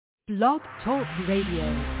Blog Talk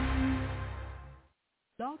Radio.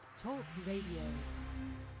 Blog Talk Radio.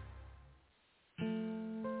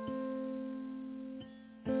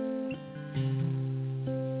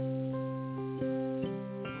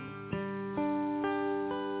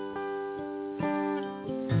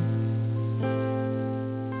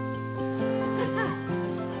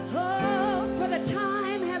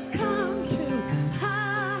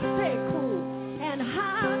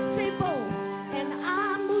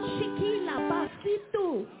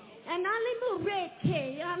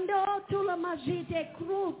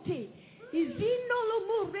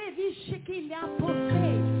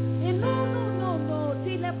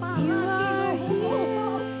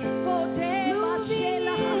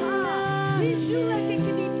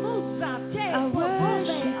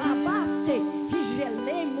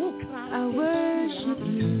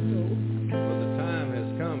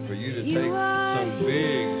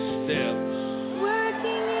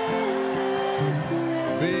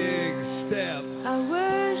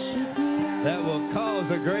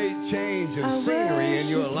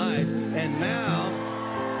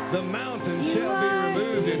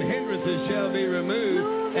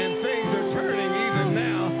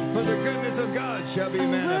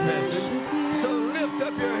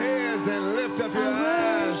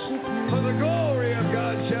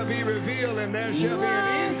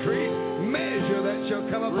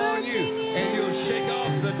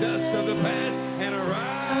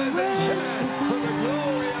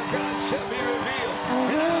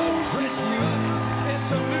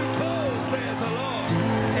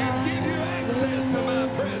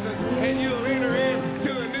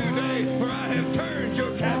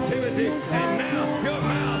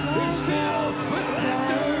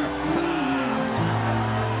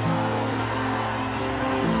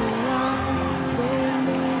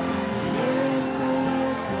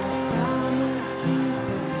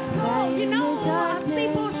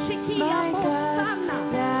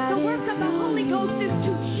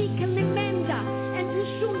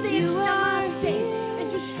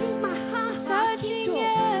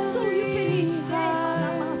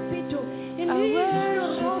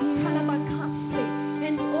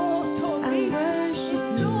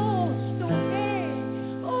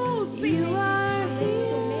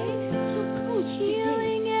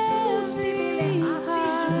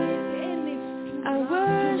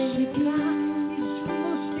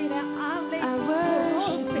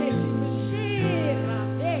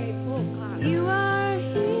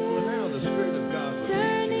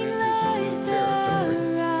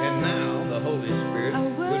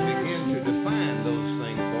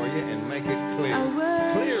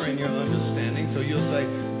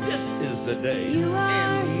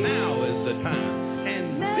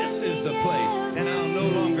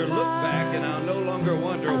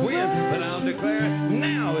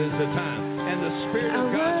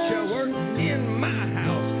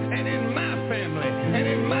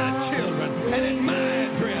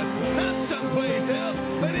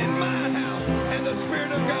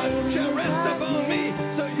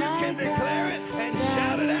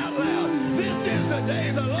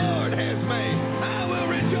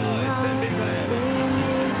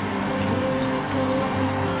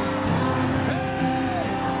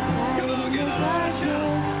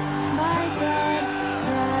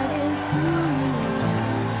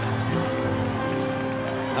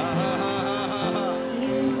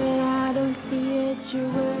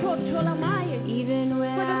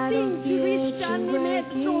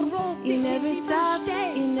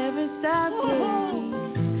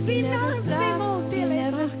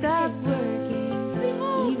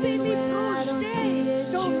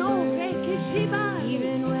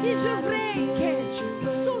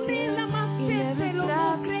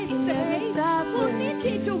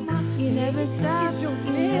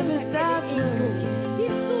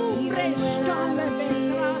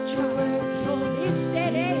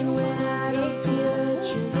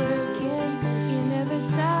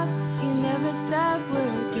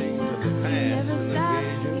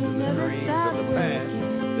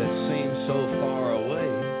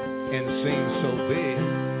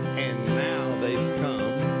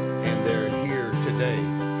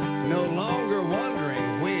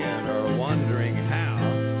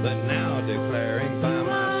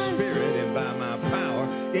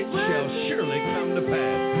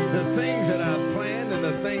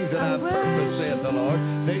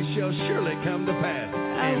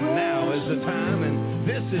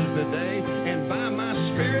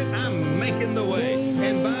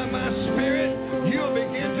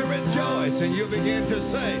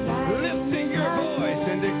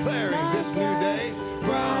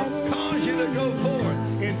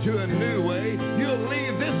 To a new way, you'll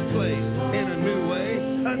leave this place in a new way,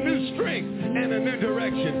 a new strength and a new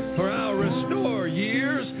direction. For I'll restore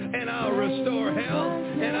years, and I'll restore health,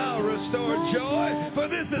 and I'll restore joy. For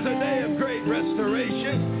this is a day of great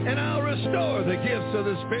restoration, and I'll restore the gifts of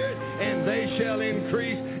the Spirit, and they shall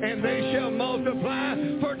increase, and they shall multiply.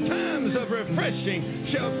 For times of refreshing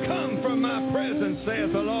shall come from my presence,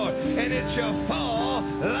 saith the Lord, and it shall fall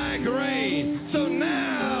like rain. So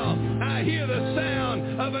now I hear the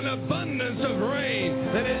sound of an abundance of rain,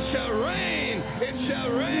 that it shall rain,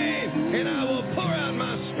 and I will pour out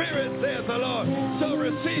my Spirit, saith the Lord. So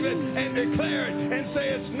receive it and declare it and say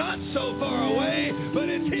it's not so far away, but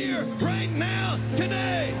it's here right now,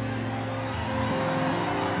 today.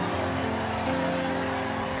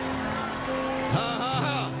 Ha, ha,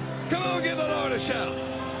 ha. Come on, give the Lord a shout.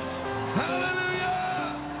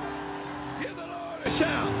 Hallelujah. Give the Lord a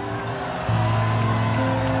shout.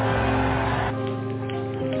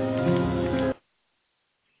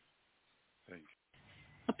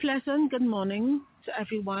 A pleasant good morning to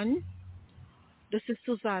everyone. This is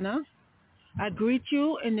Susanna. I greet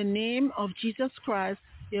you in the name of Jesus Christ,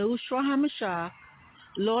 Yahushua HaMashiach,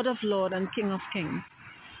 Lord of Lords and King of Kings.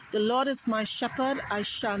 The Lord is my shepherd, I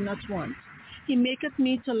shall not want. He maketh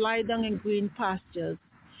me to lie down in green pastures.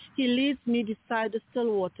 He leads me beside the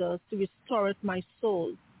still waters to restore my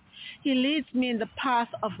soul. He leads me in the path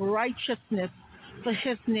of righteousness for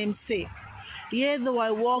his name's sake. Yea, though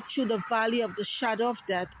I walk through the valley of the shadow of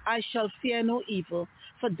death, I shall fear no evil,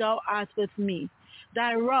 for thou art with me.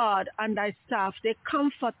 Thy rod and thy staff, they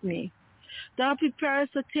comfort me. Thou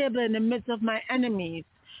preparest a table in the midst of my enemies.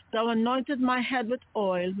 Thou anointed my head with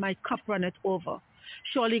oil, my cup runneth over.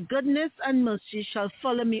 Surely goodness and mercy shall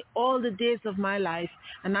follow me all the days of my life,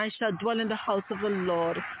 and I shall dwell in the house of the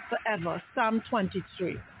Lord forever. Psalm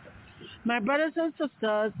 23. My brothers and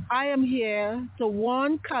sisters, I am here to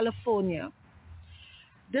warn California.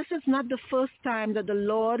 This is not the first time that the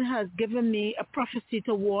Lord has given me a prophecy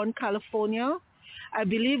to warn California. I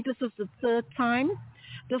believe this is the third time.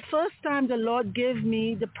 The first time the Lord gave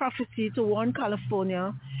me the prophecy to warn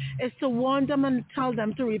California is to warn them and tell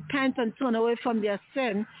them to repent and turn away from their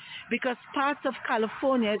sin, because parts of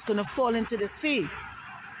California is going to fall into the sea.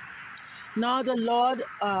 Now the Lord,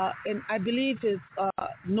 I believe is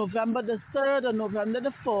November the 3rd or November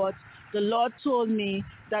the 4th, the Lord told me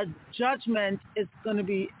that judgment is going to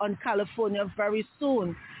be on California very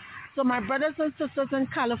soon. So my brothers and sisters in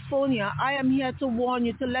California, I am here to warn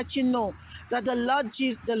you, to let you know that the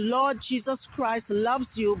Lord Jesus Christ loves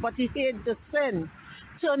you, but he hates the sin.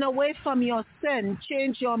 Turn away from your sin,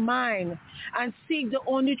 change your mind, and seek the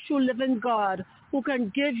only true living God who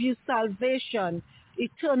can give you salvation,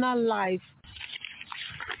 eternal life.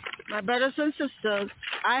 My brothers and sisters,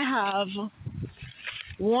 I have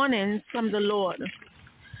warnings from the Lord.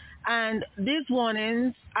 And these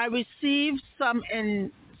warnings, I received some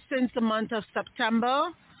since the month of September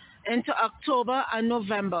into October and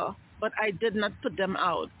November, but I did not put them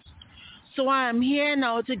out. So I am here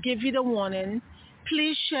now to give you the warning.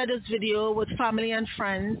 Please share this video with family and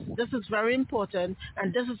friends. This is very important,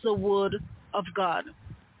 and this is the word of God.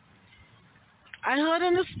 I heard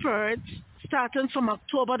in the Spirit, starting from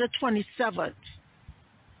October the 27th,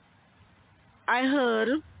 I heard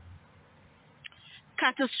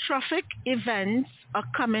catastrophic events are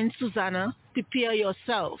coming, Susanna. Prepare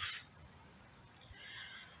yourself.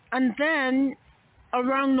 And then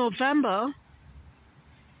around November,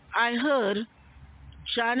 I heard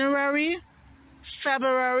January,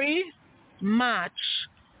 February, March,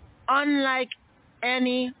 unlike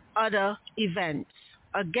any other event.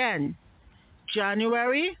 Again,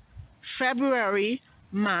 January, February,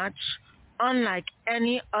 March, unlike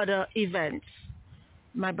any other event.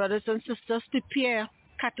 My brothers and sisters, prepare.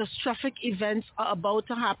 Catastrophic events are about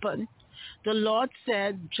to happen. The Lord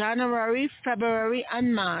said January, February,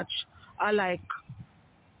 and March are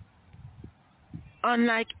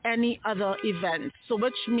unlike any other event. So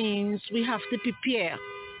which means we have to prepare.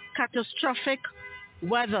 Catastrophic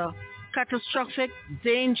weather, catastrophic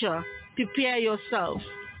danger. Prepare yourself.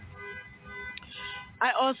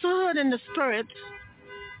 I also heard in the Spirit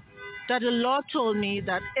that the Lord told me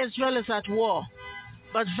that Israel is at war,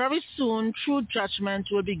 but very soon true judgment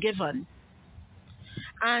will be given.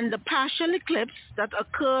 And the partial eclipse that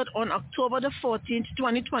occurred on October the 14th,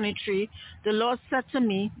 2023, the Lord said to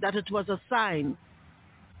me that it was a sign.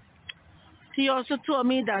 He also told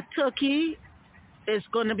me that Turkey is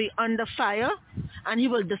going to be under fire and he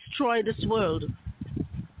will destroy this world.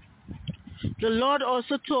 The Lord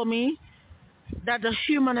also told me that the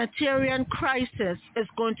humanitarian crisis is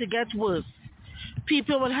going to get worse.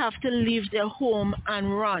 People will have to leave their home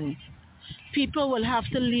and run. People will have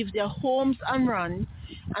to leave their homes and run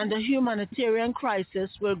and the humanitarian crisis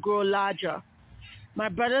will grow larger. My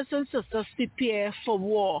brothers and sisters, prepare for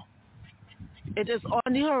war. It is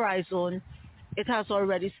on the horizon. It has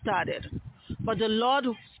already started. But the Lord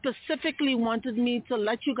specifically wanted me to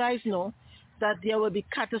let you guys know that there will be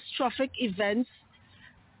catastrophic events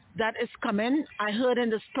that is coming. I heard in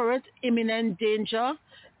the spirit, imminent danger,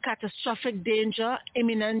 catastrophic danger,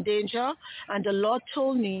 imminent danger. And the Lord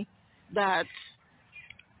told me that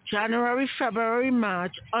January, February,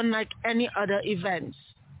 March, unlike any other events.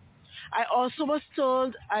 I also was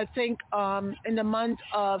told, I think in the month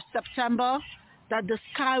of September, that the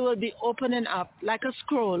sky will be opening up like a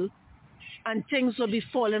scroll and things will be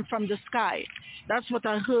falling from the sky. That's what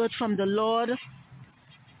I heard from the Lord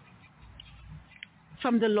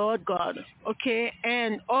God. Okay,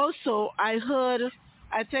 and also I heard,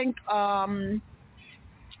 I think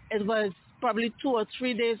it was probably 2 or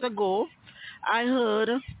 3 days ago, I heard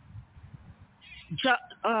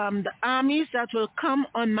the armies that will come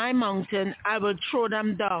on my mountain, I will throw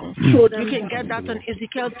them down. You can get that on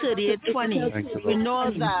Ezekiel 38:20. We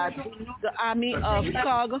know that the army of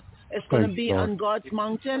Gog is going to be on God's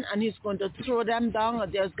mountain, and he's going to throw them down, or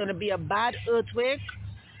there's going to be a bad earthquake,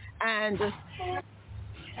 and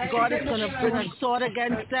God is going to bring a sword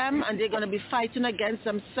against them, and they're going to be fighting against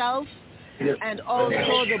themselves, and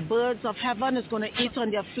also the birds of heaven is going to eat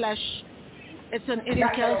on their flesh. It's in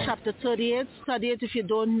Ezekiel chapter 38. Study it if you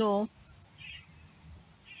don't know.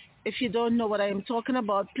 If you don't know what I am talking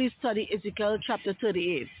about, please study Ezekiel chapter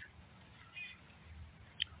 38.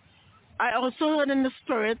 I also heard in the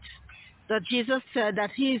spirit that Jesus said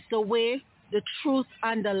that he is the way, the truth,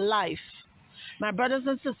 and the life. My brothers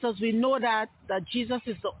and sisters, we know that Jesus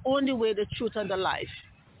is the only way, the truth, and the life.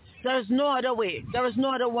 There is no other way. There is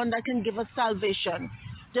no other one that can give us salvation.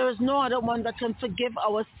 There is no other one that can forgive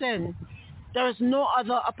our sin. There is no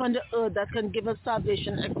other upon the earth that can give us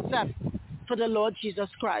salvation except for the Lord Jesus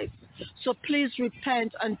Christ. So please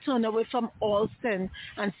repent and turn away from all sin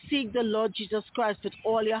and seek the Lord Jesus Christ with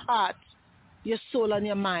all your heart, your soul, and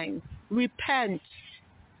your mind. Repent.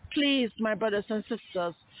 Please, my brothers and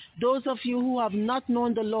sisters, those of you who have not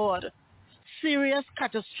known the Lord, serious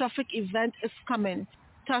catastrophic event is coming.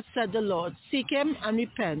 Thus said the Lord. Seek him and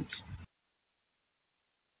repent.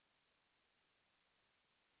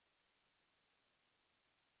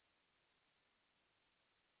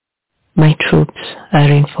 My troops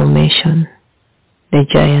are in formation. The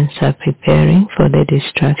giants are preparing for the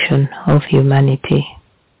destruction of humanity.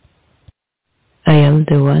 I am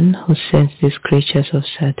the one who sends these creatures of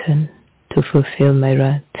Satan to fulfill my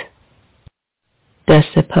wrath. Does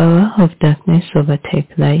the power of darkness overtake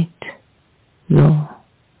light? No.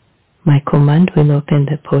 My command will open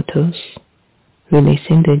the portals,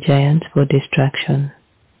 releasing the giants for destruction.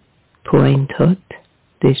 Poor in thought,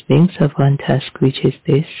 these beings have one task, which is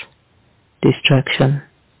this: destruction.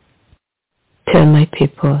 Tell my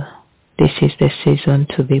people, this is the season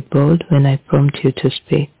to be bold when I prompt you to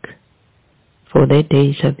speak. For their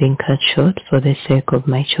days have been cut short for the sake of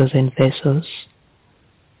my chosen vessels.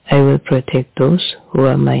 I will protect those who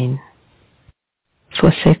are mine.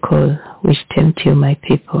 Forsake all which tempt you, my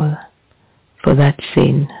people, for that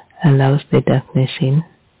sin allows the darkness in.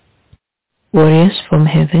 Warriors from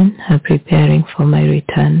heaven are preparing for my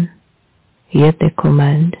return, yet the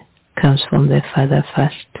command comes from the Father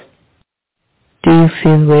first. Do you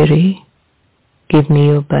feel weary? Give me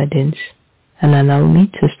your burdens and allow me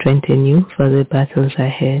to strengthen you for the battles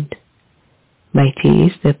ahead. Mighty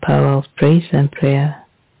is the power of praise and prayer.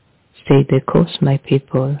 Stay the course, my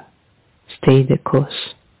people. Stay the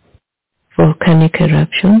course. Volcanic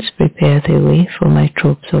eruptions prepare the way for my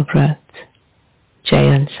troops of wrath.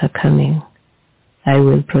 Giants are coming. I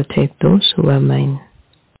will protect those who are mine.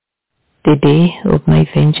 The day of my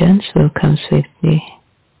vengeance will come swiftly.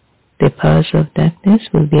 The powers of darkness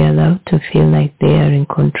will be allowed to feel like they are in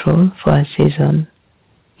control for a season.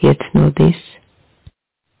 Yet know this: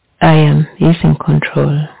 I is in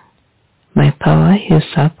control. My power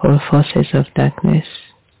usurps all forces of darkness.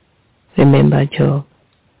 Remember Job.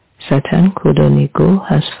 Satan could only go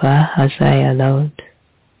as far as I allowed.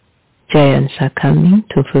 Giants are coming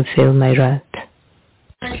to fulfill my wrath.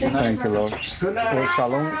 Thank you, Lord. Well,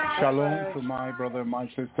 shalom to my brother and my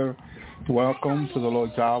sister. Welcome to the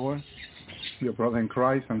Lord's Hour. Your brother in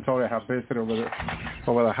Christ. I'm sorry I have visited over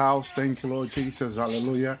the house. Thank you, Lord Jesus.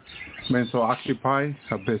 Hallelujah. Been so occupied.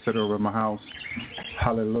 I visited over my house.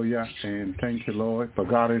 Hallelujah. And thank you, Lord. But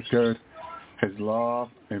God is good. His love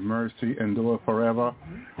and mercy endure forever.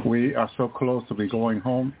 We are so close to be going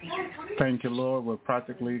home. Thank you, Lord. We're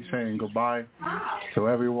practically saying goodbye to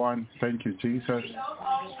everyone. Thank you, Jesus.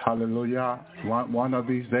 Hallelujah. One of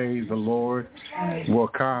these days, the Lord will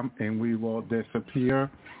come and we will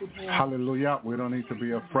disappear. Hallelujah. We don't need to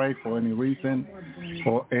be afraid for any reason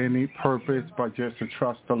or any purpose, but just to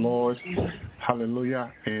trust the Lord.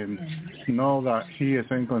 Hallelujah. And know that he is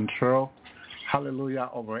in control.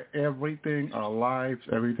 Hallelujah. Over everything, our lives,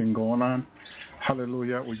 everything going on.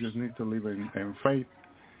 Hallelujah. We just need to live in faith.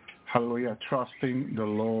 Hallelujah. Trusting the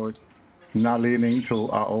Lord, not leaning to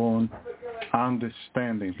our own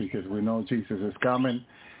understanding, because we know Jesus is coming.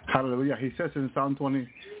 Hallelujah. He says in Psalm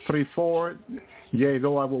 23:4, yea,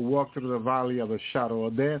 though I will walk through the valley of the shadow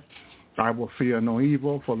of death, I will fear no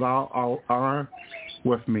evil, for thou art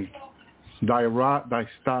with me. Thy rod, thy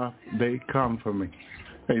staff, they comfort me.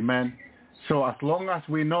 Amen. So as long as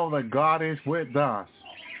we know that God is with us,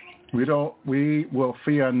 we will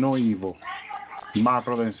fear no evil. My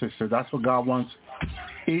brother and sister, that's what God wants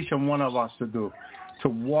each and one of us to do, to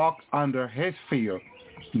walk under his fear,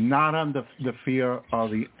 not under the fear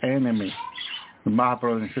of the enemy. My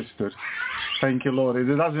brother and sister, thank you, Lord.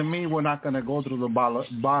 It doesn't mean we're not going to go through the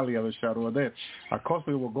valley of the shadow of death. Of course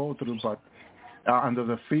we will go through, but under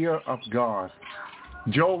the fear of God.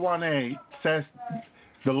 Job 1:8 says,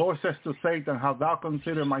 the Lord says to Satan, have thou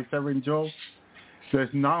considered my servant Job? There's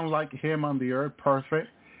none like him on the earth, perfect,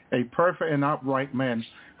 a perfect and upright man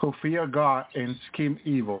who fear God and scheme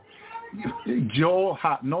evil. Job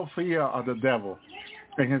had no fear of the devil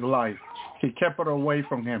in his life. He kept it away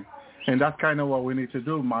from him. And that's kind of what we need to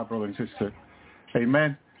do, my brother and sister.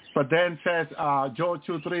 Amen. But then says, Job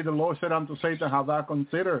 2:3, the Lord said unto Satan, have thou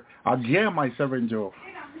considered again my servant Job?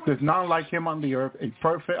 There's none like him on the earth, a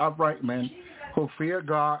perfect, upright man who fear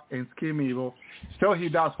God and scheme evil. Still he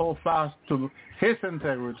does hold fast to his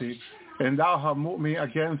integrity, and thou hast moved me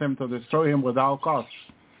against him to destroy him without cause.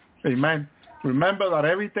 Amen. Remember that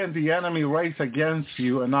everything the enemy raised against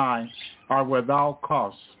you and I are without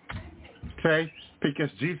cause. Okay? Because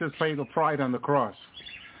Jesus paid the price on the cross.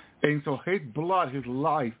 And so his blood, his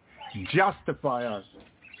life, justify us.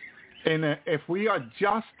 And if we are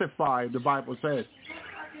justified, the Bible says,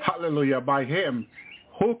 hallelujah, by him,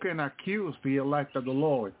 who can accuse the elect of the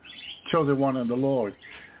Lord, chosen one of the Lord?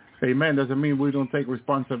 Amen. Doesn't mean we don't take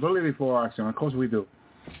responsibility for our action. Of course we do.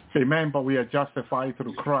 Amen. But we are justified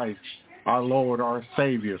through Christ, our Lord, our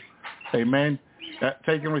Savior. Amen.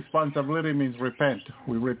 Taking responsibility means repent.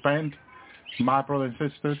 We repent, my brothers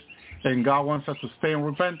and sisters, and God wants us to stay in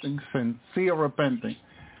repenting, sincere repenting.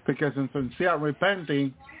 Because in sincere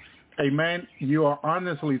repenting, amen, you are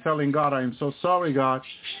honestly telling God, I am so sorry, God,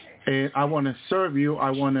 and I want to serve you.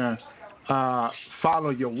 I want to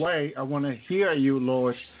follow your way. I want to hear you,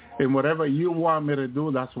 Lord. And whatever you want me to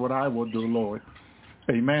do, that's what I will do, Lord.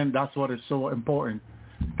 Amen. That's what is so important.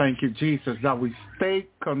 Thank you, Jesus, that we stay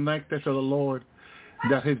connected to the Lord,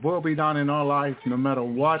 that his will be done in our life no matter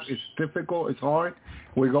what. It's difficult. It's hard.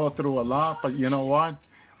 We go through a lot. But you know what?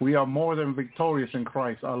 We are more than victorious in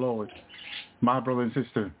Christ, our Lord. My brother and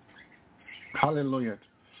sister. Hallelujah.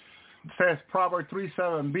 It says Proverbs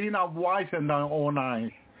 3:7, be not wise in thine own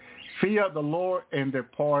eyes. Fear the Lord and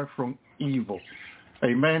depart from evil.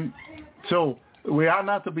 Amen. So we are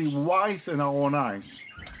not to be wise in our own eyes.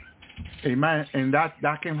 Amen. And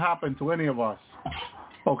that can happen to any of us.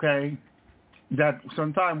 Okay. That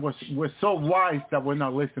sometimes we're so wise that we're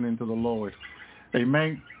not listening to the Lord.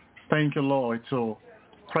 Amen. Thank you, Lord. So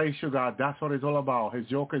praise you, God. That's what it's all about. His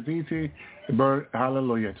yoke is easy.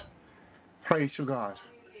 Hallelujah. Praise you, God.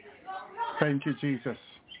 Thank you, Jesus.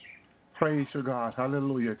 Praise you, God.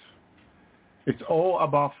 Hallelujah. It's all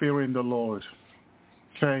about fearing the Lord.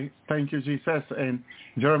 Okay. Thank you, Jesus. And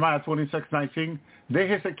Jeremiah 26:19. De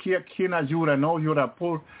Hezekiah king of Judah, no Judah,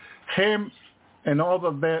 por him and all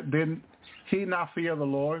of that did he not fear the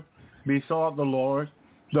Lord, besought the Lord.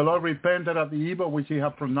 The Lord repented of the evil which he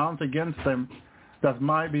had pronounced against them, that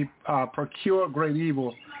might be procure great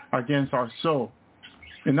evil against our soul.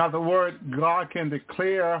 In other words, God can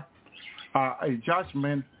declare a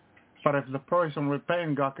judgment, but if the person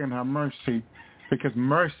repents, God can have mercy, because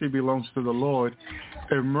mercy belongs to the Lord,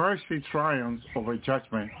 and mercy triumphs over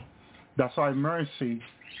judgment. That's why mercy,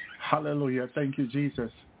 hallelujah, thank you,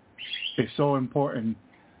 Jesus, is so important.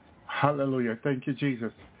 Hallelujah, thank you,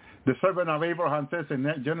 Jesus. The servant of Abraham says in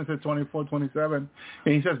Genesis 24:27,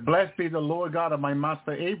 and he says, blessed be the Lord God of my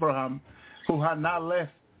master Abraham, who had not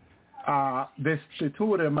left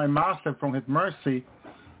destituted my master from his mercy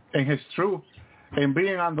and his truth. And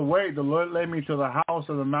being on the way, the Lord led me to the house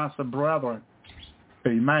of the master brethren.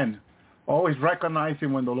 Amen. Always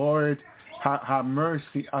recognizing when the Lord have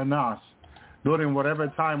mercy on us. during whatever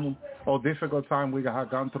time or difficult time we have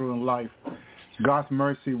gone through in life. God's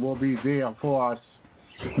mercy will be there for us,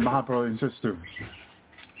 my brother and sister.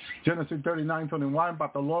 Genesis 39:21,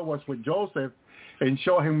 but the Lord was with Joseph and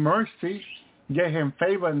showed him mercy, gave him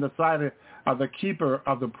favor in the sight of the keeper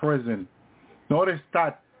of the prison. Notice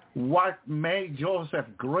that what made Joseph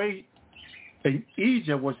great in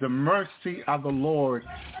Egypt was the mercy of the Lord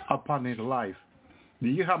upon his life. Do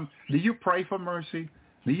you pray for mercy?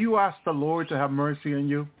 Do you ask the Lord to have mercy on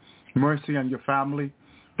you, mercy on your family?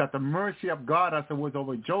 That the mercy of God, as it was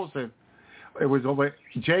over Joseph, it was over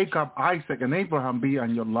Jacob, Isaac, and Abraham, be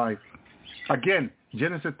on your life. Again,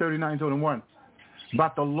 Genesis 39:21.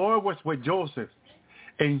 But the Lord was with Joseph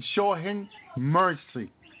and showed him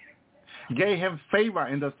mercy, gave him favor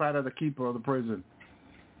in the sight of the keeper of the prison.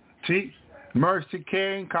 See, mercy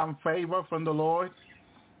came, come favor from the Lord,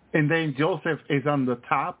 and then Joseph is on the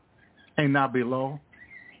top and not below.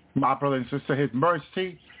 My brother and sister, his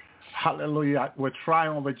mercy, hallelujah, will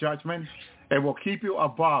triumph over judgment. It will keep you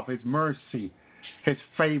above his mercy, his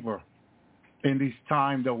favor in this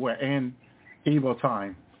time that we're in, evil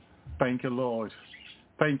time. Thank you, Lord.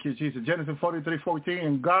 Thank you, Jesus. Genesis 43:14,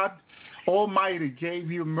 and God Almighty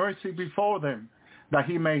gave you mercy before them, that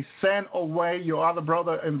he may send away your other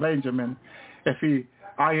brother and Benjamin.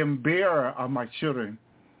 I am bearer of my children.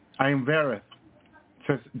 I am beareth,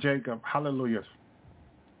 says Jacob. Hallelujah.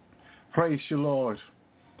 Praise you, Lord.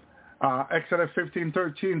 Exodus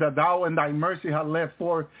 15:13, that thou in thy mercy hast led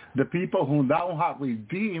forth the people whom thou hast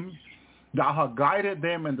redeemed. Thou hast guided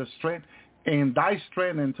them in thy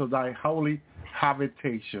strength into thy holy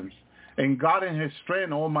habitation. And God in his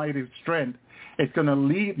strength, almighty strength, is going to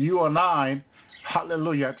lead you and I,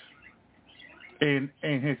 hallelujah, in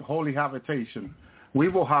his holy habitation. We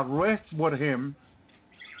will have rest with him,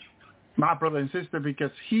 my brother and sister,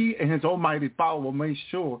 because he in his almighty power will make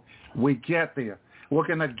sure we get there. We're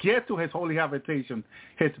going to get to his holy habitation,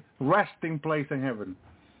 his resting place in heaven,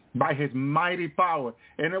 by his mighty power.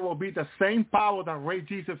 And it will be the same power that raised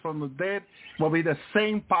Jesus from the dead, will be the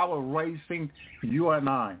same power raising you and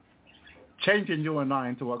I, changing you and I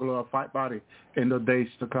into a glorified body in the days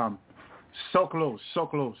to come. So close, so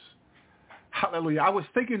close. Hallelujah. I was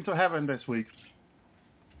thinking to heaven this week.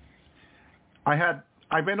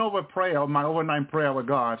 I've been over prayer, my overnight prayer with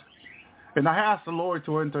God, and I asked the Lord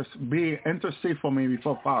to intercede for me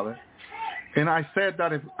before Father. And I said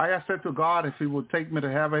to God if he would take me to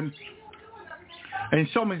heaven and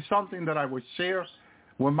show me something that I would share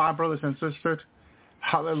with my brothers and sisters.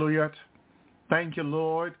 Hallelujah. Thank you,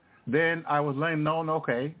 Lord. Then I was letting know,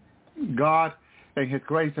 okay, God in his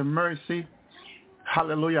grace and mercy,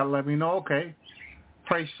 hallelujah, let me know, okay.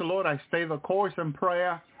 Praise the Lord. I stayed the course in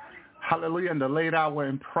prayer. Hallelujah. In the late hour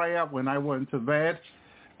in prayer when I went to bed.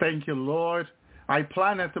 Thank you, Lord. I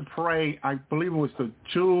planned to pray, I believe it was the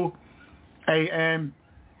 2 a.m.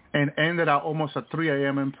 and ended at almost at 3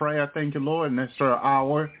 a.m. in prayer. Thank you, Lord. An extra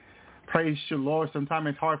hour. Praise you, Lord. Sometimes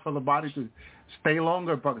it's hard for the body to stay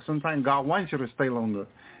longer, but sometimes God wants you to stay longer.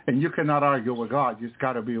 And you cannot argue with God. You just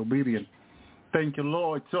got to be obedient. Thank you,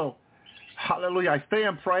 Lord. So, hallelujah. I stay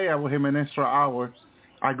in prayer with him an extra hour.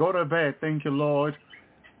 I go to bed. Thank you, Lord.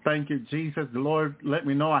 Thank you, Jesus. The Lord let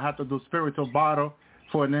me know I have to do spiritual battle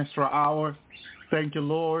for an extra hour. Thank you,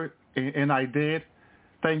 Lord. And I did.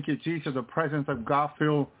 Thank you, Jesus. The presence of God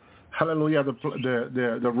filled, hallelujah,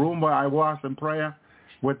 the room where I was in prayer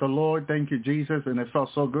with the Lord. Thank you, Jesus. And it felt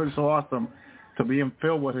so good, so awesome to be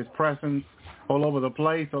filled with his presence all over the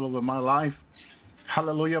place, all over my life.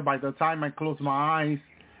 Hallelujah. By the time I closed my eyes,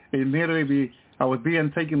 immediately I was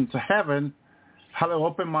being taken to heaven. Hallelujah.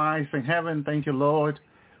 Open my eyes in heaven. Thank you, Lord.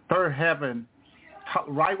 Third heaven,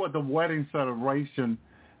 right where the wedding celebration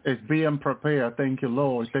is being prepared. Thank you,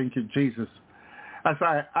 Lord. Thank you, Jesus. As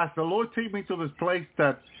the Lord took me to this place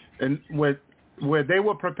where they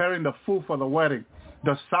were preparing the food for the wedding,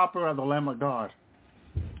 the supper of the Lamb of God.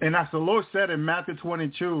 And as the Lord said in Matthew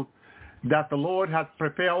 22, that the Lord had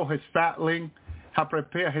prepared all his fatling, had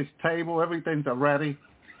prepared his table, everything's ready.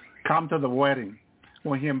 Come to the wedding.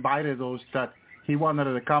 When he invited those that he wanted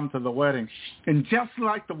to come to the wedding. And just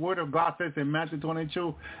like the word of God says in Matthew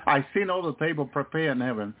 22, I seen all the table prepared in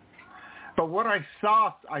heaven. But what I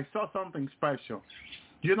saw something special.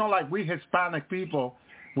 You know, like we Hispanic people,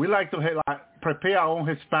 we like to prepare our own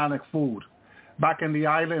Hispanic food. Back in the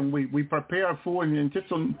island, we prepare food in just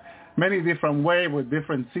so many different ways with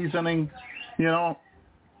different seasoning, you know.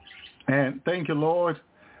 And thank you, Lord.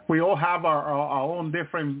 We all have our own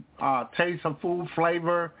different taste of food,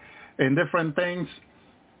 flavor, and different things.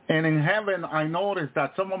 And in heaven, I noticed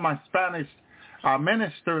that some of my Spanish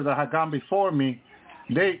ministers that had gone before me,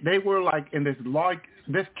 They were like in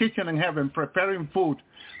this kitchen in heaven preparing food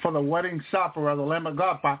for the wedding supper of the Lamb of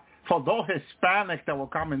God for those Hispanics that were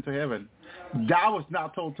coming to heaven. That was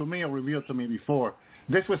not told to me or revealed to me before.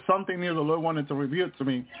 This was something new the Lord wanted to reveal to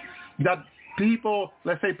me. That people,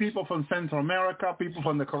 let's say people from Central America, people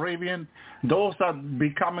from the Caribbean, those that be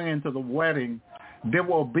coming into the wedding, there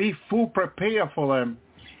will be food prepared for them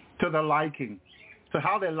to their liking. So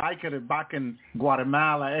how they like it back in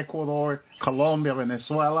Guatemala, Ecuador, Colombia,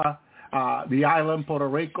 Venezuela, the island, Puerto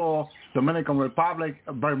Rico, Dominican Republic,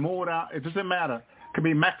 Bermuda, it doesn't matter. It can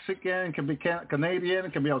be Mexican, it can be Canadian,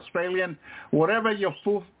 it can be Australian, whatever your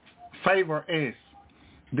food favor is.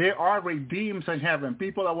 There are redeemed in heaven,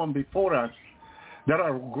 people that went before us that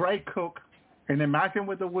are great cook, and imagine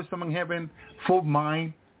with the wisdom in heaven, food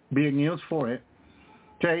mind being used for it.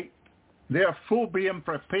 Okay, their food being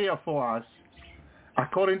prepared for us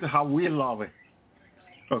according to how we love it.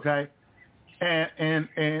 Okay, and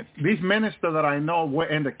these ministers that I know were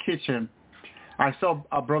in the kitchen. I saw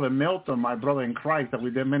a brother Milton, my brother in Christ, that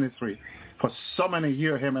we did ministry for so many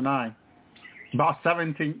years, him and I. About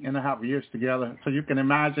 17 and a half years together. So you can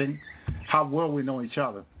imagine how well we know each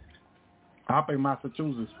other. Up in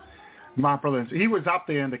Massachusetts, my brother, he was up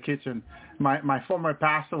there in the kitchen. My former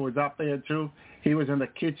pastor was up there too. He was in the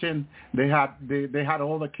kitchen. They had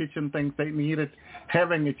all the kitchen things they needed.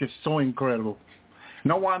 Heaven is just so incredible.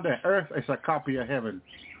 No wonder earth is a copy of heaven.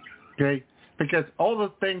 Okay? Because all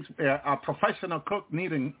the things a professional cook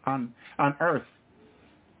needing on earth.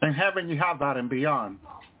 In heaven you have that and beyond.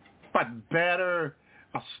 But better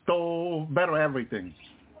a stove, better everything.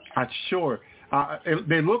 I'm sure.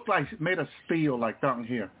 They look like made of steel like down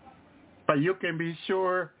here. But you can be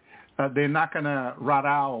sure they're not going to rot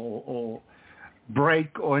out or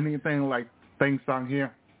break or anything like things down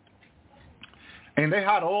here. And they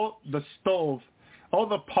had all the stove, all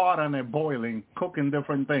the pot on it boiling, cooking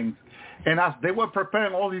different things. And as they were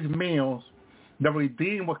preparing all these meals, the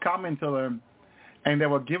redeemed were coming to them. And they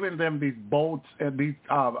were giving them these boats and these,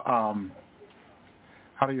 how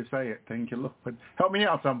do you say it? Thank you, Lord. Help me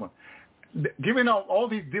out, someone. Giving out all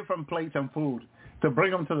these different plates and food to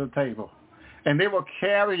bring them to the table. And they were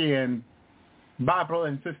carrying, my brother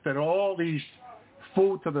and sister, all these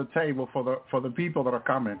food to the table for the people that are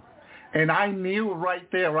coming. And I knew right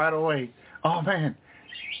there, right away, oh, man,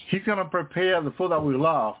 he's going to prepare the food that we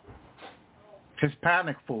love,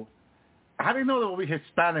 Hispanic food. I didn't know there would be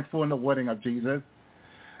Hispanic food in the wedding of Jesus.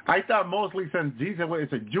 I thought mostly since Jesus was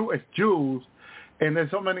it's Jews, and there's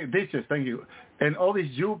so many dishes, thank you, and all these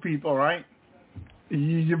Jew people, right?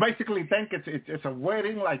 You basically think it's a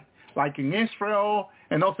wedding like in Israel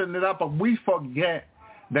and all that, but we forget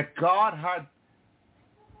that God had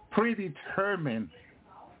predetermined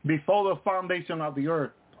before the foundation of the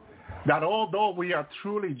earth that although we are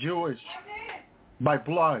truly Jewish by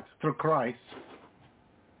blood through Christ,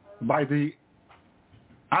 by the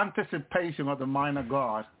anticipation of the mind of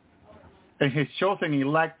God, and his chosen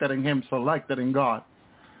elected and him selected in God,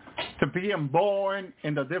 to being born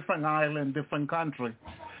in a different island, different country,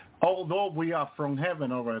 although we are from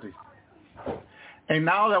heaven already. And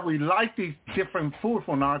now that we like these different food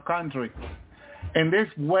from our country, in this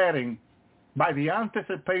wedding, by the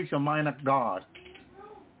anticipation mind of God,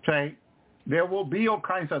 okay, there will be all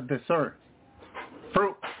kinds of dessert.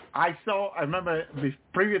 Fruit. I remember the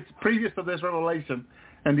previous to this revelation,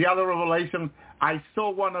 and the other revelation, I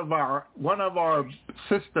saw one of our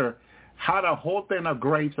sister had a whole thing of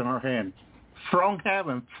grapes in her hand, from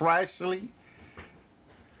heaven, freshly.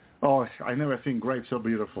 Oh, I never seen grapes so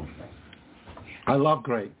beautiful. I love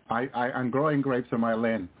grapes. I'm growing grapes in my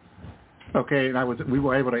land. Okay, and we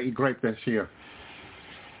were able to eat grapes this year.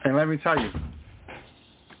 And let me tell you,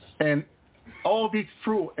 and all these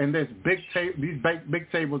fruit and these big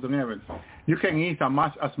tables in heaven, you can eat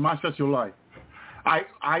as much as you like. I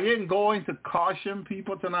ain't going to caution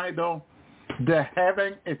people tonight, though. The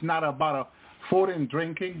heaven is not about food and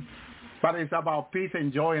drinking, but it's about peace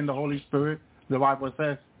and joy in the Holy Spirit, the Bible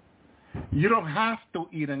says. You don't have to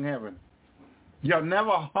eat in heaven. You're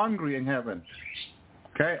never hungry in heaven.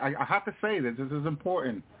 Okay? I have to say this. This is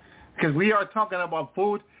important. Because we are talking about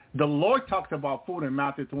food. The Lord talks about food in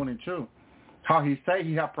Matthew 22. How he said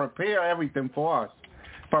he has prepared everything for us.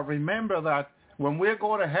 But remember that when we're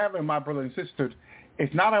going to heaven, my brothers and sisters,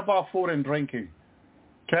 it's not about food and drinking.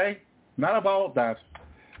 Okay? Not about that.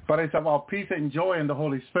 But it's about peace and joy in the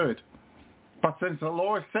Holy Spirit. But since the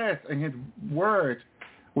Lord says in his word,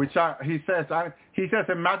 he says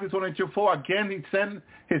in Matthew 22:4, again he sent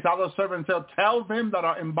his other servants, tell them that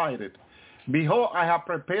are invited, behold, I have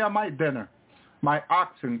prepared my dinner, my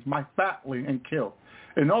oxen, my fatling and killed.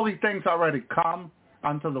 And all these things already come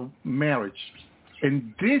unto the marriage.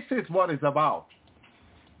 And this is what it's about.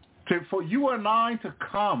 For you and I to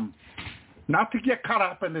come, not to get caught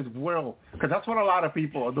up in this world, because that's what a lot of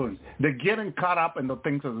people are doing. They're getting caught up in the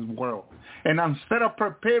things of this world. And instead of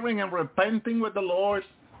preparing and repenting with the Lord,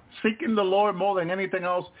 seeking the Lord more than anything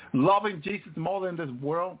else, loving Jesus more than this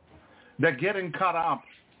world, they're getting caught up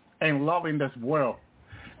and loving this world.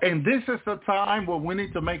 And this is the time when we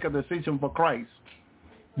need to make a decision for Christ.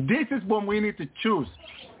 This is when we need to choose.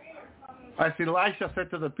 As Elisha said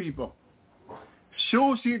to the people,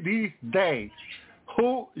 choose ye these days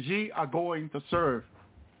who ye are going to serve.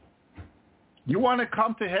 You want to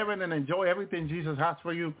come to heaven and enjoy everything Jesus has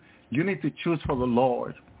for you, you need to choose for the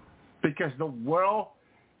Lord. Because the world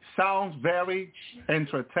sounds very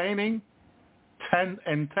entertaining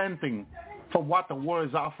and tempting for what the world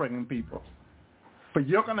is offering in people. But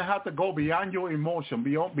you're going to have to go beyond your emotion,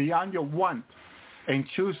 beyond your want, and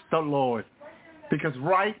choose the Lord. Because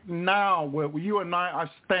right now, where you and I are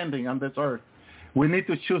standing on this earth, we need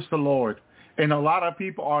to choose the Lord. And a lot of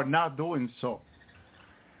people are not doing so.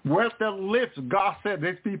 With their lips, God said,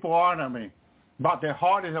 these people honor me, but their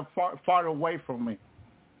heart is far away from me.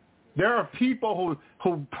 There are people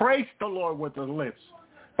who praise the Lord with their lips,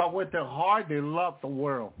 but with their heart, they love the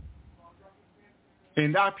world.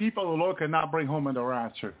 And that people the Lord cannot bring home in the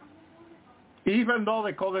rapture. Even though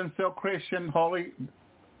they call themselves Christian, holy,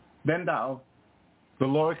 then thou, the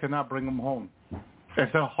Lord cannot bring them home.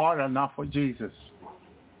 If their heart are not for Jesus.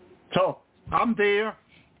 So I'm there,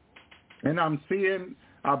 and I'm seeing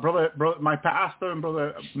brother, my pastor and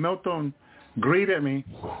Brother Milton greeted me.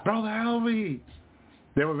 Brother Elvie.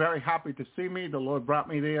 They were very happy to see me. The Lord brought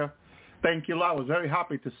me there. Thank you, Lord. I was very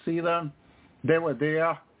happy to see them. They were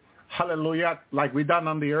there. Hallelujah. Like we done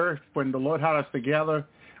on the earth when the Lord had us together.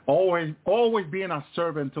 Always being a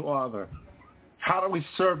servant to others. How do we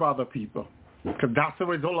serve other people? Because that's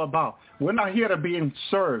what it's all about. We're not here to be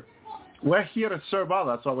served. We're here to serve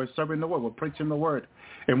others. So we're serving the word. We're preaching the word.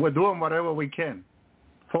 And we're doing whatever we can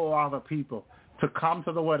for other people to come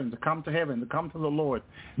to the wedding, to come to heaven, to come to the Lord.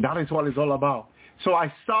 That is what it's all about. So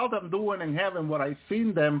I saw them doing in heaven what I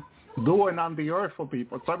seen them doing on the earth for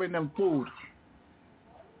people, serving them food,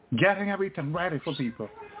 getting everything ready for people.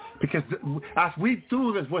 Because as we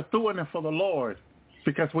do this, we're doing it for the Lord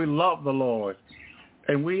because we love the Lord.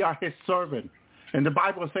 And we are his servant. And the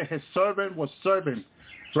Bible says his servant was serving.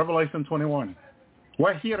 Revelation 21.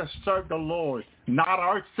 We're here to serve the Lord, not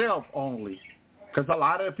ourselves only. Because a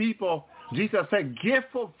lot of people, Jesus said, give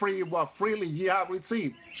for free what freely ye have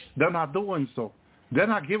received. They're not doing so. They're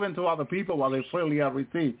not giving to other people what they freely have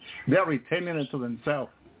received. They're retaining it to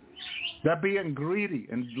themselves. They're being greedy,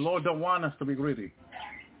 and the Lord don't want us to be greedy.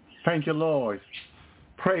 Thank you, Lord.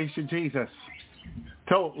 Praise you, Jesus.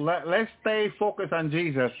 So let's stay focused on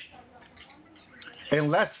Jesus, and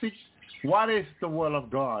let's see what is the will of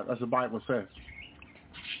God, as the Bible says.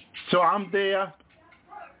 So I'm there,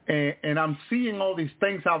 and I'm seeing all these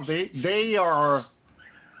things out there. They are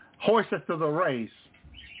horses to the race,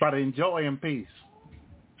 but in joy and peace.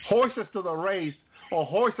 Horses to the race, or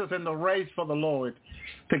horses in the race for the Lord,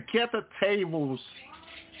 to get the tables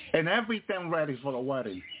and everything ready for the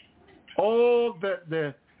wedding. All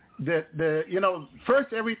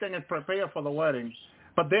first everything is prepared for the wedding,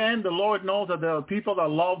 but then the Lord knows that there are people that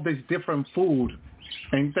love this different food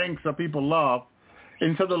and things that people love.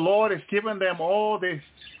 And so the Lord is giving them all this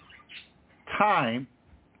time,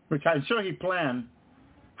 which I'm sure he planned,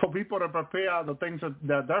 for people to prepare the things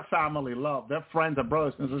that their family love, their friends and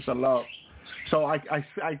brothers and sisters love. So I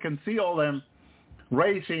can see all them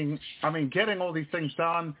getting all these things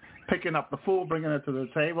done, picking up the food, bringing it to the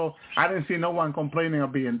table. I didn't see no one complaining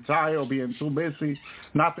of being tired or being too busy,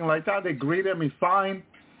 nothing like that. They greeted me fine,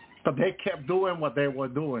 but they kept doing what they were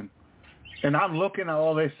doing. And I'm looking at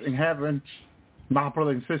all this in heaven, my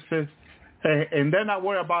brothers and sisters, and they're not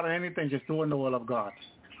worried about anything, just doing the will of God.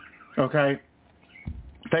 Okay?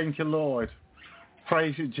 Thank you, Lord.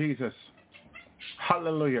 Praise you, Jesus.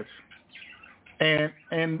 Hallelujah.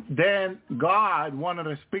 And then God wanted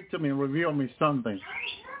to speak to me and reveal me something,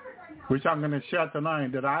 which I'm going to share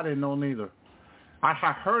tonight, that I didn't know neither. I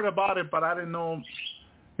had heard about it, but I didn't know.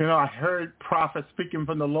 I heard prophets speaking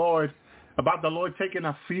from the Lord about the Lord taking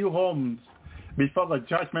a few homes before the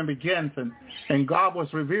judgment begins. And God was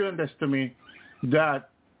revealing this to me, that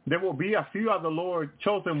there will be a few of the Lord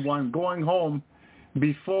chosen one going home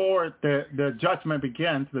before the judgment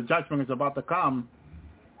begins. The judgment is about to come,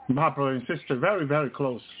 my brother and sister, very, very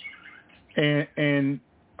close. And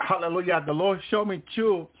hallelujah, the Lord showed me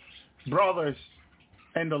two brothers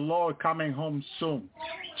and the Lord coming home soon.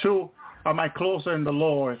 Two of my closer in the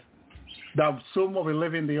Lord that soon will be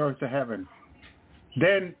leaving the earth to heaven.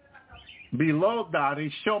 Then below that,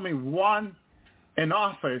 he showed me one in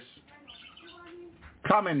office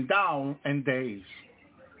coming down in days.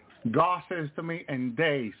 God says to me, in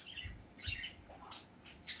days.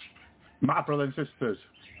 My brothers and sisters,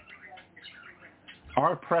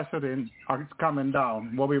 our president is coming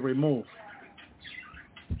down, will be removed.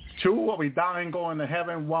 2 will be dying going to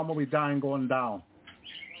heaven, 1 will be dying going down.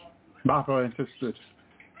 My brothers and sisters.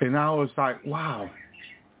 And I was like, wow.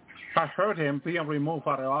 I heard him being removed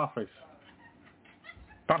out of office.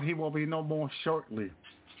 But he will be no more shortly.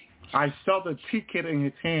 I saw the ticket in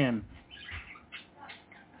his hand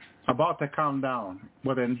about to come down.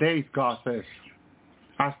 Within days, God says.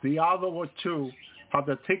 As the other 2 have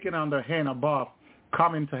the ticket on their hand above,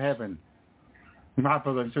 coming to heaven. My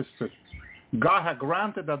brothers and sisters. God had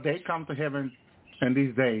granted that they come to heaven in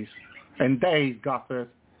these days. In days, God says.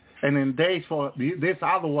 And in days for this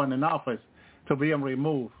other one in office to be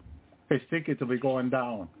removed. His ticket to be going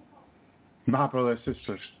down. My brothers and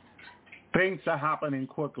sisters. Things are happening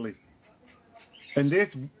quickly. And this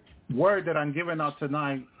word that I'm giving out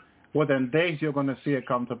tonight, within days you're going to see it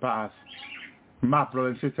come to pass. My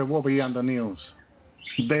brothers and sisters, will be on the news.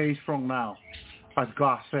 Days from now, as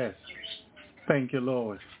God says. Thank you,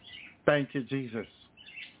 Lord. Thank you, Jesus.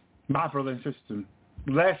 My brother and sister,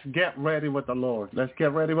 let's get ready with the Lord. Let's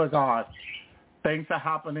get ready with God. Things are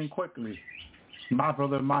happening quickly. My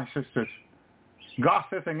brother and my sisters. God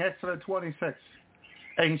says in Exodus 26,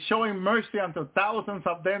 and showing mercy unto thousands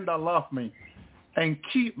of them that love me and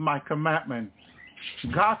keep my commandment.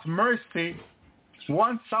 God's mercy,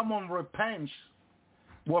 once someone repents,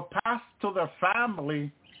 will pass to their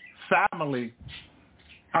family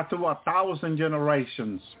after 1,000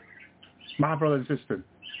 generations. My brother and sister.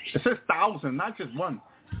 It says 1,000, not just 1.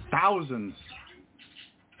 Thousands.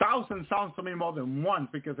 1,000 sounds to me more than 1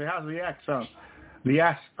 because it has the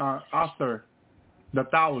S after the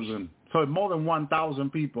 1,000. So more than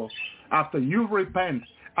 1,000 people. After you repent,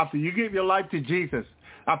 after you give your life to Jesus,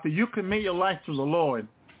 after you commit your life to the Lord,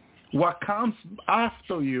 what comes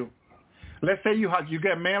after you, let's say you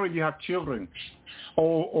get married, you have children,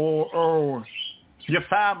 or your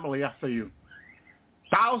family after you.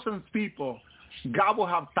 Thousands of people, God will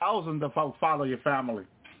have thousands that follow your family.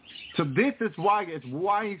 So this is why it's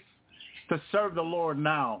wise to serve the Lord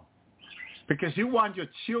now. Because you want your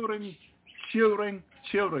children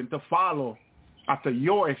to follow after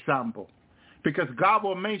your example. Because God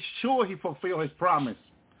will make sure he fulfill his promise.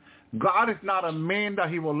 God is not a man that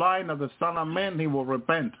he will lie, nor the son of man he will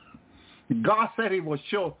repent. God said he will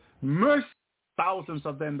show mercy to thousands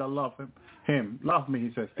of them that love him. Love me,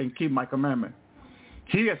 he says, and keep my commandment.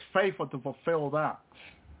 He is faithful to fulfill that.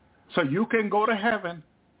 So you can go to heaven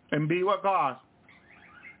and be with God,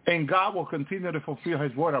 and God will continue to fulfill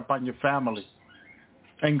his word upon your family.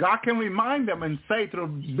 And God can remind them and say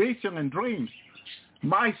through vision and dreams,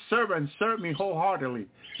 my servant served me wholeheartedly,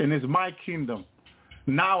 and is my kingdom.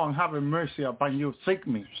 Now I'm having mercy upon you. Seek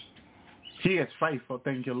me. He is faithful.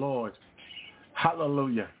 Thank you, Lord.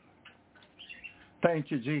 Hallelujah. Thank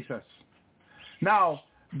you, Jesus. Now,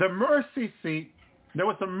 the mercy seat, there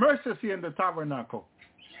was a mercy seat in the tabernacle.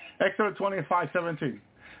 Exodus 25:17.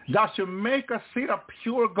 Thou shalt make a seat of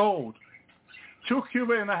pure gold. 2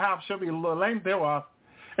 cubits and a half shall be the length thereof,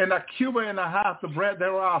 and 1.5 cubits the breadth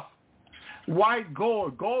thereof. White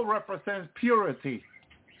gold. Gold represents purity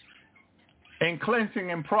and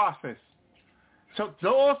cleansing and process. So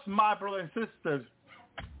those, my brothers and sisters,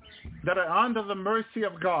 that are under the mercy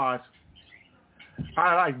of God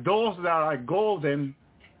are like those that are golden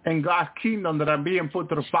in God's kingdom that are being put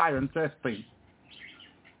through fire and testing.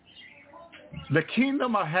 The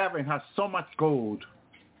kingdom of heaven has so much gold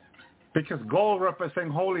because gold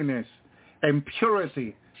represents holiness and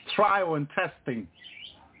purity, trial and testing.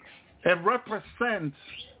 It represents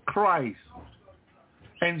Christ.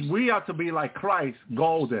 And we are to be like Christ,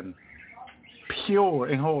 golden, pure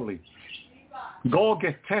and holy. Gold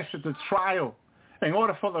gets tested to trial in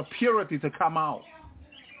order for the purity to come out.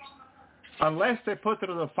 Unless they put it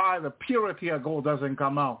in the fire, the purity of gold doesn't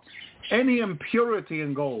come out. Any impurity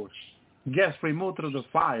in gold gets removed through the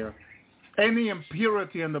fire. Any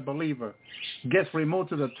impurity in the believer gets removed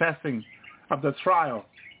through the testing of the trial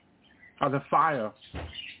of the fire.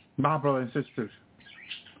 My brothers and sisters,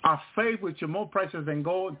 our faith, which is more precious than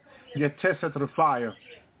gold, gets tested through fire.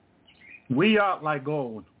 We are like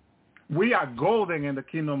gold. We are golden in the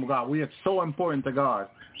kingdom of God. We are so important to God.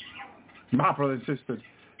 My brothers and sisters.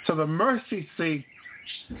 So the mercy seat,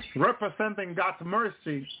 representing God's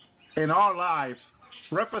mercy in our lives,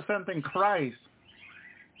 representing Christ.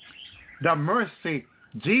 The mercy,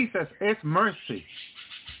 Jesus is mercy.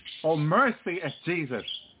 Or mercy is Jesus.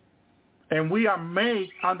 And we are made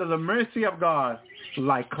under the mercy of God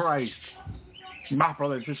like Christ. My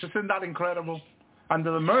brothers and sisters, isn't that incredible?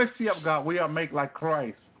 Under the mercy of God, we are made like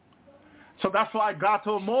Christ. So that's why God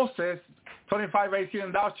told Moses, 25:18,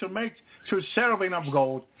 and thou shalt make 2 cherubim of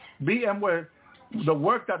gold, be and with the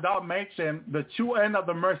work that thou makest them, the 2 end of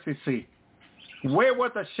the mercy seat. Where were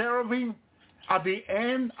the cherubim? At the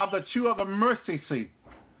end of the 2 of the mercy seat.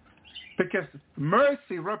 Because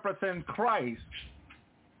mercy represents Christ,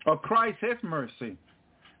 or Christ is mercy.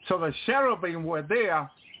 So the cherubim were there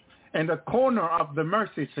in the corner of the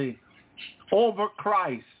mercy seat over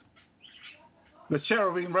Christ. The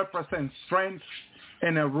cherubim represents strength,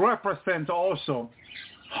 and it represents also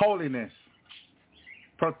holiness,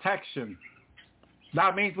 protection.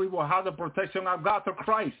 That means we will have the protection of God through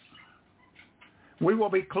Christ. We will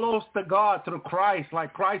be close to God through Christ,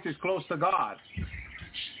 like Christ is close to God.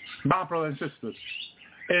 My brothers and sisters.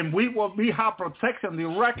 And we have protection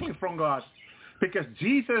directly from God, because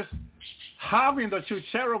Jesus having the 2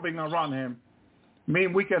 cherubim around him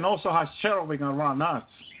means we can also have cherubim around us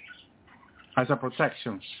as a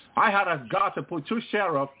protection. I had asked God to put 2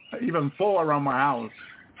 cherubim, even 4 around my house,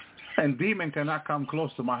 and demon cannot come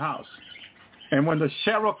close to my house. And when the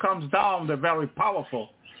cherub comes down, they're very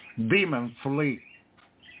powerful. Demons flee.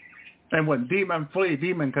 And when demons flee,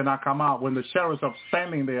 demon cannot come out. When the cherubs are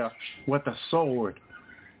standing there with a sword,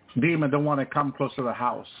 demon don't want to come close to the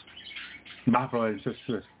house. My brothers and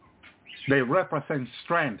sisters, they represent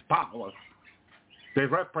strength, power. They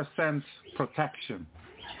represent protection.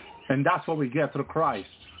 And that's what we get through Christ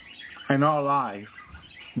in our life.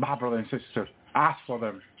 My brothers and sisters, ask for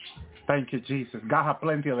them. Thank you, Jesus. God has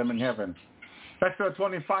plenty of them in heaven. Exodus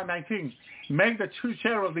 25:19. Make the 2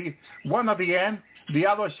 cherubim, one at the end, the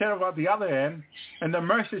other cherub at the other end, and the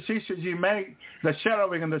mercy seat should ye make the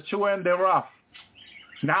cherubim and the 2 end thereof.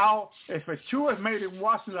 Now, if a 2 is made in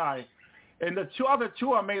one side, and the other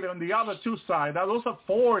 2 are made on the other 2 sides, those are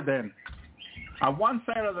 4 then. On one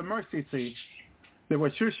side of the mercy seat, there were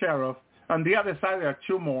 2 cherubs. On the other side, there are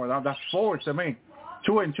 2 more. Now, that's 4 to me.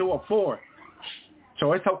 2 and 2 are 4.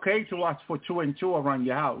 So it's okay to ask for 2 and 2 around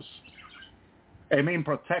your house. It means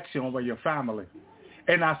protection over your family.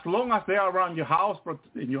 And as long as they are around your house,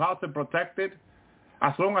 and your house is protected,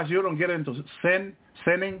 as long as you don't get into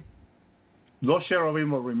sinning, those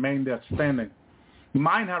cherubim will remain there standing.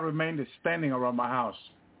 Mine have remained standing around my house.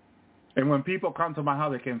 And when people come to my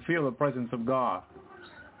house, they can feel the presence of God.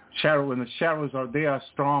 When the cherubs are there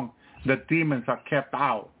strong, the demons are kept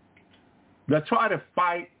out. They try to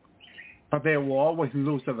fight, but they will always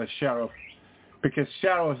lose to the cherub. Because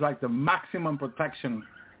cherub is like the maximum protection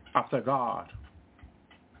after God.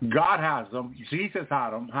 God has them. Jesus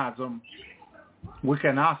has them. We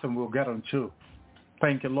can ask them, we'll get them too.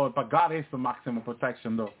 Thank you, Lord. But God is the maximum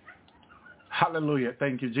protection, though. Hallelujah.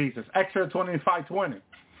 Thank you, Jesus. Exodus 25:20.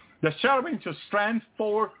 The cherubim to stand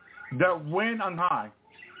forth the wind on high,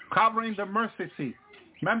 covering the mercy seat.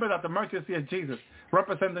 Remember that the mercy seat is Jesus,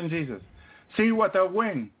 representing Jesus. See with the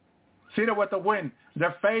wind. See that with the wind.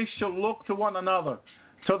 Their face shall look to one another.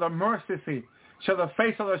 To the mercy seat shall the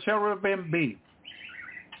face of the cherubim be.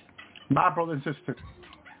 My brothers and sisters.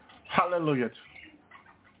 Hallelujah.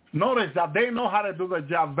 Notice that they know how to do the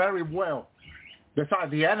job very well.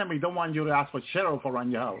 Besides, the enemy don't want you to ask for cherub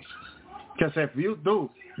around your house. Because if you do,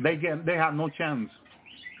 they have no chance.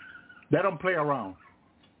 They don't play around.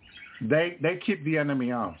 They keep the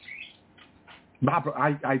enemy out.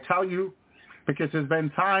 I tell you, because there's been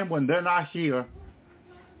time when they're not here,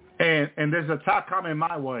 and there's an attack coming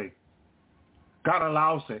my way. God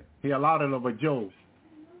allows it. He allowed it over Job.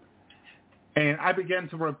 And I began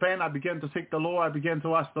to repent. I began to seek the Lord. I began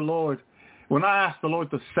to ask the Lord. When I ask the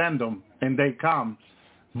Lord to send them and they come,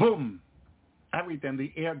 boom, everything,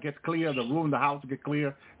 the air gets clear, the room, the house gets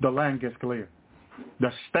clear, the land gets clear.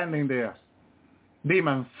 They're standing there.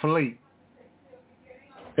 Demons flee.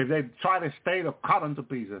 If they try to stay, they're cut into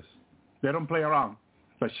pieces. They don't play around.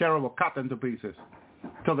 The cherub will cut into pieces.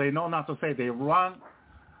 So they know not to say. They run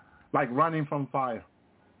like running from fire.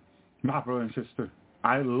 My brother and sister,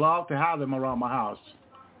 I love to have them around my house.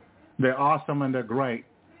 They're awesome and they're great.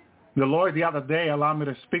 The Lord the other day allowed me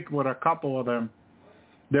to speak with a couple of them.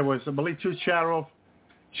 There was, I believe, 2 cherubs,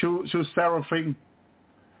 2 seraphim,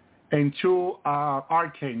 and 2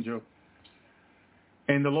 archangels.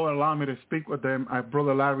 And the Lord allowed me to speak with them.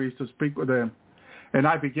 Brother Larry used to speak with them. And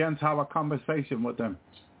I began to have a conversation with them.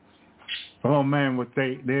 Oh, man, when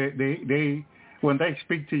they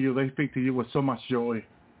speak to you, they speak to you with so much joy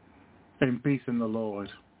and peace in the Lord.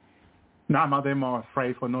 None of them are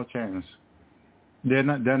afraid for no chance. They're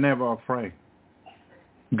never afraid.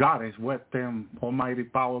 God is with them. Almighty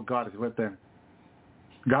power, God is with them.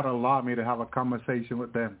 God allowed me to have a conversation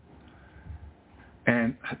with them.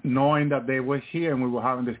 And knowing that they were here and we were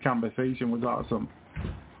having this conversation was awesome.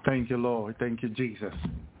 Thank you, Lord. Thank you, Jesus.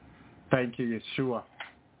 Thank you, Yeshua.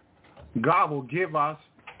 God will give us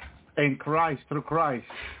in Christ, through Christ,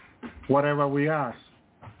 whatever we ask.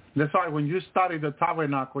 That's why when you study the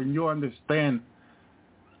tabernacle, when you understand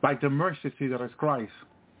like the mercy seat that is Christ,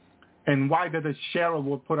 and why did the cherub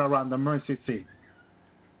will put around the mercy seat,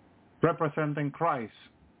 representing Christ.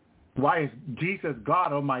 Why is Jesus,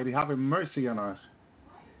 God Almighty, having mercy on us?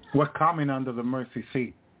 We're coming under the mercy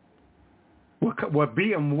seat. We're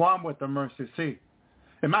being one with the mercy seat.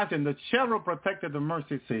 Imagine the cherub protected the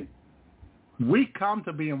mercy seat. We come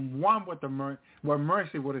to being one with the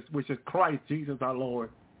mercy, which is Christ Jesus our Lord.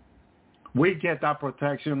 We get that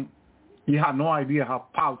protection. You have no idea how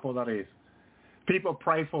powerful that is. People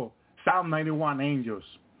pray for Psalm 91 angels.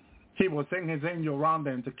 He will send his angel around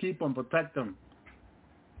them to keep them, protect them.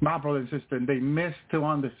 My brother and sister, they miss to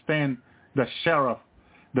understand the sheriff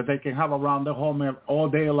that they can have around their home all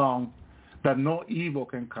day long, that no evil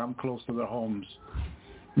can come close to their homes.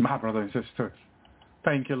 My brother and sister,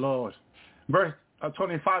 thank you, Lord. Verse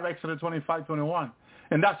 25, Exodus 25:21.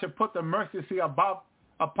 And thou shalt put the mercy seat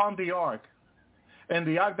upon the ark, and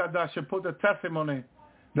the ark that thou shalt put the testimony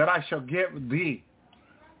that I shall give thee.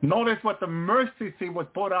 Notice what the mercy seat was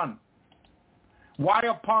put on. Why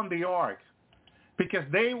upon the ark? Because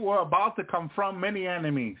they were about to confront many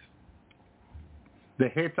enemies. The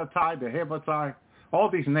Hittite, the Hittite, all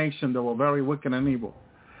these nations that were very wicked and evil.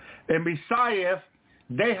 And besides,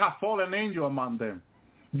 they have fallen angel among them.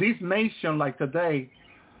 These nations, like today,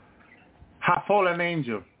 have fallen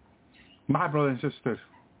angel. My brothers and sisters.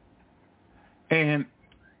 And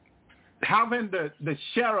having the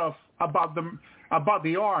sheriff about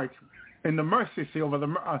the ark in the mercy seat, over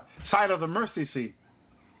the side of the mercy seat,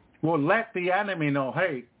 will let the enemy know,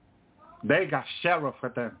 hey, they got sheriff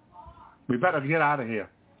with them. We better get out of here.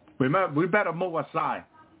 We better move aside.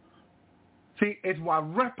 See, it's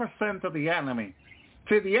what represents the enemy.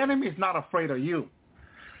 See, the enemy is not afraid of you.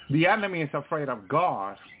 The enemy is afraid of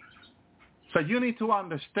God. So you need to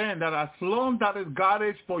understand that as long as God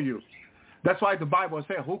is for you, that's why the Bible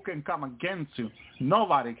says, who can come against you?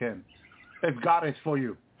 Nobody can, if God is for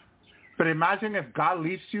you. But imagine if God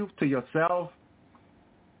leaves you to yourself,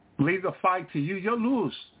 leave the fight to you, you'll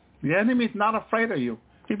lose. The enemy is not afraid of you.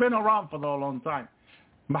 He's been around for a long time.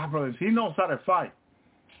 My brothers, he knows how to fight.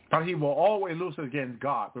 But he will always lose against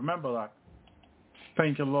God. Remember that.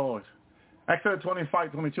 Thank you, Lord. Exodus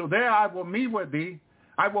 25:22. There I will meet with thee.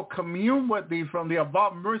 I will commune with thee from the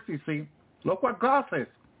above mercy seat. Look what God says.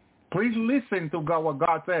 Please listen to God, what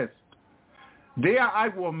God says. There I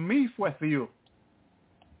will meet with you.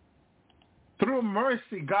 Through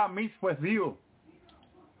mercy, God meets with you.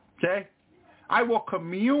 Okay? I will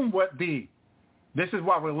commune with thee. This is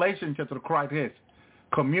what relationship to Christ is.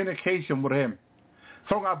 Communication with him.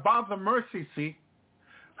 From above the mercy seat,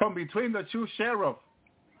 from between the two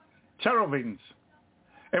cherubims,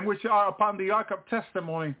 and which are upon the ark of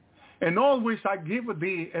testimony, and all which I give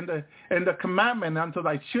thee in the commandment unto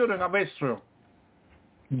thy children of Israel.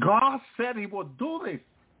 God said he will do this.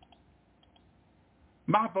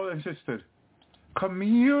 My brothers and sisters,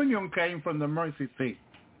 communion came from the mercy seat.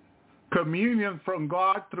 Communion from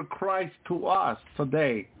God through Christ to us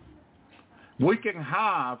today. We can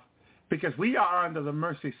have, because we are under the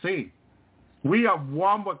mercy seat. We are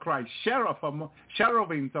one with Christ.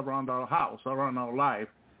 Cherubims around our house, around our life,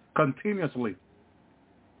 continuously.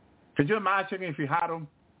 Could you imagine if you had them?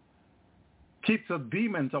 Keep the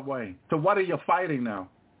demons away. So what are you fighting now?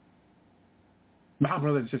 My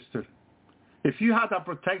brother and sister, if you have that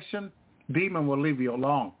protection, demon will leave you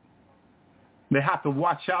alone. They have to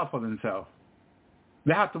watch out for themselves.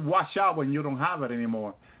 They have to watch out when you don't have it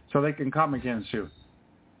anymore so they can come against you.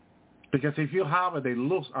 Because if you have it, they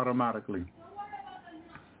lose automatically.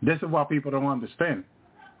 This is what people don't understand.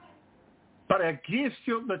 But it gives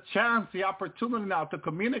you the chance, the opportunity now to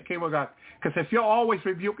communicate with God. Because if you're always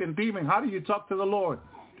rebuking demons, how do you talk to the Lord?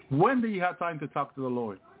 When do you have time to talk to the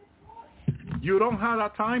Lord? You don't have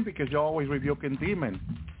that time because you're always rebuking demons.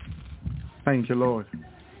 Thank you, Lord.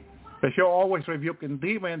 If you're always rebuking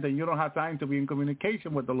demons, then you don't have time to be in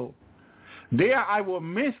communication with the Lord. There I will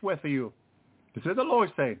meet with you. This is the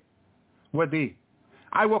Lord saying, with thee.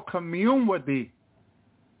 I will commune with thee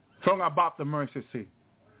from above the mercy seat,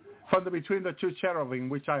 from between the two cherubim,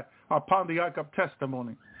 which are upon the ark of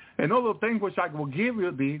testimony, and all the things which I will give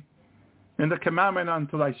you thee in the commandment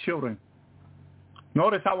unto thy children.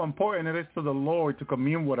 Notice how important it is to the Lord to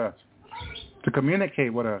commune with us, to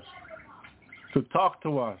communicate with us, to talk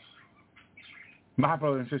to us. My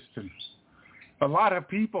brothers and sisters, A lot of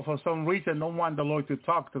people, for some reason, don't want the Lord to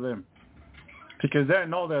talk to them because they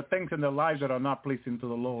know there are things in their lives that are not pleasing to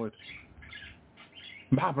the Lord.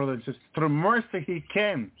 My brother and sister, through mercy He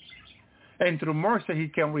can. And through mercy He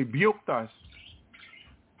can rebuke us.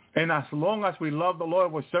 And as long as we love the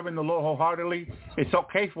Lord, we're serving the Lord wholeheartedly, it's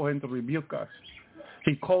okay for Him to rebuke us.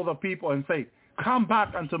 He called the people and say, come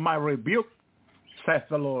back unto my rebuke, says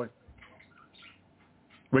the Lord.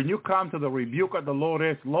 When you come to the rebuke of the Lord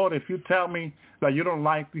is, Lord, if you tell me that you don't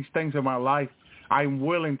like these things in my life, I'm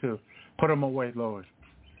willing to put them away, Lord.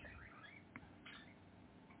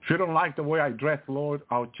 If you don't like the way I dress, Lord,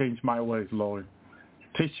 I'll change my ways, Lord.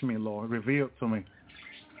 Teach me, Lord. Reveal it to me.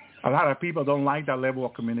 A lot of people don't like that level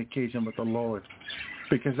of communication with the Lord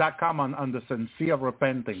because that comes under sincere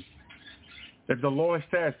repenting. If the Lord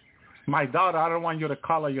says, my daughter, I don't want you to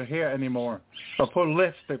color your hair anymore or put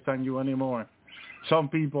lipstick on you anymore, some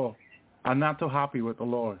people are not too happy with the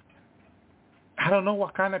Lord. I don't know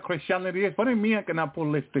what kind of Christianity is. What do you mean I cannot put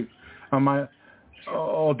lipstick on my,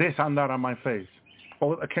 or this and that on my face?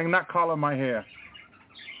 Or I cannot color my hair?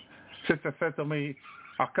 Sister said to me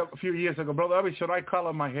a few years ago, Brother Abby, should I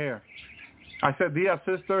color my hair? I said, dear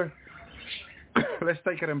sister, let's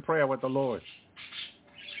take it in prayer with the Lord.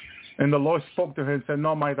 And the Lord spoke to her and said,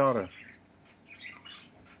 no, my daughter.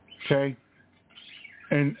 Okay?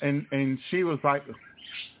 And she was like,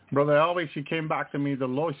 Brother Elvis, she came back to me. The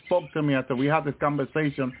Lord spoke to me after we had this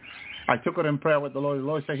conversation. I took it in prayer with the Lord. The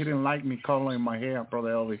Lord said He didn't like me coloring my hair, Brother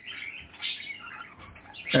Elvis.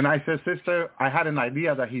 And I said, sister, I had an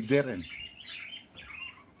idea that He didn't.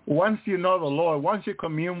 Once you know the Lord, once you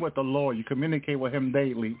commune with the Lord, you communicate with Him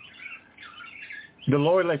daily, the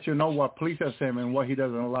Lord lets you know what pleases Him and what He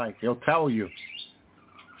doesn't like. He'll tell you.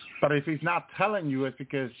 But if He's not telling you, it's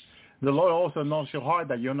because the Lord also knows your heart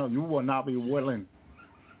that you will not be willing.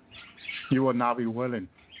 You will not be willing.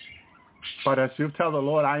 But as you tell the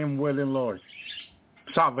Lord, I am willing, Lord.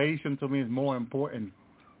 Salvation to me is more important.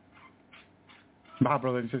 My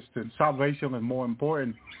brother and sister, salvation is more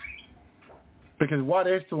important. Because what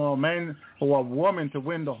is to a man or a woman to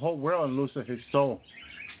win the whole world and lose his soul?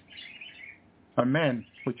 A man,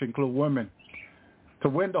 which include women, to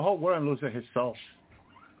win the whole world and lose his soul.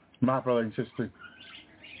 My brother and sister,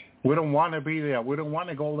 we don't want to be there. We don't want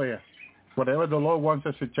to go there. Whatever the Lord wants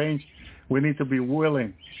us to change, we need to be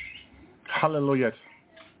willing. Hallelujah.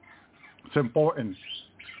 It's important.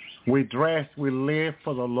 We dress, we live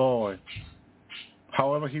for the Lord.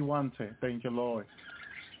 However He wants it. Thank you, Lord.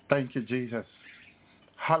 Thank you, Jesus.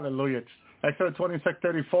 Hallelujah. Exodus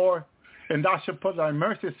 26:34. And thou shalt put thy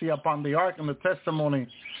mercy seat upon the ark and the testimony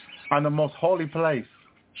on the most holy place.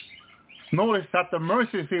 Notice that the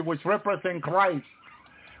mercy seat, which represents Christ,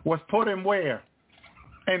 was put in where?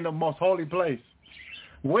 In the most holy place.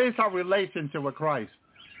 Where's our relationship with Christ?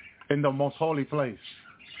 In the most holy place.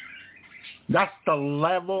 That's the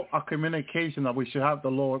level of communication that we should have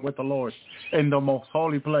with the Lord, in the most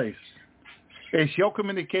holy place. Is your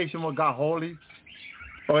communication with God holy,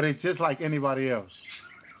 or is it just like anybody else?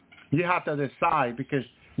 You have to decide, because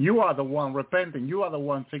you are the one repenting. You are the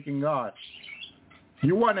one seeking God.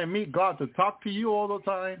 You want to meet God to talk to you all the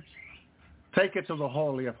time? Take it to the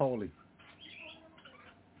Holy of Holies.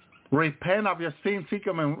 Repent of your sin, seek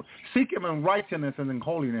Him in righteousness and in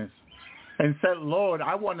holiness. And say, Lord,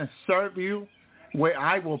 I want to serve you where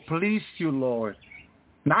I will please you, Lord.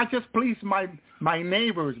 Not just please my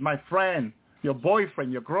neighbors, my friend, your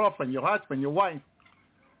boyfriend, your girlfriend, your husband, your wife.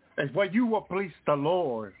 It's where you will please the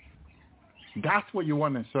Lord. That's where you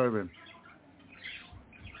want to serve Him.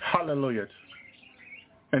 Hallelujah.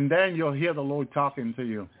 And then you'll hear the Lord talking to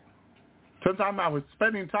you. Sometimes I was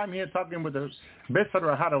spending time here talking with the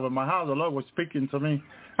visitor I had over my house. The Lord was speaking to me.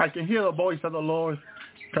 I can hear the voice of the Lord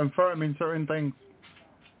confirming certain things.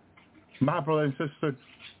 My brother and sister,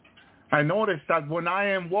 I noticed that when I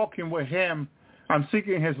am walking with Him, I'm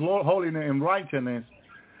seeking His Lord holiness and righteousness,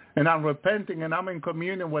 and I'm repenting and I'm in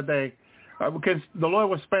communion with because the Lord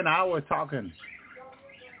will spend hours talking,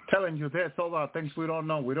 telling you there's all our things we don't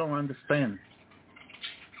know, we don't understand.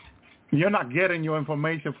 You're not getting your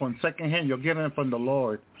information from secondhand. You're getting it from the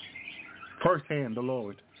Lord. Firsthand, the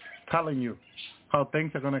Lord, telling you how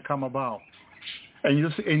things are going to come about.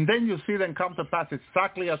 And then you see them come to pass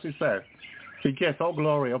exactly as He said. He gets all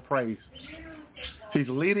glory, all praise. He's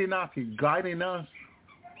leading us. He's guiding us.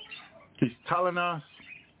 He's telling us,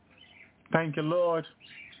 thank you, Lord.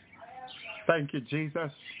 Thank you,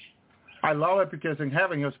 Jesus. I love it because in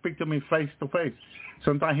heaven He'll speak to me face to face.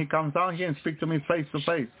 Sometimes He comes down here and speaks to me face to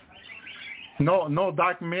face. No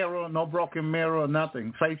dark mirror, no broken mirror,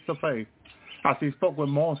 nothing. Face to face. As He spoke with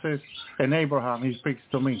Moses and Abraham, He speaks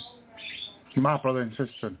to me. My brother and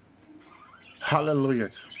sister. Hallelujah.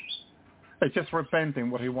 It's just repenting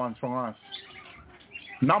what he wants from us.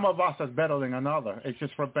 None of us is better than another. It's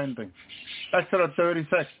just repenting. Exodus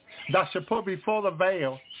 36. Thou shalt put before the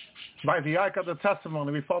veil by the ark of the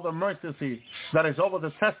testimony, before the mercy seat that is over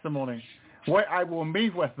the testimony, where I will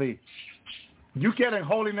meet with thee. You get in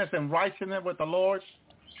holiness and righteousness with the Lord,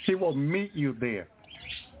 he will meet you there.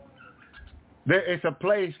 There is a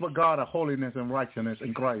place with God of holiness and righteousness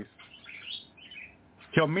in Christ.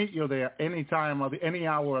 He'll meet you there any time of any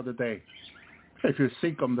hour of the day if you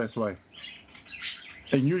seek him this way.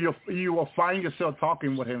 And you will find yourself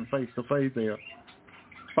talking with him face to face there.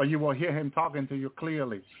 Or you will hear him talking to you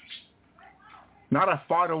clearly. Not a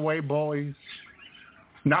far away voice.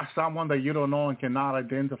 Not someone that you don't know and cannot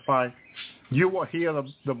identify. You will hear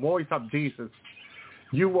the voice of Jesus.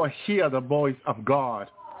 You will hear the voice of God.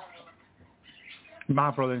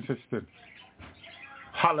 My brother and sister.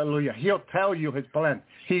 Hallelujah. He'll tell you his plan.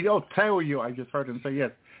 He'll tell you, I just heard him say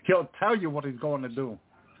yes. He'll tell you what he's going to do.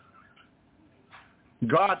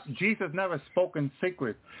 Jesus never spoke in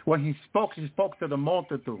secret. When he spoke to the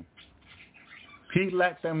multitude. He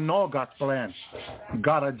let them know God's plan,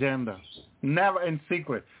 God's agenda. Never in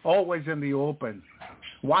secret, always in the open.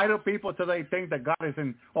 Why do people today think that God is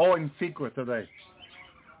all in secret today?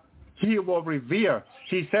 He will reveal.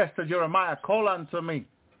 He says to Jeremiah, call unto me,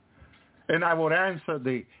 and I will answer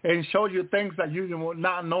thee, and show you things that you will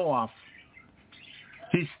not know of.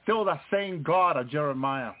 He's still the same God of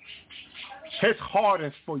Jeremiah. His heart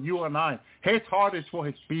is for you and I. His heart is for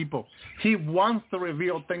his people. He wants to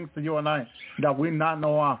reveal things to you and I that we not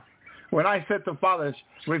know of. When I said to fathers,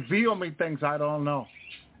 reveal me things I don't know.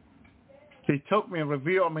 He took me and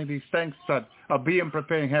revealed me these things that are being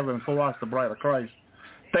prepared in heaven for us, the bride of Christ.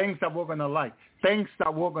 Things that we're going to like. Things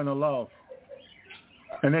that we're going to love.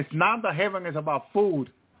 And it's not that heaven is about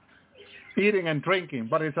food, eating and drinking,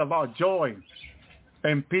 but it's about joy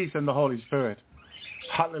and peace in the Holy Spirit.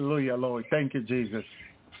 Hallelujah, Lord. Thank you, Jesus.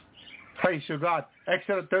 Praise you, God.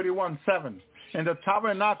 Exodus 31:7. In the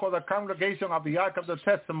tabernacle, the congregation of the ark of the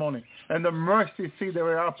testimony, and the mercy seat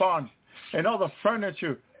thereupon, and all the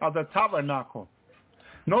furniture of the tabernacle.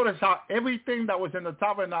 Notice how everything that was in the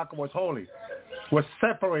tabernacle was holy, was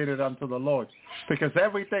separated unto the Lord. Because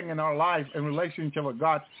everything in our life in relationship with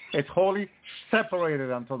God is holy,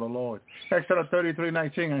 separated unto the Lord. Exodus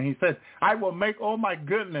 33:19, and he said, I will make all my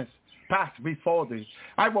goodness pass before thee.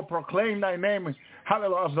 I will proclaim thy name,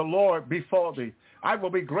 hallelujah, of the Lord before thee. I will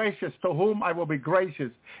be gracious to whom I will be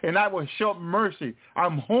gracious, and I will show mercy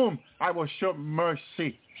on whom I will show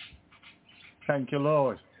mercy. Thank you,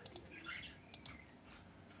 Lord.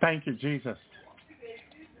 Thank you, Jesus.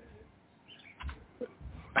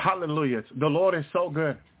 Hallelujah. The Lord is so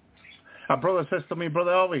good. A brother says to me,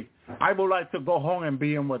 Brother Elvi, I would like to go home and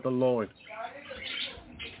be in with the Lord.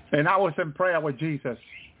 And I was in prayer with Jesus.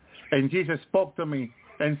 And Jesus spoke to me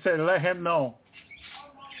and said, let him know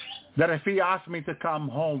that if he asks me to come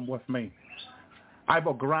home with me, I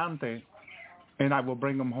will grant it, and I will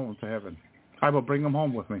bring him home to heaven. I will bring him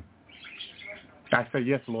home with me. I said,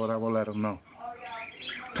 yes, Lord, I will let him know.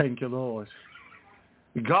 Thank you, Lord.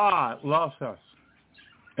 God loves us,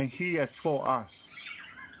 and he is for us.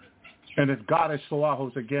 And if God is for us,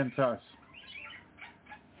 who's against us?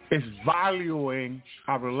 It's valuing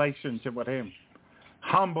our relationship with him.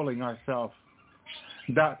 Humbling ourselves,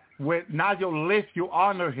 that with not your lips you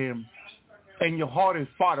honor him and your heart is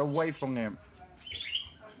far away from him.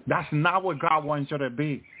 That's not what God wants you to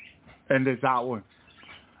be in this hour.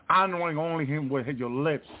 Honoring only him with your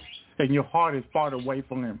lips and your heart is far away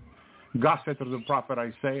from him. God said to the prophet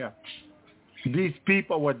Isaiah, these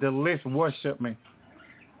people with the lips worship me,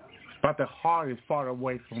 but the heart is far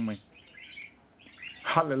away from me.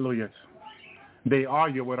 Hallelujah. They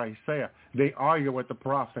argue with Isaiah. They argue with the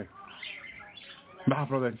prophet. My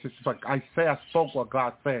brother and sister, but Isaiah spoke what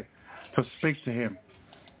God said to speak to him,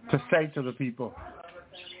 to say to the people.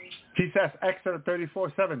 He says, Exodus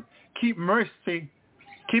 34:7,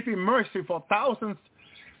 keeping mercy for thousands,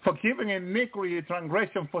 forgiving iniquity,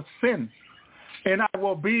 transgression for sin. And I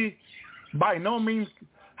will be by no means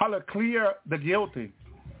clear the guilty,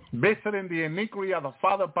 visiting the iniquity of the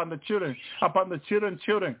father upon the children,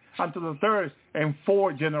 children, unto the third and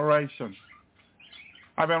fourth generation.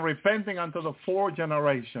 I've been repenting unto the fourth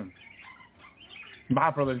generation. My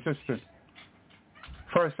brother and sister,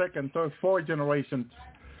 first, second, third, fourth generation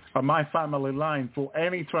of my family line for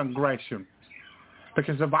any transgression.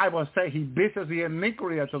 Because the Bible says he visits the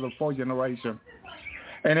iniquity unto the fourth generation.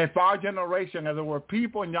 And if our generation, as there were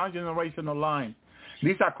people in our generational line,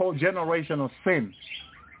 these are called generational sins.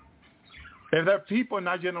 If there are people in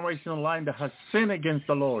our generational line that have sinned against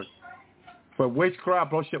the Lord, for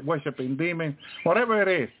witchcraft, worshiping demons, whatever it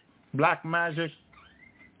is, black magic,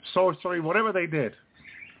 sorcery, whatever they did.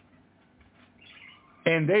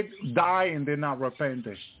 And they died and did not repent.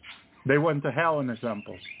 They went to hell in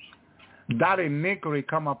example. That iniquity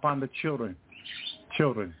come upon the children,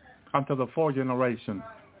 unto the fourth generation.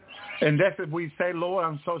 And that's if we say, Lord,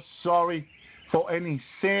 I'm so sorry for any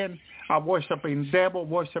sin. I'm worshiping devil,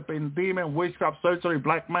 worshiping demon, witchcraft, sorcery,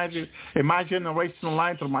 black magic, in my generational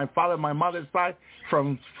line through my father, my mother's side,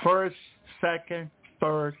 from first, second,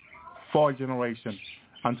 third, fourth generation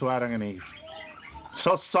unto Adam and Eve.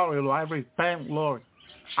 So sorry, Lord. I repent, Lord.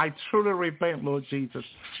 I truly repent, Lord Jesus.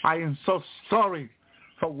 I am so sorry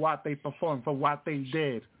for what they performed, for what they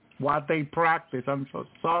did, what they practiced. I'm so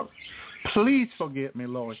sorry. Please forgive me,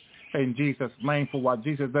 Lord, in Jesus' name, for what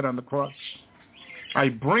Jesus did on the cross. I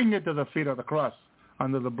bring it to the feet of the cross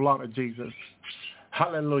under the blood of Jesus.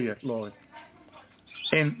 Hallelujah, Lord.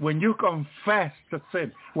 And when you confess the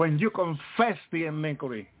sin, when you confess the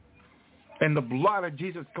iniquity, and the blood of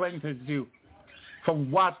Jesus cleanses you from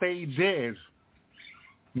what they did,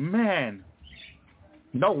 man,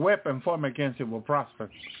 no weapon formed against you will prosper.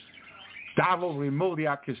 That will remove the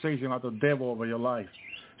accusation of the devil over your life.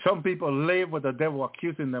 Some people live with the devil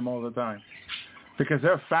accusing them all the time because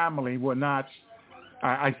their family were not,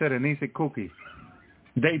 I said, an easy cookie.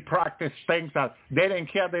 They practiced things that they didn't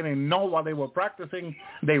care. They didn't know what they were practicing.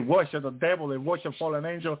 They worshiped the devil. They worshiped fallen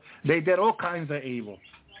angels. They did all kinds of evil.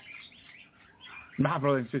 My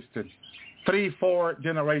brother and sister, 3-4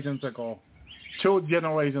 generations ago, 2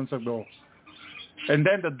 generations ago. And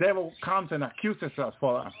then the devil comes and accuses us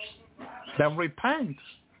for that. Then repent.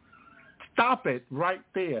 Stop it right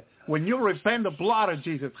there. When you repent, the blood of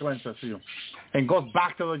Jesus cleanses you and goes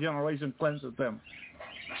back to the generation, cleanses them.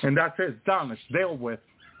 And that's it. It's done. It's dealt with.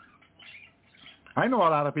 I know a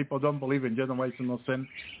lot of people don't believe in generational sin.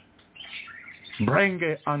 Bring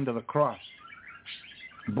it under the cross.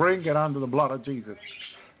 Bring it under the blood of Jesus.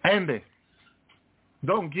 End it.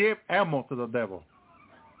 Don't give ammo to the devil.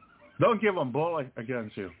 Don't give him bullet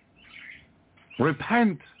against you.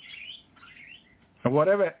 Repent. And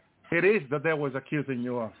whatever it is the devil is accusing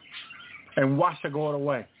you of, and wash it go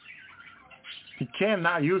away. He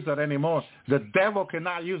cannot use that anymore. The devil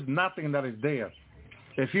cannot use nothing that is there.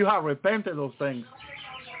 If you have repented those things,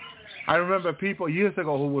 I remember people years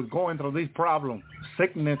ago who was going through these problems,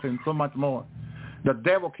 sickness and so much more. The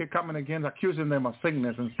devil kept coming again, accusing them of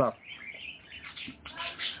sickness and stuff.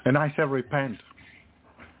 And I said, repent.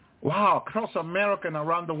 Wow, across America and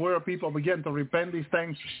around the world, people began to repent these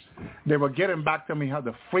things. They were getting back to me how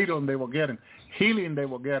the freedom they were getting, healing they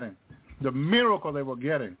were getting, the miracle they were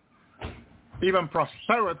getting. Even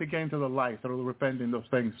prosperity came to the life through repenting those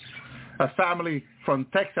things. A family from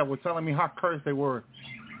Texas was telling me how cursed they were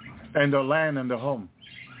in their land and their home.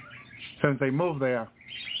 Since they moved there,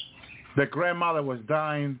 their grandmother was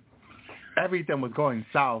dying. Everything was going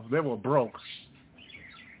south. They were broke.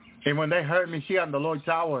 And when they heard me here on the Lord's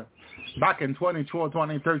Tower back in 2012,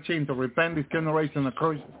 2013 to repent this generation of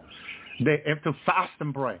curses, they have to fast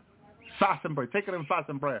and pray. Fast and pray. Take it in fast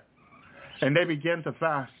and pray. And they began to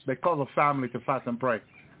fast. They called the family to fast and pray.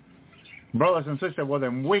 Brothers and sisters,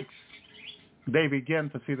 within weeks, they began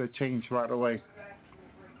to see the change right away.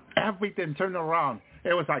 Everything turned around.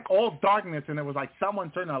 It was like all darkness, and it was like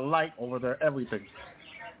someone turned a light over their everything.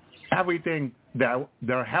 Everything,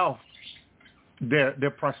 their health, their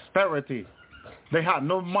prosperity. They had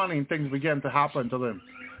no money, and things began to happen to them.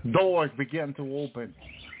 Doors began to open.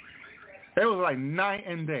 It was like night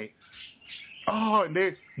and day. Oh, and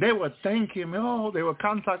they were thanking me. Oh, they were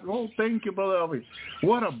contacting. Oh, thank you, Brother Elvis.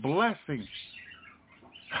 What a blessing.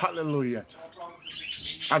 Hallelujah.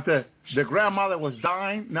 After the grandmother was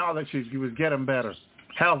dying, now that she was getting better.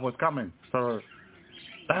 Health was coming for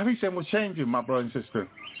her. Everything was changing, my brother and sister.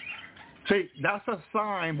 See, that's a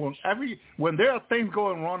sign when there are things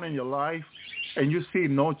going wrong in your life and you see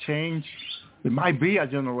no change, it might be a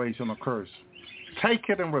generational curse. Take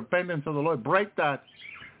it in repentance to the Lord. Break that.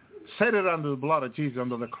 Set it under the blood of Jesus,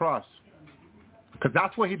 under the cross. Because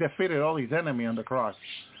that's where he defeated all his enemies on the cross.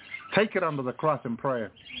 Take it under the cross in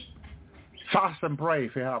prayer. Fast and pray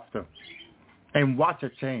if you have to. And watch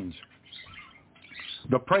it change.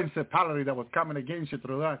 The principality that was coming against you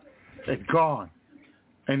through that is gone.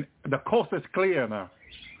 And the coast is clear now.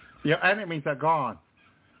 Your enemies are gone.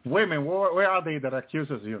 Women, where are they that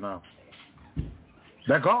accuses you now?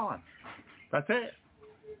 They're gone. That's it.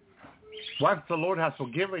 Once the Lord has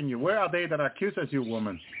forgiven you, where are they that accuses you,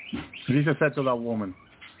 woman? Jesus said to that woman.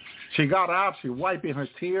 She got up, she wiping her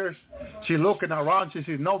tears. She looking around, she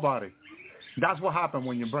sees nobody. That's what happened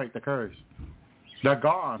when you break the curse. They're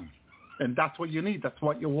gone. And that's what you need. That's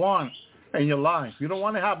what you want. in your life. You don't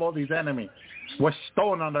want to have all these enemies with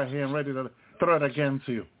stone under here and ready to throw it against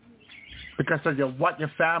you because of what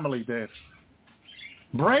your family did.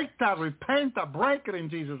 Break that, repent that, break it in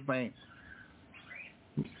Jesus' name.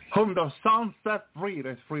 Whom the Son set free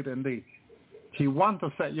is free indeed. He wants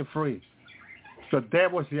to set you free. The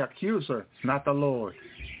devil is the accuser, not the Lord.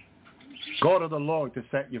 Go to the Lord to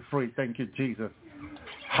set you free. Thank you, Jesus.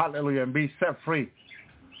 Hallelujah. And be set free.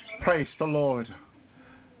 Praise the Lord.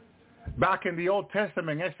 Back in the Old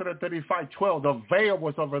Testament, Exodus 35:12, the veil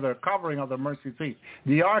was over the covering of the mercy seat.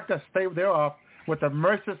 The ark that stayed thereof with the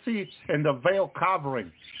mercy seat and the veil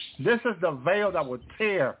covering. This is the veil that would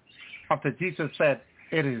tear after Jesus said,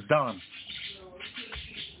 it is done.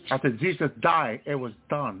 After Jesus died, it was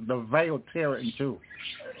done. The veil tear in two.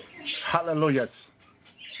 Hallelujah.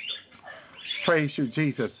 Praise you,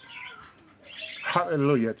 Jesus.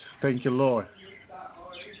 Hallelujah. Thank you, Lord.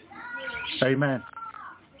 Amen.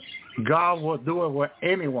 God will do it with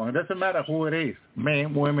anyone. It doesn't matter who it is.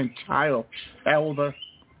 Man, woman, child, elder.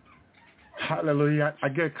 Hallelujah. I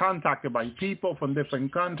get contacted by people from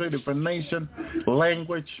different countries, different nations,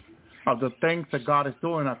 language, of the things that God is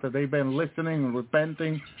doing after they've been listening and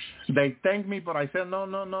repenting. They thank me, but I said,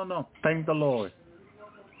 no. Thank the Lord.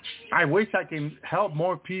 I wish I can help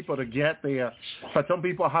more people to get there, but some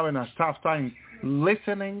people are having a tough time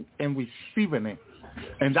listening and receiving it.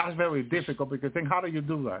 And that's very difficult because think, how do you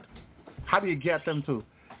do that? How do you get them to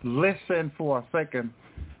listen for a second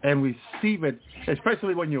and receive it,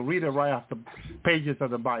 especially when you read it right off the pages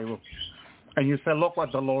of the Bible. And you say, look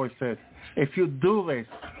what the Lord said. If you do this,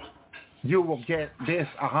 you will get this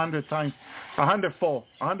 100 times, 100-fold,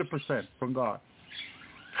 100% from God.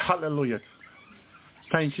 Hallelujah.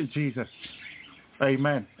 Thank you, Jesus.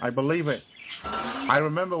 Amen. I believe it. I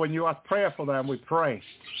remember when you asked prayer for them, we prayed.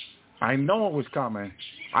 I know it was coming.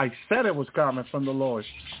 I said it was coming from the Lord.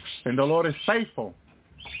 And the Lord is faithful.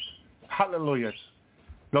 Hallelujah.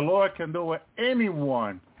 The Lord can do it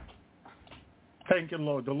anyone. Thank you,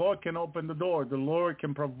 Lord. The Lord can open the door. The Lord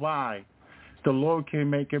can provide. The Lord can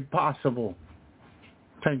make it possible.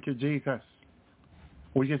 Thank you, Jesus.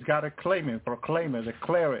 We just got to claim it, proclaim it,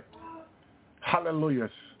 declare it. Hallelujah.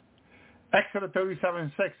 Exodus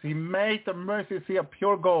 37:6. He made the mercy seat of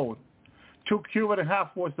pure gold. 2 cubits and a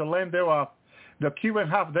half was the length thereof. The cubit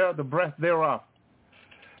and a half thereof, the breadth thereof.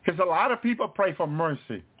 Because a lot of people pray for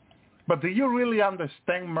mercy. But do you really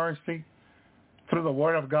understand mercy through the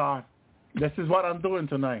Word of God? This is what I'm doing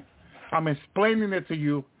tonight. I'm explaining it to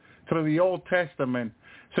you through the Old Testament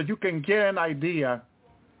so you can get an idea.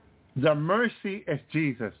 The mercy is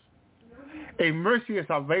Jesus. A mercy is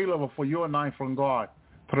available for you and I from God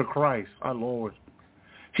through Christ, our Lord.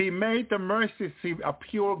 He made the mercy seat of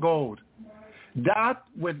pure gold. That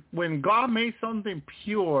when God made something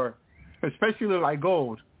pure, especially like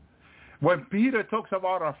gold, when Peter talks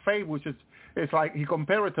about our faith, which is it's like he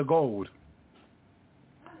compared it to gold.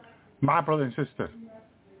 My brother and sister,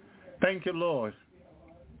 thank you, Lord.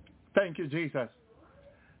 Thank you, Jesus.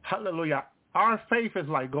 Hallelujah. Our faith is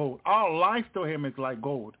like gold. Our life to him is like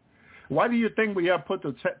gold. Why do you think we are put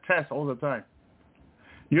to test all the time?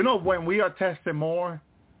 You know when we are tested more?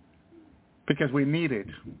 Because we need it.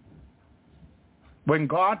 When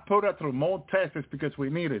God put us through more tests, it's because we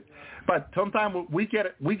need it. But sometimes we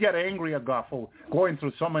get angry at God for going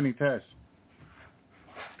through so many tests.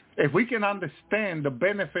 If we can understand the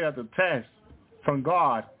benefit of the test from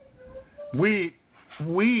God, we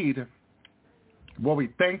will be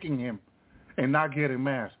thanking him and not getting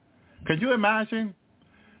mad. Can you imagine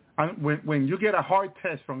when you get a hard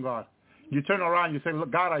test from God, you turn around, you say,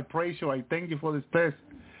 look, God, I praise you. I thank you for this test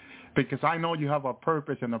because I know you have a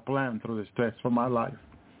purpose and a plan through this test for my life.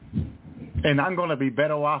 And I'm going to be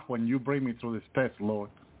better off when you bring me through this test, Lord.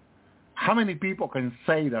 How many people can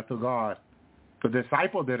say that to God? The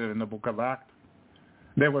disciples did it in the book of Acts.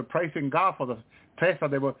 They were praising God for the test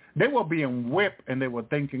that they were being whipped and they were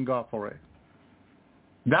thanking God for it.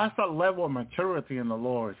 That's a level of maturity in the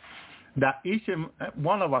Lord that each and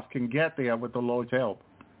one of us can get there with the Lord's help.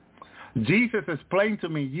 Jesus explained to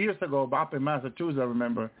me years ago up in Massachusetts, I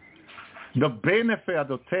remember, the benefit of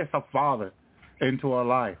the test of Father into our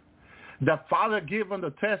life. The Father given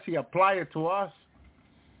the test, he applied it to us.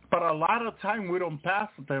 But a lot of time we don't pass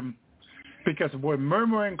them because we're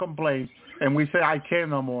murmuring, complain, and we say, I can't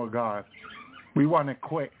no more, God. We want to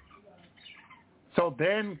quit. So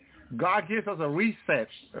then God gives us a reset.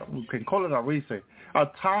 We can call it a reset, a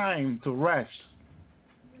time to rest.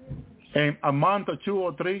 And a month or 2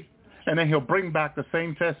 or 3, and then he'll bring back the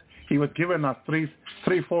same test he was giving us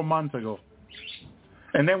 4 months ago.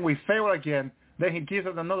 And then we fail again. Then he gives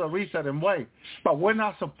us another reset and wait. But we're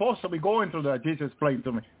not supposed to be going through that, Jesus explained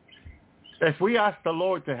to me. If we ask the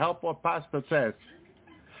Lord to help us pass the test,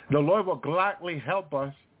 the Lord will gladly help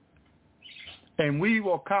us, and we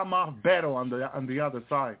will come out better on the other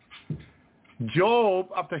side. Job,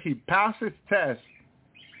 after he passed his test,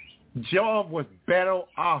 Job was better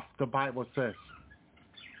off, the Bible says.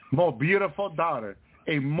 More beautiful daughter,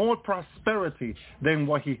 and more prosperity than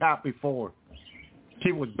what he had before.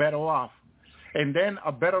 He was better off. And then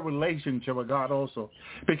a better relationship with God also.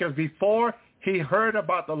 Because before he heard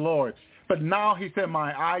about the Lord, but now he said,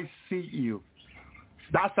 my eyes see you.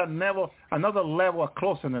 That's another level of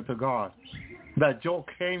closeness to God that Job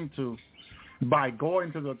came to by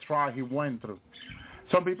going to the trial he went through.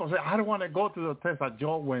 Some people say, I don't want to go through the test that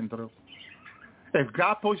Job went through. If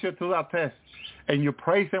God pushes you through that test and you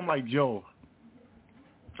praise him like Job,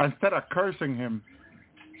 instead of cursing him,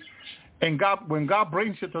 and when God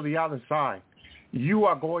brings you to the other side, you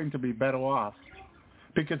are going to be better off.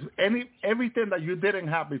 Because everything that you didn't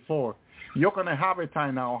have before, you're going to have it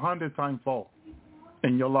time now, 100 times full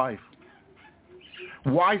in your life.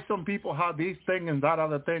 Why some people have these things and that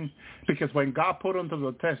other thing? Because when God put them to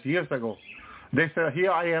the test years ago, they said,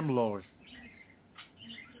 here I am, Lord.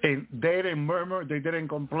 And they didn't murmur. They didn't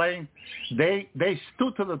complain. They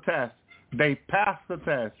stood to the test. They passed the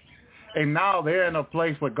test. And now they're in a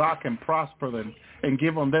place where God can prosper them and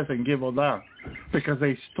give them this and give them that. Because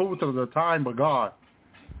they stood to the time with God.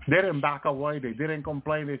 They didn't back away. They didn't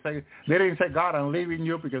complain. They didn't say, God, I'm leaving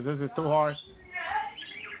you because this is too hard.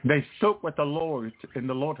 They stood with the Lord, and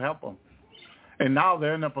the Lord helped them. And now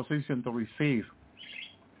they're in a position to receive.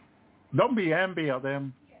 Don't be envious of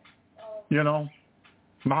them. You know,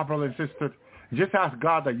 my brother and sister, just ask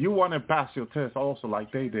God that you want to pass your test also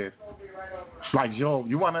like they did. Like Job.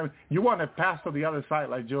 You want to pass to the other side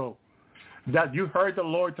like Job. That you heard the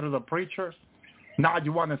Lord through the preacher. Now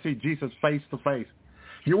you want to see Jesus face to face.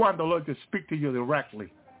 You want the Lord to speak to you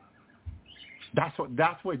directly. That's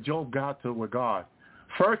what Job got to with God.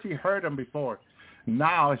 First he heard him before.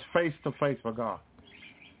 Now it's face to face with God.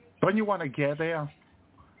 Don't you want to get there?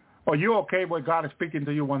 Or you okay with God speaking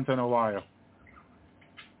to you once in a while?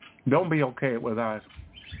 Don't be okay with that.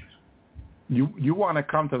 You want to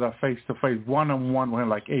come to that face to face, one-on-one with him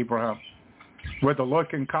like Abraham. Where the Lord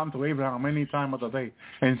can come to Abraham any time of the day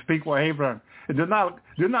and speak with Abraham. Do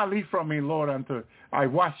not leave from me, Lord, until I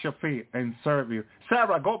wash your feet and serve you.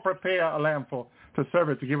 Sarah, go prepare a lamb to serve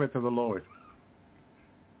it, to give it to the Lord.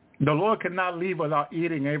 The Lord cannot leave without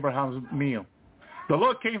eating Abraham's meal. The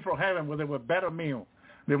Lord came from heaven with a better meal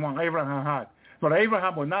than what Abraham had. But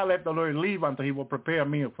Abraham would not let the Lord leave until he will prepare a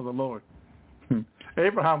meal for the Lord.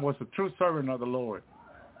 Abraham was a true servant of the Lord.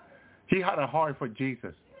 He had a heart for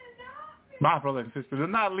Jesus. My brother and sister, do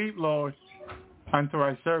not leave, Lord, until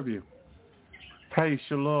I serve you. Praise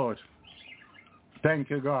you, Lord. Thank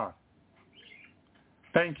you, God.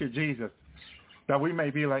 Thank you, Jesus, that we may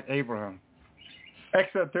be like Abraham.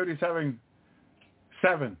 Exodus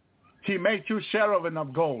 37:7. He made you cherubim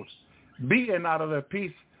of gold, beaten out of the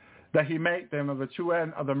piece that he made them of the true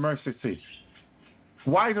end of the mercy seat.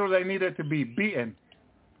 Why do they needed to be beaten?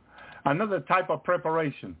 Another type of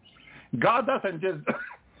preparation. God doesn't just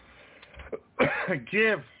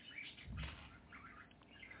give,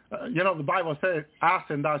 the Bible says, ask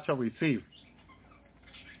and thou shalt receive.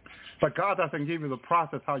 But God doesn't give you the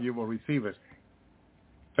process how you will receive it.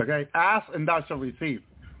 Okay? Ask and thou shalt receive.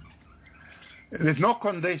 There's no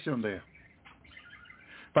condition there.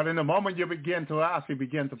 But in the moment you begin to ask, he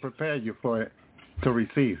begins to prepare you for it to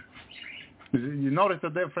receive. You notice the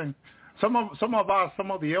difference? Some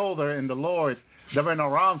of the older in the Lord, they've been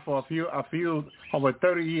around for a few over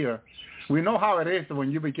 30 years. We know how it is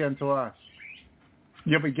when you begin to ask.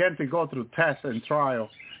 You begin to go through tests and trials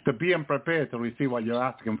to being prepared to receive what you're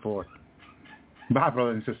asking for. My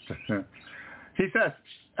brother and sister. He says,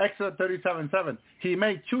 Exodus 37:7, he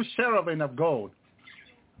made two cherubim of gold.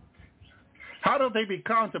 How do they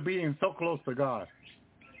become to being so close to God?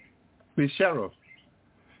 The cherub.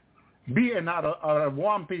 Being out of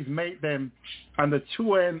one piece made them on the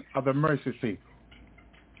two end of the mercy seat.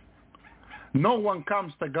 No one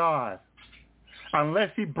comes to God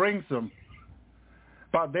unless he brings them.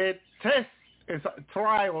 But their tests,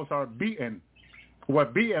 trials are beaten. We're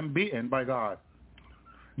being beaten by God.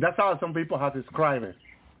 That's how some people have described it.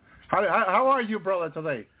 How are you, brother,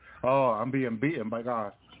 today? Oh, I'm being beaten by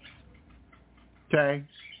God. Okay?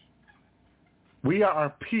 We are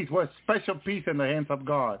our peace. We're a special peace in the hands of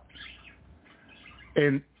God.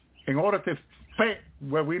 In order to faith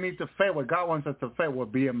where we need to faith, where God wants us to faith, we're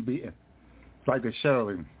being beaten. Like the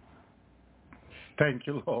cherubim. Thank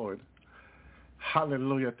you, Lord.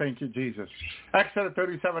 Hallelujah. Thank you, Jesus. Exodus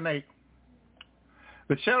 37:8.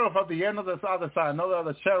 The cherub at the end of the other side,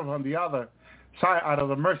 another cherub on the other side out of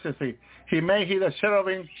the mercy seat. He made the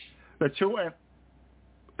cherubim, the two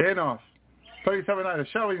end of 37 nights. The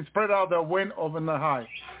cherubim spread out their wing over the high,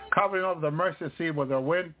 covering up the mercy seat with their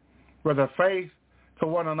wing, with their face to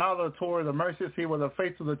one another toward the mercy seat with their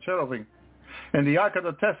face to the cherubim. And the ark of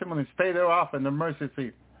the testimony stayed there off in the mercy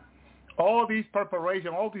seat. All these preparation,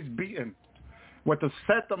 all these beating, were to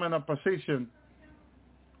set them in a position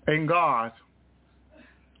in God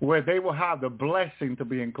where they will have the blessing to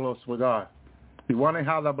be in close with God. You want to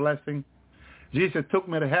have that blessing? Jesus took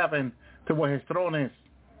me to heaven, to where his throne is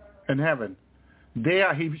in heaven.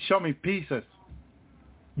 There he showed me pieces.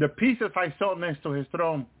 The pieces I saw next to his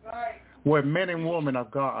throne were men and women of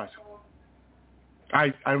God.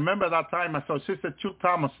 I remember that time I saw Sister Chu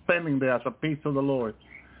Thomas standing there as a piece of the Lord.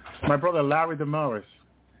 My brother Larry DeMorris.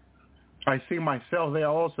 I see myself there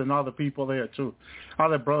also and other people there too,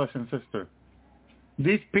 other brothers and sisters.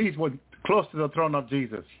 These pieces were close to the throne of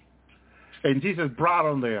Jesus. And Jesus brought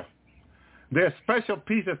them there. They're special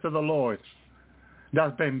pieces to the Lord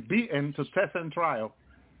that's been beaten to test and trial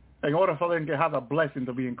in order for them to have a blessing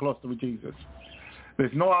to being close to Jesus.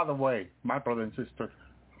 There's no other way, my brother and sister.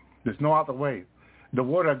 There's no other way. The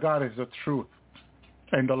Word of God is the truth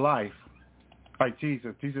and the life. Like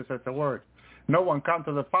Jesus. Jesus said the Word. No one comes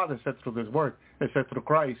to the Father except through this Word, except through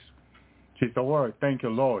Christ. He's the Word. Thank you,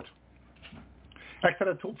 Lord.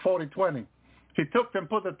 Exodus 40:20. He took and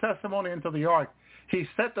put the testimony into the ark. He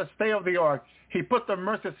set the stay of the ark. He put the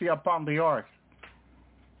mercy seat upon the ark.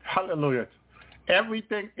 Hallelujah.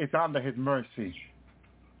 Everything is under his mercy.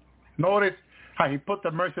 Notice how he put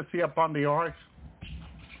the mercy seat upon the ark.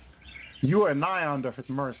 You and I are under his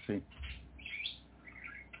mercy.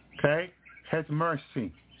 Okay? His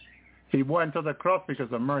mercy. He went to the cross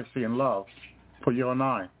because of mercy and love for you and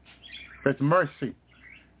I. His mercy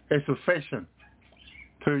is sufficient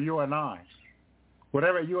to you and I.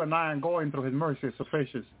 Whatever you and I are going through, his mercy is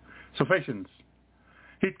sufficient.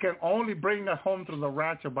 He can only bring us home through the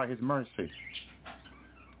rapture by his mercy.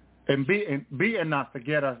 And beating us to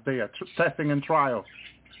get us there, testing and trial.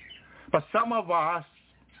 But some of us,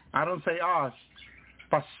 I don't say us,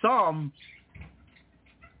 but some,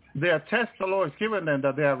 their test the Lord has given them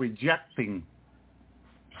that they are rejecting.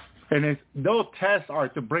 And those tests are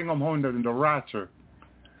to bring them home in the rapture.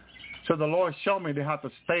 So the Lord showed me they have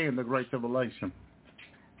to stay in the great tribulation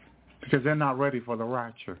because they're not ready for the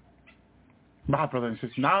rapture. My brother and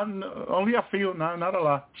sister, only a few, not a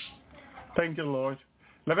lot. Thank you, Lord.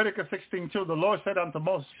 Leviticus 16:2, the Lord said unto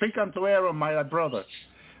Moses, speak unto Aaron, my brother,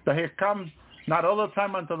 that he come not all the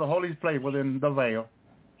time unto the holy place within the veil.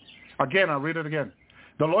 Again, I'll read it again.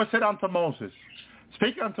 The Lord said unto Moses,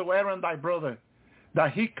 speak unto Aaron thy brother,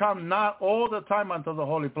 that he come not all the time unto the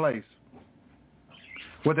holy place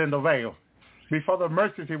within the veil, before the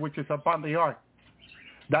mercy seat which is upon the ark,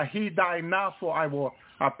 that he die not, for I will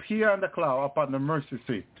appear in the cloud upon the mercy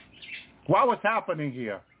seat. What was happening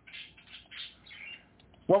here?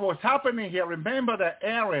 What was happening here, remember that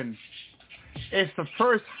Aaron is the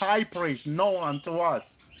first high priest known unto us,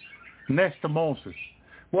 next to Moses.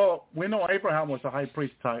 Well, we know Abraham was a high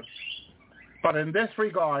priest type, but in this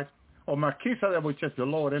regard, or Melchizedek, which is the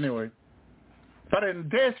Lord anyway, but in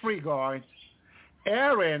this regard,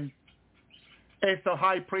 Aaron is the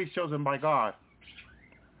high priest chosen by God.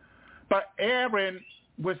 But Aaron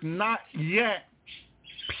was not yet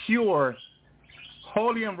pure,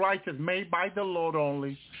 holy and righteous, made by the Lord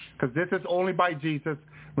only, because this is only by Jesus.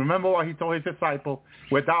 Remember what he told his disciple,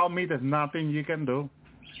 without me there's nothing you can do.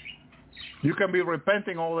 You can be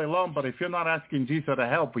repenting all day long, but if you're not asking Jesus to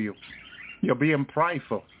help you, you're being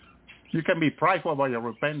prideful. You can be prideful while you're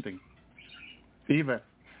repenting. Even.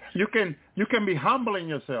 You can be humbling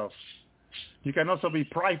yourself. You can also be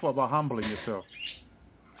prideful about humbling yourself.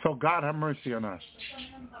 So God have mercy on us.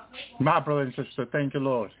 My brother and sister, thank you,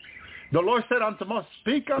 Lord. The Lord said unto Moses,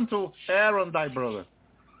 speak unto Aaron thy brother,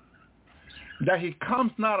 that he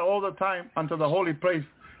comes not all the time unto the holy place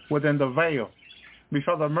within the veil,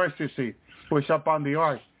 before the mercy seat, which upon the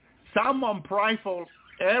ark. Someone prideful,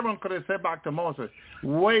 Aaron could have said back to Moses,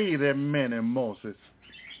 wait a minute, Moses.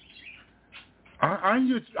 Aren't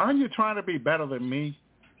you trying to be better than me?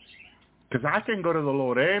 Because I can go to the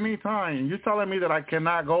Lord anytime. And you're telling me that I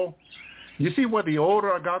cannot go? You see where the order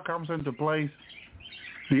of God comes into place?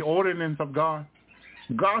 The ordinance of God?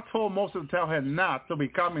 God told Moses to tell him not to be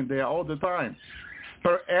coming there all the time.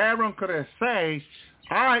 But Aaron could have said,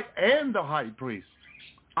 I am the high priest.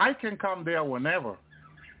 I can come there whenever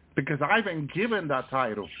because I've been given that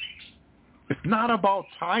title. It's not about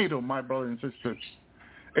title, my brothers and sisters.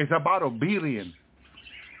 It's about obedience.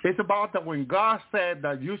 It's about that when God said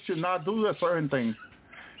that you should not do a certain thing,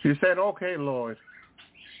 He said, okay, Lord.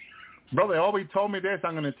 Brother, always told me this.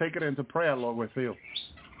 I'm going to take it into prayer, Lord, with you.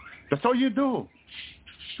 That's all you do.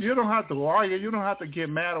 You don't have to argue. You don't have to get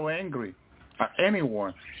mad or angry at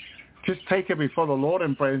anyone. Just take it before the Lord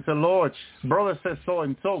and pray and say, Lord, brother says so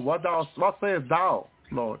and so. What sayest thou,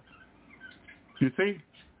 Lord? You see?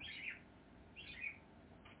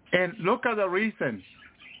 And look at the reason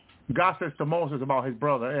God says to Moses about his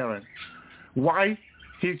brother Aaron. Why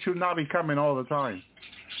he should not be coming all the time.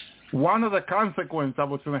 One of the consequences that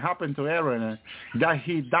was going to happen to Aaron is that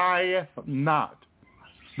he dieth not,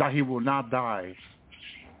 that he will not die.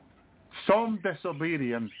 Some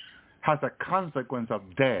disobedience has a consequence of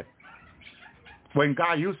death. When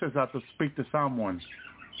God uses that to speak to someone,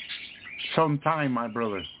 sometime, my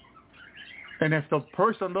brother. And if the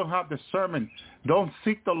person don't have discernment, don't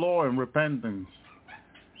seek the Lord in repentance,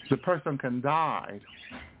 the person can die.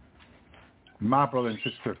 My brother and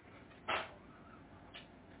sister,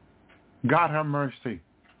 God have mercy.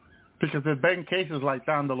 Because there's been cases like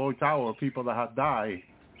that in the Lord's Tower of people that have died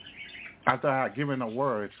after I have given a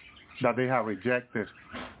word that they have rejected.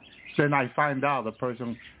 Then I find out the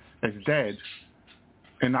person is dead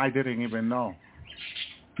and I didn't even know.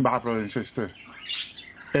 My brother and sister,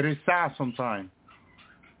 it is sad sometimes,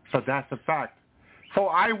 but that's a fact.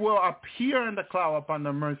 For I will appear in the cloud upon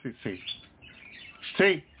the mercy seat.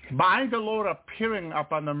 See, by the Lord appearing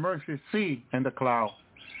upon the mercy seat in the cloud,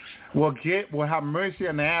 we'll have mercy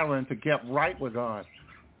on Aaron to get right with God.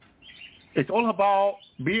 It's all about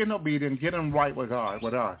being obedient, getting right with God,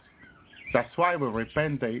 with us. That's why we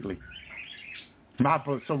repent daily.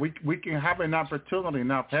 So we can have an opportunity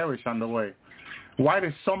not perish on the way. Why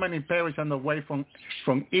did so many perish on the way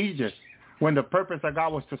from Egypt when the purpose of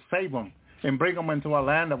God was to save them and bring them into a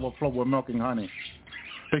land that will flow with milk and honey?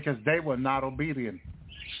 Because they were not obedient.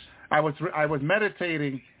 I was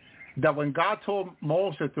meditating that when God told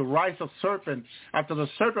Moses to rise a serpent, after the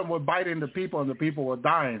serpent was biting the people and the people were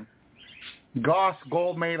dying, God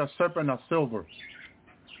made a serpent of silver.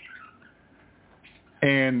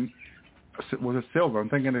 And was it silver? I'm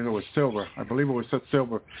thinking it was silver. I believe it was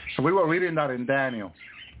silver. So we were reading that in Daniel,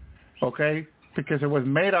 okay? Because it was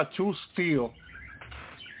made of two steel,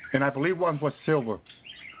 and I believe one was silver.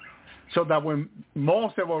 So that when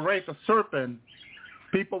Moses will raise a serpent,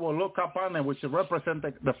 people will look up on it, which represent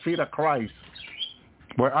the feet of Christ.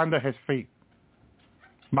 We're under his feet.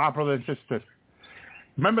 My brother and sister.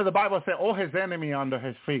 Remember the Bible said, all his enemy under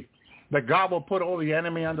his feet. That God will put all the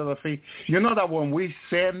enemy under the feet. You know that when we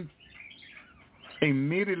sin,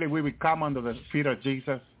 immediately we become under the feet of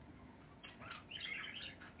Jesus?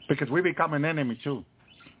 Because we become an enemy too.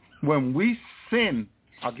 When we sin,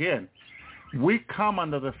 again, we come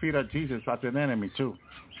under the feet of Jesus as an enemy too.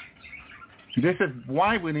 This is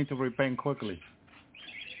why we need to repent quickly.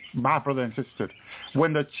 My brother and sister.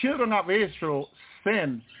 When the children of Israel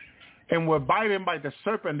sinned and were bitten by the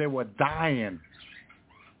serpent, they were dying.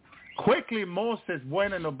 Quickly Moses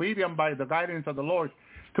went in obedience by the guidance of the Lord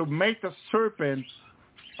to make the serpent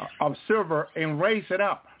of silver and raise it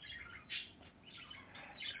up.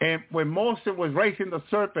 And when Moses was raising the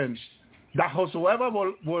serpent, that whosoever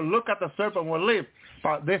will look at the serpent will live.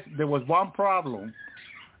 But there was one problem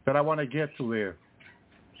that I want to get to there.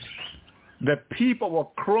 The people were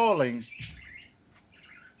crawling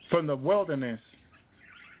from the wilderness.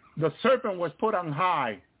 The serpent was put on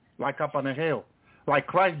high, like up on a hill, like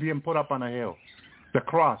Christ being put up on a hill, the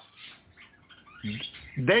cross.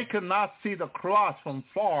 They could not see the cross from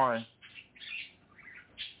far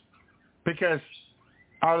because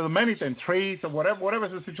out of the many things, trees or whatever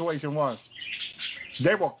the situation was,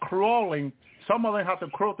 they were crawling. Some of them had to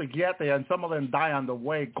crawl to get there, and some of them die on the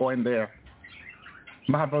way going there.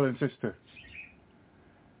 My brother and sister,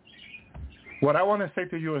 what I want to say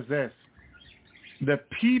to you is this. The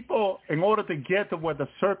people, in order to get to where the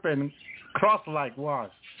serpent cross-like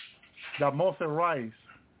was, that Moses raised,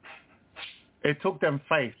 it took them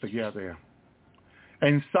faith to get there.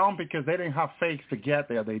 And some, because they didn't have faith to get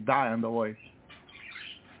there, they die on the way.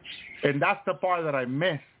 And that's the part that I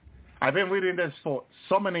missed. I've been reading this for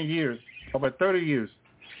so many years, over 30 years,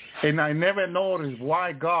 and I never noticed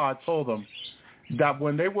why God told them that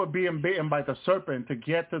when they were being bitten by the serpent to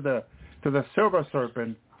get to the silver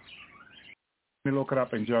serpent. Let me look it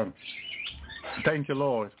up in John. Thank you,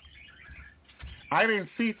 Lord. I didn't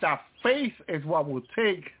see that faith is what will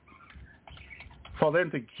take for them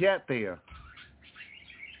to get there.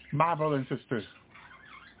 My brothers and sisters.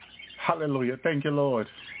 Hallelujah. Thank you, Lord.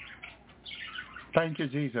 Thank you,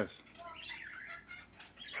 Jesus.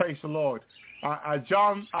 Praise the Lord.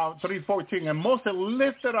 John 3:14. And Moses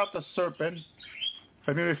lifted up the serpent.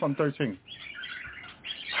 Let me read from 13.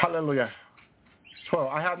 Hallelujah.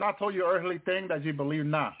 12. I have not told you earthly things that you believe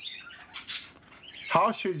not.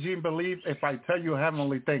 How should you believe if I tell you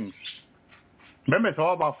heavenly things? Remember, it's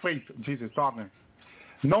all about faith, Jesus talking.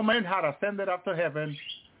 No man had ascended up to heaven,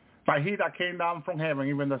 but he that came down from heaven,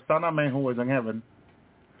 even the Son of Man who was in heaven.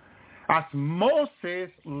 As Moses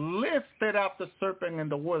lifted up the serpent in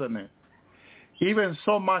the wilderness, even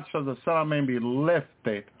so much shall the Son of Man be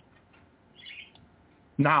lifted.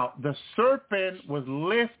 Now, the serpent was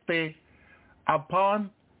lifted upon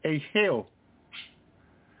a hill.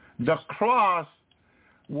 The cross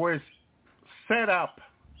was set up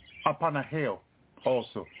upon a hill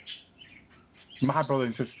also. My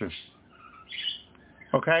brothers and sisters.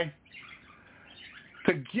 Okay?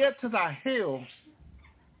 To get to that hill,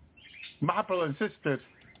 my brothers and sisters,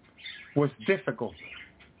 was difficult.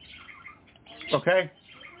 Okay?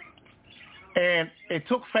 And it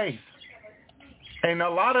took faith. And a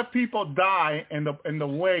lot of people die in the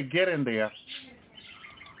way getting there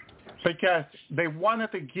because they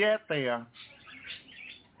wanted to get there,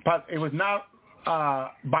 but it was not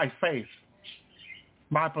by faith,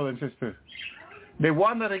 my brothers and sisters. They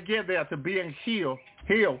wanted to get there to being healed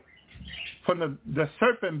from the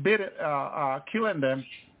serpent killing them,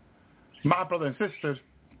 my brothers and sisters.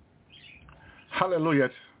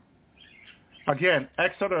 Hallelujah. Again,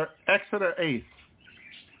 Exodus 8.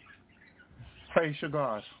 Praise you,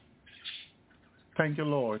 God. Thank you,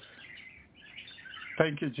 Lord.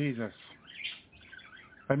 Thank you, Jesus.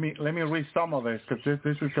 Let me read some of this because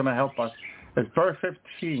this is going to help us. It's verse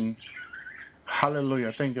 15.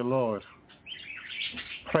 Hallelujah. Thank you, Lord.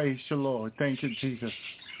 Praise you, Lord. Thank you, Jesus.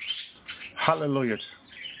 Hallelujah.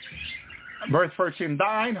 Verse 13.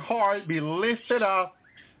 Thine heart be lifted up,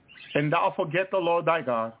 and thou forget the Lord thy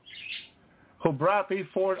God, who brought thee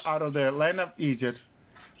forth out of the land of Egypt,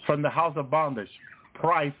 from the house of bondage.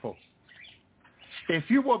 Prideful. If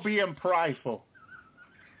you were being prideful,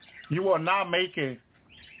 you will not make it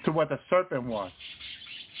to what the serpent was.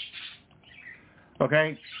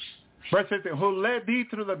 Okay? Verse 15, who led thee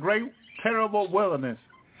through the great terrible wilderness,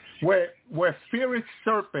 where fierce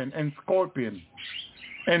serpent and scorpion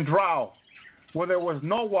and drought, where there was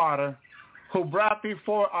no water, who brought thee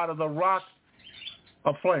forth out of the rock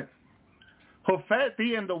of flint, who fed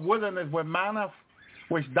thee in the wilderness with manna,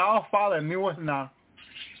 which thou, Father, knewest not,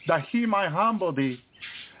 that he might humble thee,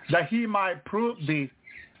 that he might prove thee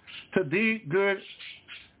to thee good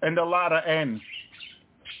in the latter end.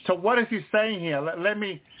 So what is he saying here?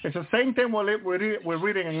 It's the same thing we're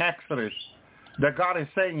reading in Exodus that God is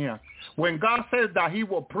saying here. When God says that he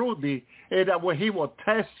will prove thee, it's that he will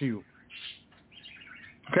test you.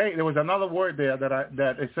 Okay, there was another word there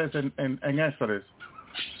that it says in Exodus.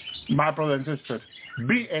 My brothers and sisters,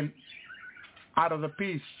 beaten out of the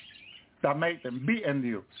peace that made them, beaten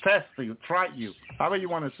you, test you, tried you, however you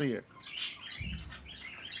want to see it.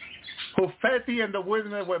 Who fed thee in the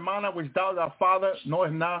wilderness with manna which thou thy father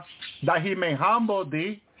knowest not, that he may humble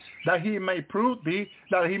thee, that he may prove thee,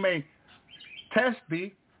 that he may test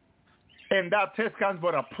thee, and that test comes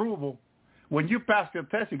with approval. When you pass your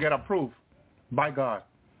test, you get approved by God.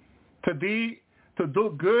 To thee, to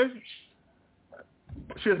do good,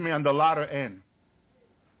 on the latter end.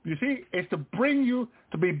 You see, it's to bring you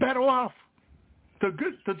to be better off, to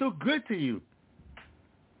do good to you.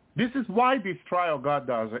 This is why this trial God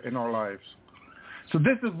does in our lives. So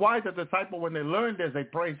this is why the disciples, when they learn this, they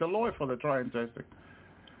praise the Lord for the trial and testing.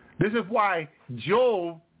 This is why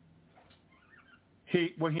Job,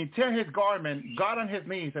 when he tear his garment, got on his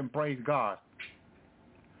knees and praised God.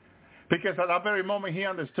 Because at that very moment he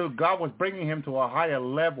understood God was bringing him to a higher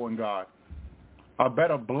level in God, a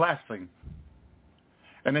better blessing.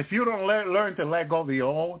 And if you don't learn to let go of the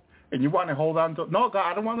old, and you want to hold on to, no,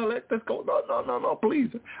 God, I don't want to let this go. No, please.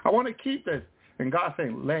 I want to keep this. And God's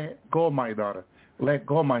saying, let go, my daughter. Let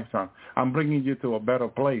go, my son. I'm bringing you to a better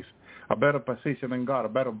place, a better position in God, a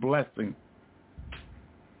better blessing.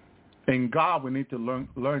 In God, we need to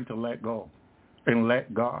learn to let go and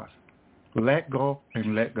let God. Let go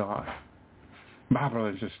and let God. My brother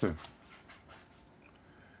and sister.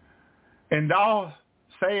 And thou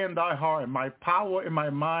say in thy heart, my power in my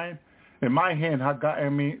mind, in my hand have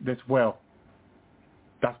gotten me this wealth.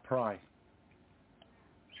 That's pride.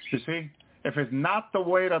 You see, if it's not the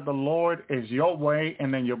way that the Lord is your way,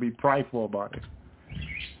 and then you'll be prideful about it.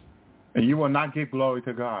 And you will not give glory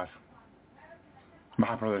to God.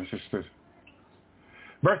 My brothers and sisters.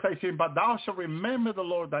 Verse 18, but thou shalt remember the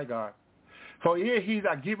Lord thy God. For he is he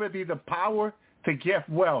that giveth thee the power to get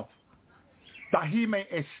wealth, that he may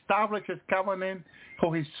establish his covenant,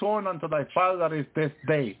 who he sworn unto thy father that is this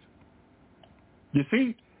day. You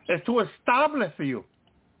see, it's to establish you,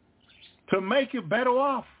 to make you better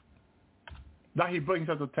off. that he brings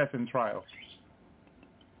us to test and trial.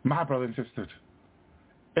 My brothers and sisters,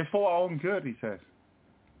 it's for our own good, he says.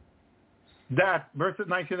 That, verse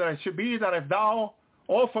 19, that it should be that if thou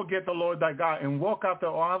all forget the Lord thy God and walk after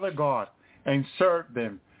other God and serve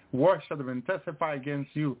them, worship them, and testify against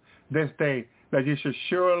you this day that you should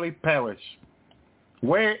surely perish.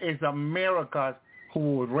 Where is America,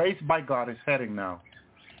 who was raised by God, is heading now?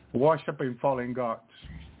 Worshiping fallen gods.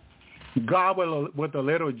 God with a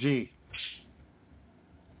little g.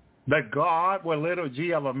 The God with little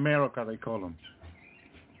g of America, they call him.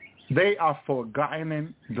 They are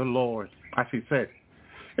forgotten the Lord, as he said.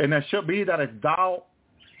 And it should be that if thou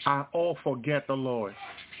art all forget the Lord,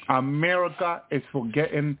 America is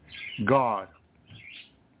forgetting God.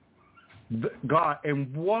 God,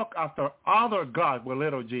 and walk after other gods with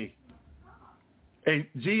little g. And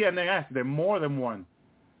G and S, they're more than one.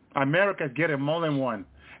 America is getting more than one.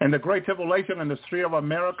 And the Great Tribulation in the street of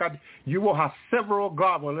America, you will have several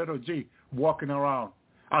gods with little g walking around.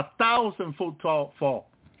 1,000 foot tall fall.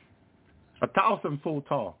 1,000 foot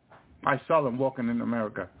tall. I saw them walking in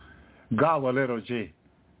America. God with little g.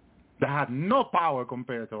 They have no power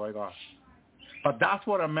compared to our God. But that's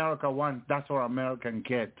what America wants. That's what America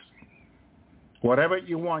gets. Whatever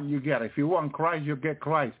you want, you get. If you want Christ, you get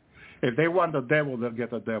Christ. If they want the devil, they'll get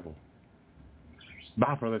the devil.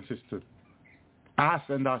 My brother and sister, ask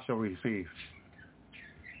and thou shalt receive.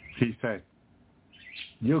 He said,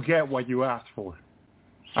 you get what you ask for.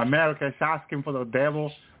 America is asking for the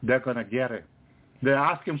devil, they're going to get it. They're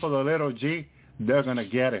asking for the little g, they're going to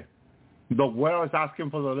get it. The world is asking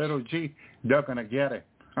for the little g, they're going to get it.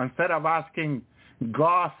 Instead of asking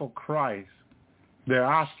God for Christ, they're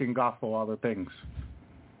asking God for other things.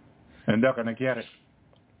 And they're going to get it.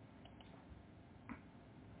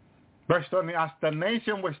 Verse 20, as the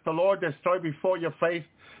nation which the Lord destroyed before your face,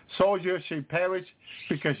 so you shall perish,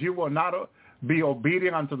 because you will not be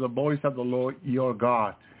obedient unto the voice of the Lord your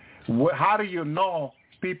God. How do you know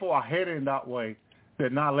people are heading that way? They're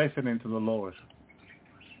not listening to the Lord.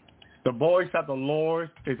 The voice of the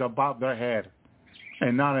Lord is above their head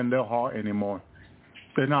and not in their heart anymore.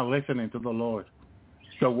 They're not listening to the Lord.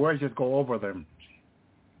 The words just go over them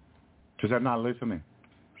because they're not listening.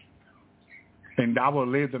 And that will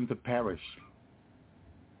lead them to perish,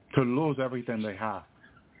 to lose everything they have.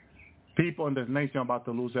 People in this nation are about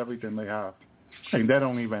to lose everything they have, and they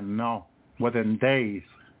don't even know. Within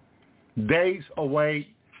days away,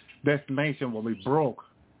 this nation will be broke.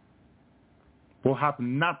 Will have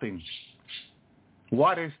nothing.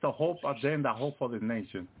 What is the hope of them that hope for the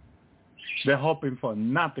nation? They're hoping for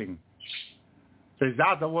nothing. Is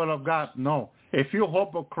that the will of God? No. If you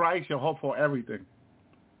hope for Christ, you hope for everything.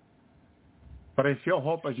 But if your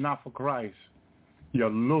hope is not for Christ, you'll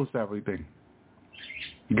lose everything.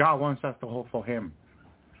 God wants us to hope for him.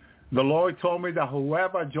 The Lord told me that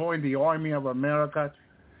whoever joined the army of America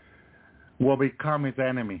will become his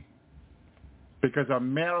enemy, because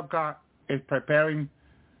America is preparing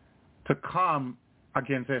to come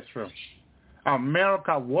against Israel.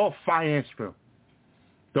 America will fight Israel.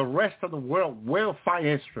 The rest of the world will fight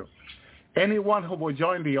Israel. Anyone who will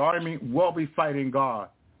join the army will be fighting God.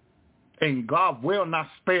 And God will not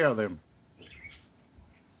spare them.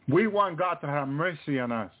 We want God to have mercy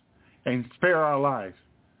on us and spare our lives.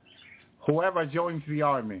 Whoever joins the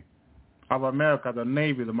army of America, the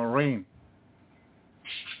Navy, the Marine,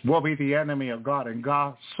 will be the enemy of God, and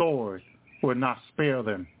God's sword will not spare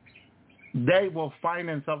them. They will find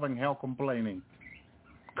themselves in hell complaining,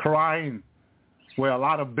 crying with a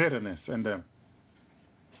lot of bitterness in them.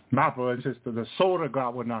 My brother and sister, the sword of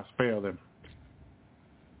God will not spare them.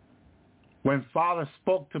 When Father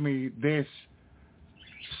spoke to me this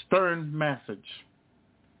stern message,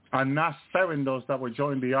 I'm not sparing those that will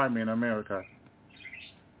join the army in America,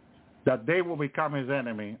 that they will become his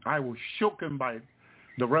enemy. I was shook by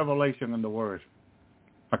the revelation in the word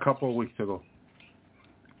a couple of weeks ago.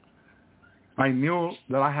 I knew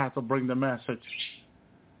that I had to bring the message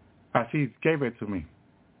as he gave it to me.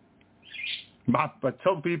 But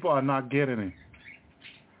some people are not getting it.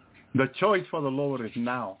 The choice for the Lord is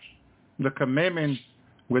now. The commitment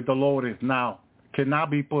with the Lord is now.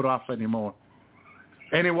 Cannot be put off anymore.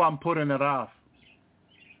 Anyone putting it off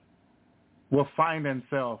will find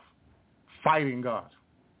themselves fighting God.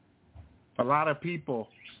 A lot of people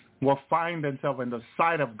will find themselves in the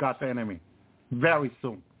sight of God's enemy very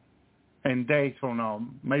soon, in days from now,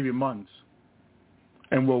 maybe months,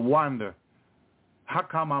 and will wonder, how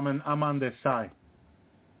come I'm on this side?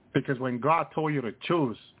 Because when God told you to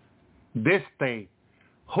choose this day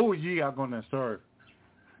who ye are going to serve,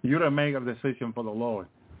 you to make a decision for the Lord.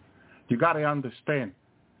 You got to understand,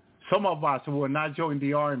 some of us who will not join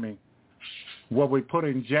the army will be put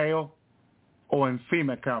in jail or in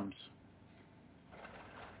FEMA camps.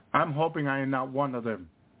 I'm hoping I am not one of them.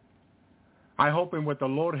 I'm hoping with the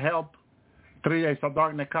Lord's help, 3 days of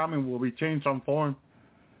darkness coming will be changed, transformed.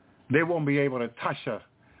 They won't be able to touch us.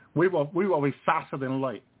 We will be faster than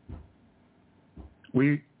light.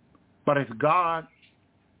 But if God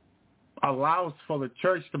allows for the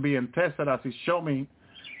church to be tested, as He showed me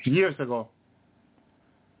years ago,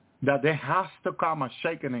 that there has to come a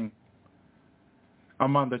shaking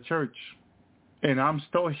among the church. And I'm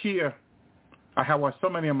still here. I have watched so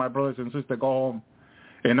many of my brothers and sisters go home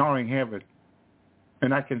and are in heaven.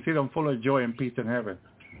 And I can see them full of joy and peace in heaven.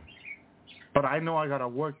 But I know I got a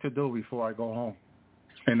work to do before I go home.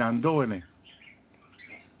 And I'm doing it.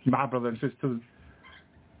 My brothers and sisters,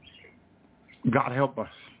 God help us.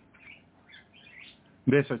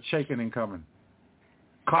 There's a shaking coming.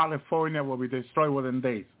 California will be destroyed within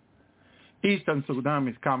days. Eastern Sudan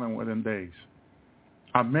is coming within days.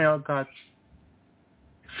 America's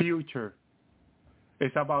future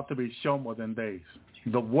is about to be shown within days.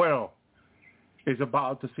 The world is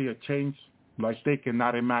about to see a change like they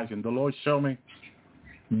cannot imagine. The Lord showed me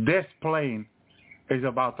this plane is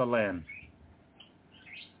about to land.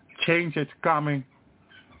 Change is coming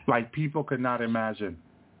like people cannot imagine.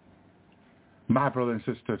 My brothers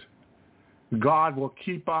and sisters, God will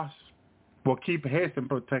keep us, will keep His and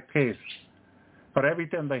protect His. But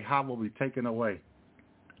everything they have will be taken away.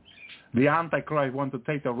 The Antichrist wants to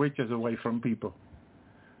take the riches away from people.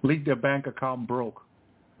 Leave their bank account broke.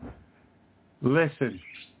 Listen,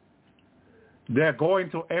 they're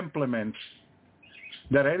going to implement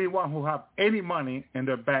that anyone who have any money in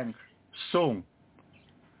their bank soon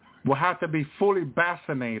will have to be fully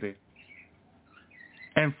vaccinated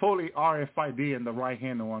and fully RFID in the right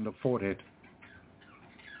hand or on the forehead.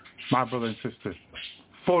 My brothers and sisters,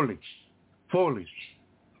 fully.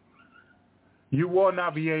 You will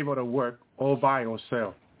not be able to work or buy or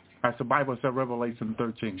sell, as the Bible said, Revelation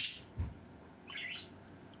 13.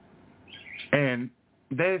 And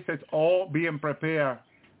this is all being prepared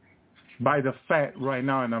by the Fed right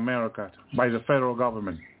now in America, by the federal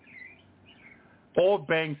government. All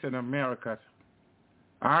banks in America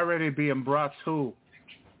are already being brought to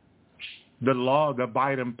the law that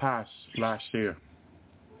Biden passed last year,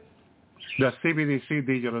 the CBDC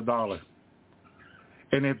digital dollar.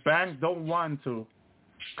 And if banks don't want to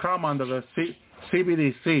come under the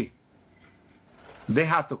CBDC, they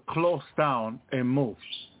have to close down and move.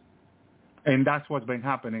 And that's what's been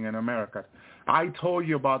happening in America. I told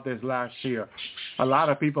you about this last year. A lot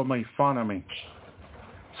of people made fun of me.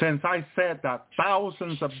 Since I said that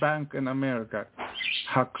thousands of banks in America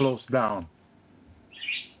have closed down.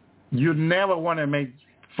 You never want to make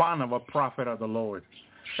fun of a prophet of the Lord,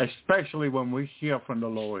 especially when we hear from the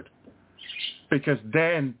Lord. Because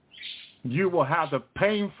then you will have the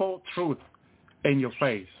painful truth in your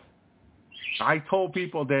face. I told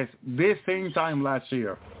people this same time last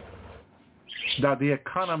year that the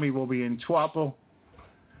economy will be in trouble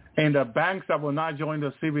and the banks that will not join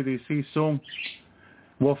the CBDC soon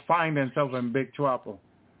will find themselves in big trouble.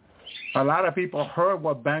 A lot of people heard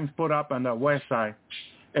what banks put up on the website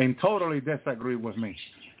and totally disagree with me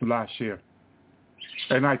last year.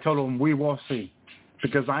 And I told them we will see.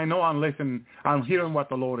 Because I know I'm hearing what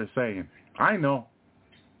the Lord is saying. I know.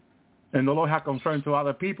 And the Lord has confirmed to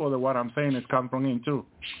other people that what I'm saying is come from Him too.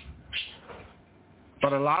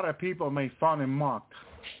 But a lot of people make fun and mock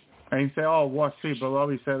and say, oh, what's it? But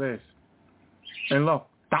Bobby said this. And look,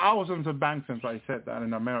 thousands of banks since I said that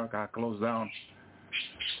in America have closed down.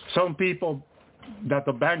 Some people that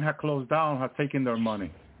the bank had closed down have taken their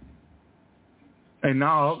money. And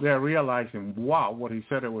now they're realizing, wow, what he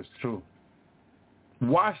said it was true.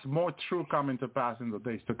 What's more true coming to pass in the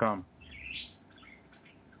days to come?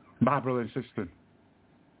 My brother and sister,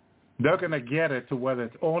 they're going to get it to whether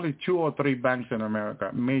it's only 2 or 3 banks in America,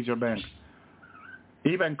 major banks.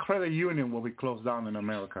 Even credit union will be closed down in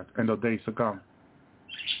America in the days to come.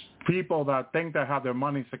 People that think they have their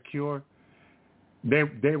money secure,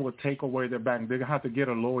 they will take away their bank. They have to get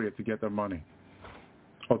a lawyer to get their money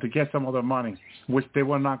or to get some other money, which they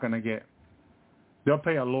were not going to get. They'll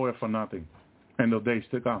pay a lawyer for nothing in the days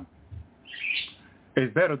to come.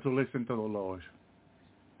 It's better to listen to the Lord.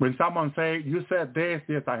 When someone say, you said this,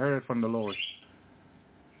 yes, I heard it from the Lord.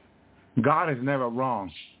 God is never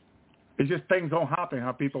wrong. It's just things don't happen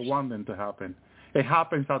how people want them to happen. It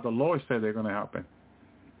happens how the Lord said they're going to happen.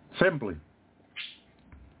 Simply.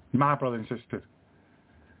 My brother and sister.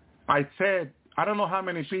 I said, I don't know how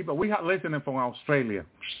many people, we have listening from Australia.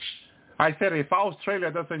 I said, if Australia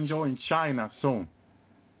doesn't join China soon,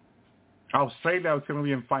 Australia is going to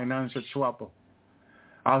be in financial trouble.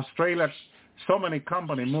 Australia, so many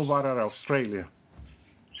companies move out of Australia.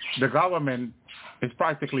 The government is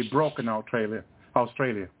practically broke in Australia.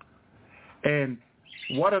 And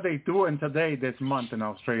what are they doing today, this month in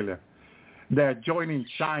Australia? They're joining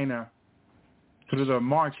China through the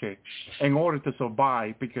market in order to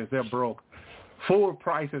survive because they're broke. Food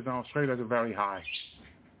prices in Australia are very high.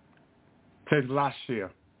 Since last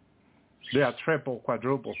year, they are triple,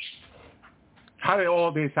 quadruple. How did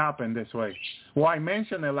all this happen this way? Well, I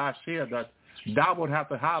mentioned it last year that would have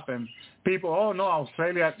to happen. People, oh no,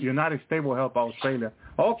 Australia, United States will help Australia.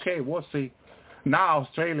 Okay, we'll see. Now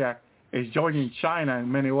Australia is joining China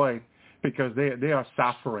in many ways because they are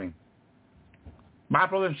suffering. My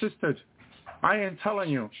brothers and sisters, I am telling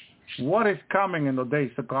you, what is coming in the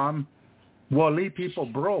days to come will leave people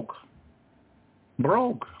broke.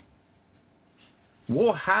 Broke.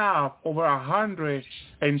 We'll have over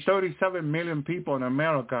 137 million people in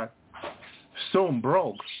America soon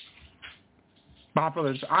broke. My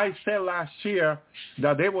brothers, I said last year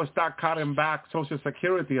that they will start cutting back Social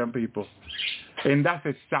Security on people. And that's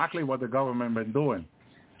exactly what the government been doing.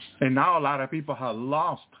 And now a lot of people have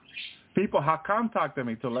lost. People have contacted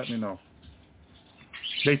me to let me know.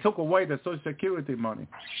 They took away the Social Security money.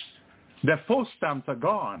 The food stamps are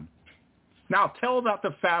gone. Now tell that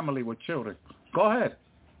to family with children. Go ahead.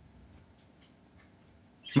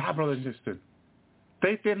 My brothers and sisters,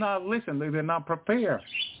 they did not listen. They did not prepare.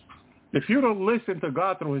 If you don't listen to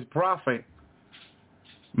God through his prophet,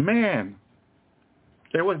 man,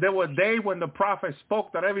 there was a day when the prophet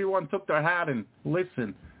spoke that everyone took their hat and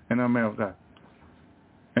listened in America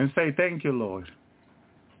and say, thank you, Lord,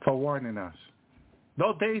 for warning us.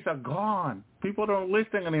 Those days are gone. People don't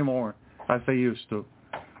listen anymore as they used to.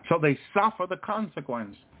 So they suffer the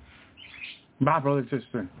consequence. My brother and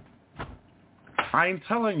sister, I'm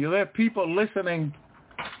telling you, there are people listening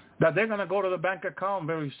that they're going to go to the bank account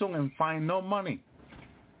very soon and find no money.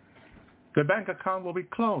 The bank account will be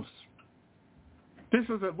closed. This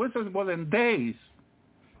is within days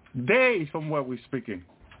from where we're speaking.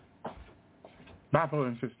 My brother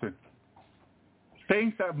and sister,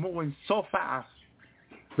 things are moving so fast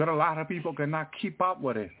that a lot of people cannot keep up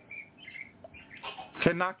with it.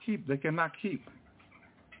 They cannot keep.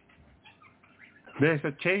 There's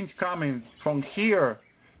a change coming from here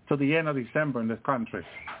to the end of December in this country.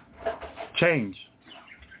 Change.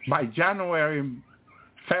 By January,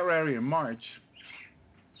 February, and March,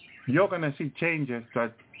 you're going to see changes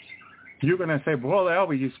that you're going to say, Brother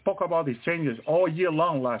Elby, you spoke about these changes all year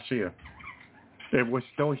long last year. It was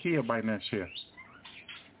still here by next year.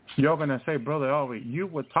 You're going to say, Brother Elby, you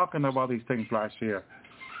were talking about these things last year.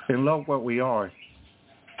 And look what we are.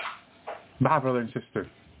 My brother and sister,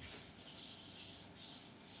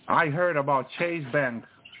 I heard about Chase Bank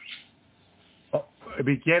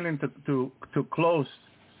beginning to close,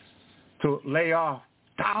 to lay off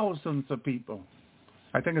thousands of people.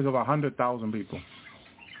 I think it's over 100,000 people.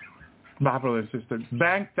 My brother and sister,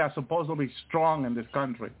 banks that are supposed to be strong in this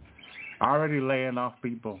country are already laying off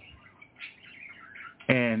people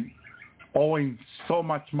and owing so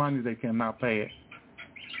much money they cannot pay it.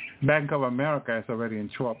 Bank of America is already in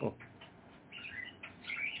trouble.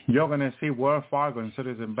 You're going to see Wells Fargo and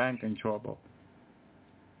Citizen Bank in trouble.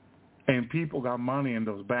 And people got money in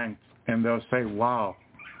those banks, and they'll say, wow.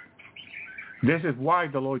 This is why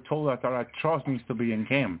the Lord told us that our trust needs to be in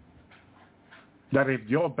him. That if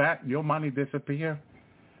your money disappears,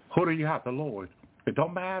 who do you have? The Lord. It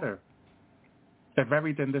don't matter if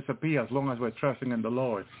everything disappears as long as we're trusting in the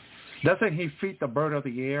Lord. Doesn't he feed the bird of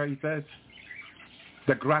the air, he says?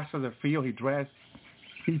 The grass of the field he dressed.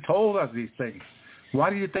 He told us these things. Why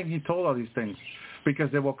do you think he told us these things?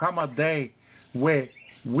 Because there will come a day where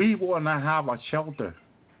we will not have a shelter,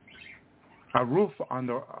 a roof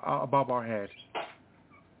above our head.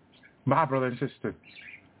 My brother and sister,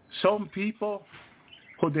 some people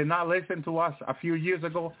who did not listen to us a few years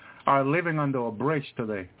ago are living under a bridge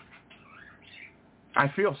today. I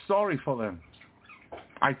feel sorry for them.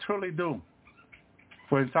 I truly do.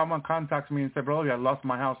 When someone contacts me and says, brother, I lost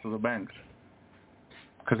my house to the bank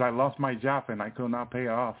because I lost my job and I could not pay it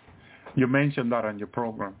off. You mentioned that on your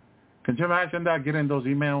program. Can you imagine that, getting those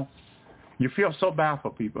emails? You feel so bad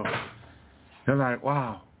for people. They're like,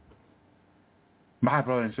 wow. My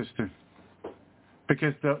brother and sister.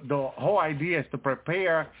 Because the whole idea is to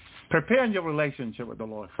prepare your relationship with the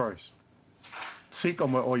Lord first. Seek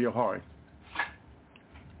him with all your heart.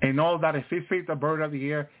 And know that if he feeds the bird of the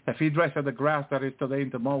air, if he dresses the grass that is today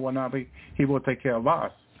and tomorrow will not be, he will take care of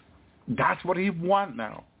us. That's what he wants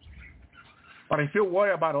now. But if you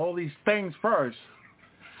worry about all these things first,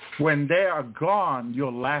 when they are gone,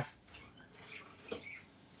 you're left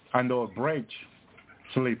under a bridge.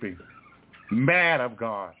 sleeping, mad at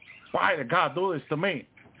God. Why did God do this to me?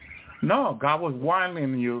 No, God was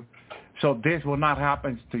warning you so this will not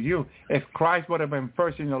happen to you. If Christ would have been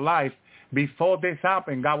first in your life, before this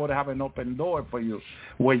happened, God would have an open door for you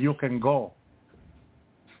where you can go,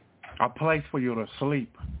 a place for you to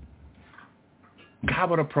sleep.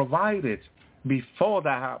 God would have provided before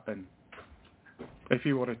that happened if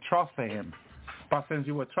you would have trusted him. But since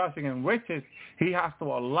you were trusting in riches, he has to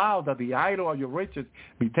allow that the idol of your riches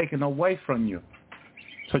be taken away from you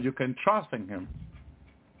so you can trust in him.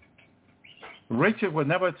 Riches were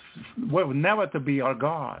never to be our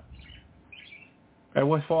God. It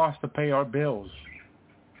was for us to pay our bills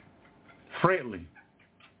freely,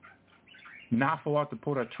 not for us to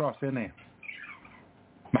put our trust in it.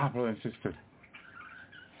 My brother and sister,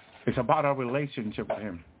 it's about our relationship with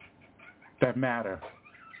him that matter.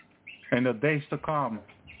 In the days to come,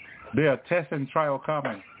 there are tests and trials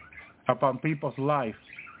coming upon people's life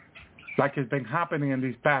like it's been happening in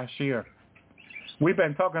this past year. We've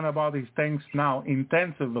been talking about these things now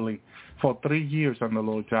intensively for 3 years on the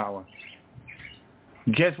Lord's Hour.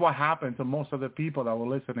 Guess what happened to most of the people that were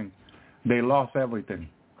listening? They lost everything.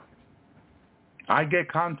 I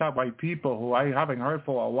get contact by people who I haven't heard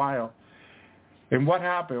for a while. And what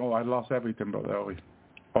happened? Oh, I lost everything, Brother Elvis.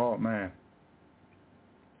 Oh, man.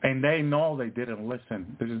 And they know they didn't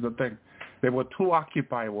listen. This is the thing. They were too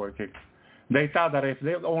occupied working. They thought that if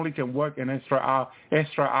they only can work an extra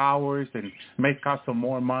hours and make out some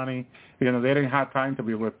more money, they didn't have time to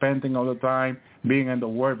be repenting all the time, being in the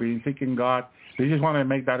Word, being seeking God. They just wanted to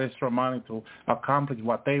make that extra money to accomplish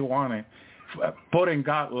what they wanted, putting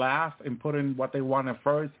God last and putting what they wanted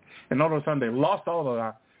first. And all of a sudden they lost all of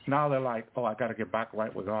that. Now they're like, oh, I got to get back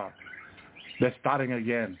right with God. They're starting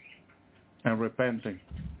again and repenting.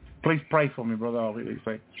 Please pray for me, Brother. They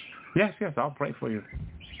say, yes, I'll pray for you.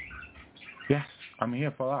 Yes, I'm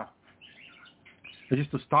here for that. They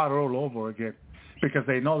just to start all over again because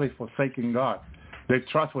they know they've forsaken God. Their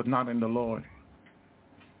trust was not in the Lord.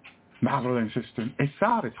 My brother and sister, it's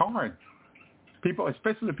sad. It's hard. People,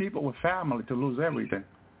 especially people with family, to lose everything.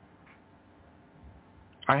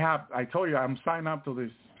 I told you I'm signed up to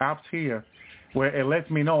these apps here where it lets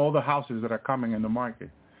me know all the houses that are coming in the market.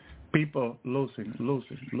 People losing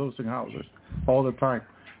houses all the time.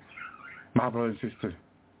 My brother and sister,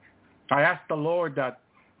 I asked the Lord that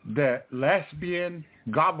the lesbian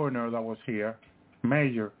governor that was here,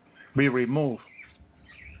 mayor, be removed.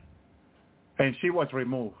 And she was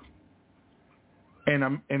removed.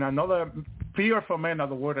 And another fearful man of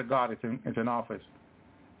the Word of God is in office,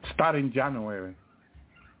 starting January,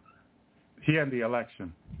 here in the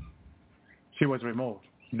election. She was removed.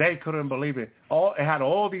 They couldn't believe it. It had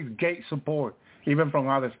all these gate support, even from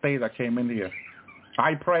other states that came in here.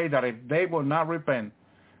 I pray that if they will not repent,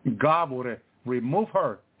 God would remove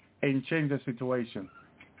her and change the situation.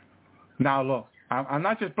 Now, look, I'm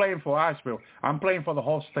not just playing for Asheville. I'm playing for the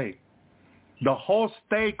whole state. The whole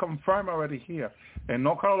state confirmed already here. In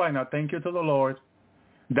North Carolina, thank you to the Lord,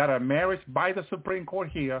 that a marriage by the Supreme Court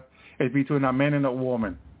here is between a man and a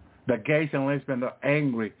woman. The gays and lesbians are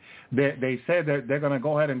angry. They said that they're going to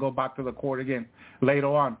go ahead and go back to the court again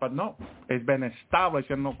later on. But no, it's been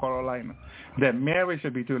established in North Carolina that marriage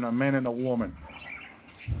is between a man and a woman.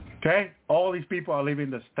 Okay? All these people are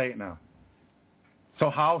leaving the state now.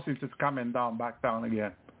 So housing is coming back down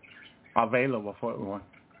again, available for everyone.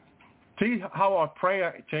 See how our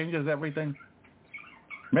prayer changes everything?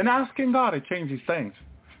 Been asking God to change these things.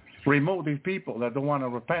 Remove these people that don't want to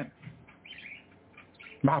repent.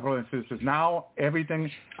 My brothers and sisters, now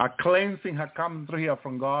everything, a cleansing has come through here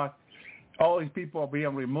from God. All these people are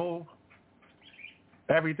being removed.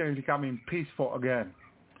 Everything is becoming peaceful again.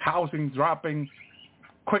 Housing dropping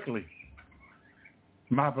quickly.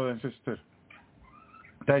 My brothers and sisters,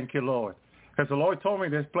 thank you, Lord. Because the Lord told me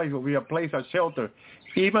this place will be a place of shelter,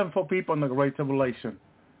 even for people in the Great Tribulation.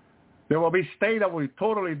 There will be states that will be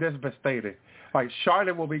totally devastated. Like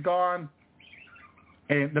Charlotte will be gone,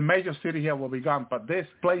 and the major city here will be gone. But this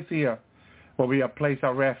place here will be a place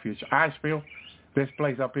of refuge. Asheville, this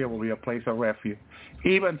place up here will be a place of refuge,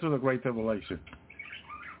 even through the Great Tribulation.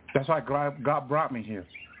 That's why God brought me here.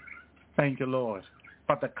 Thank you, Lord.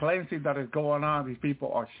 But the cleansing that is going on, these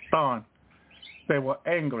people are stunned. They were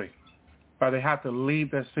angry, but they had to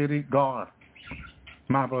leave their city gone.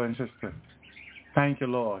 My brother and sister, thank you,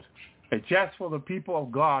 Lord. It's just for the people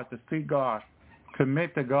of God to seek God,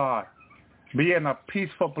 commit to God, be in a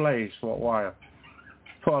peaceful place for a while,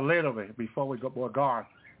 for a little bit before we're gone.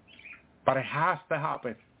 But it has to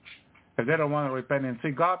happen. If they don't want to repent and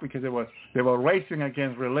seek God, because they were racing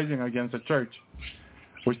against religion, against the church,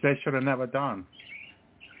 which they should have never done.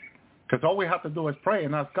 Because all we have to do is pray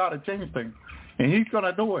and ask God to change things. And he's going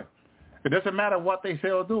to do it. It doesn't matter what they say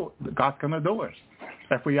or do. God's going to do it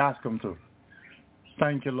if we ask him to.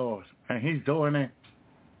 Thank you, Lord. And he's doing it.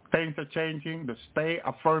 Things are changing. The state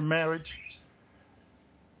affirmed marriage.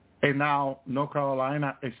 And now North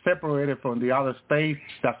Carolina is separated from the other states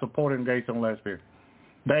that supporting gays and lesbians.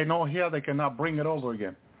 They know here they cannot bring it over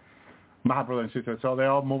again. My brother and sister, so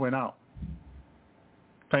they're all moving out.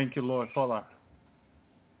 Thank you, Lord, for that.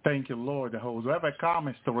 Thank you, Lord, that whoever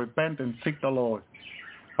comes to repent and seek the Lord,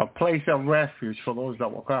 a place of refuge for those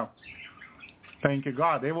that will come. Thank you,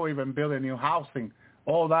 God. They will even build a new housing.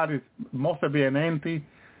 All that is must be an empty,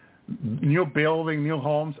 new building, new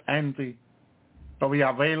homes, empty. So we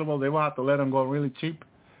are available. They will have to let them go really cheap.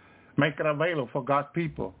 Make it available for God's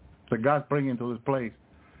people that God's bringing to this place.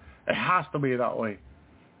 It has to be that way.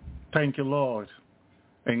 Thank you, Lord.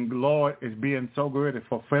 And Lord is being so good at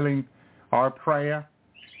fulfilling our prayer.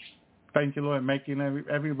 Thank you, Lord, making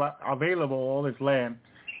everybody available all this land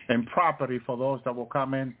and property for those that will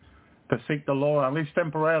come in to seek the Lord, at least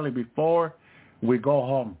temporarily before we go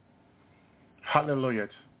home. Hallelujah.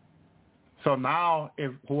 So now,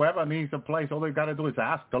 if whoever needs a place, all they got to do is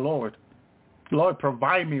ask the Lord. Lord,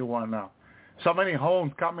 provide me one now. So many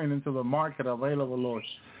homes coming into the market available, Lord,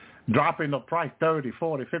 dropping the price 30,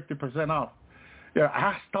 40, 50% off. Yeah,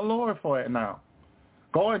 ask the Lord for it now.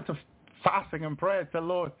 Go into fasting and prayer. Say,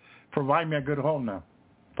 Lord, provide me a good home now.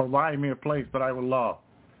 Provide me a place that I will love.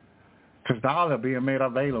 Because now they're being made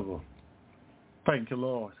available. Thank you,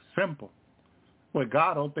 Lord. Simple. With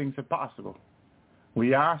God, all things are possible.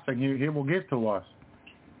 We ask and he will give to us.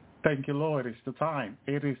 Thank you, Lord. It's the time.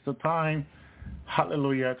 It is the time,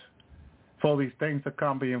 hallelujah, for these things to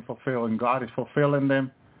come being fulfilled. And God is fulfilling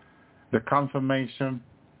them. The confirmation.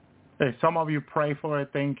 If some of you pray for it,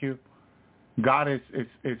 thank you. God is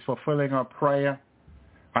fulfilling our prayer.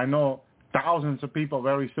 I know thousands of people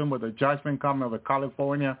very soon with the judgment coming over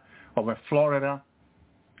California, over Florida.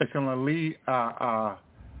 It's going to lead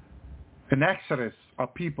an exodus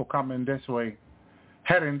of people coming this way,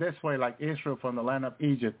 heading this way like Israel from the land of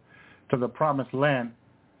Egypt to the promised land.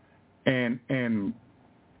 And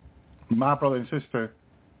my brother and sister,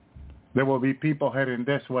 there will be people heading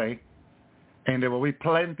this way, and there will be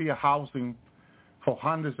plenty of housing for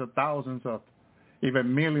hundreds of thousands of,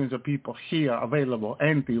 even millions of people here available,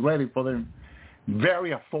 empty, ready for them,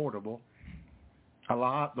 very affordable.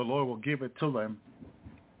 Allah, the Lord will give it to them.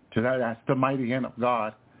 So that's the mighty hand of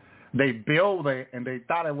God. They build it, and they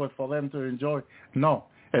thought it was for them to enjoy. No,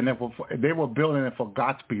 and they were building it for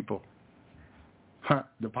God's people.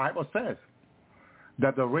 The Bible says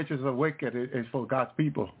that the riches of the wicked is for God's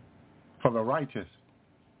people, for the righteous.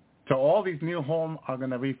 So all these new homes are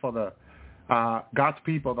going to be for the God's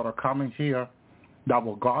people that are coming here, that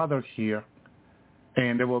will gather here.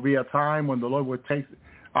 And there will be a time when the Lord will take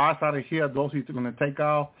us out of here, those He's going to take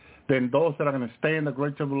out. Then those that are going to stay in the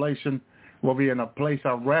Great Tribulation will be in a place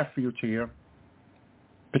of refuge here,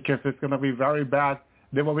 because it's going to be very bad.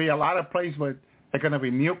 There will be a lot of places where they're going to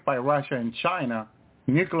be nuked by Russia and China.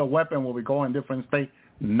 Nuclear weapon will be going in different states,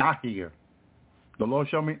 not here. The Lord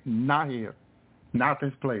showed me, not here, not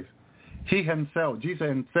this place. He himself, Jesus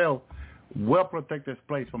himself, will protect this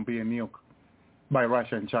place from being nuked by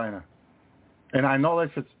Russia and China. And I know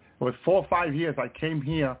this, it was 4 or 5 years I came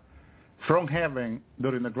here from heaven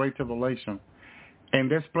during the Great Tribulation, and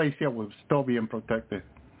this place here was still being protected,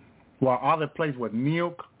 while other places were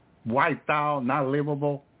nuked, wiped out, not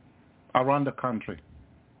livable around the country.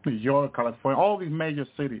 New York, California, all these major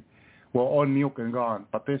cities were all nuked and gone,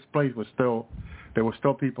 but this place was still, there were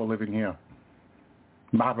still people living here.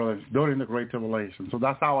 My brothers, during the Great Tribulation. So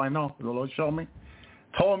that's how I know. The Lord showed me,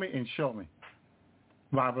 told me, and showed me.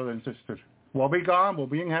 My brothers and sisters, we'll be gone. We'll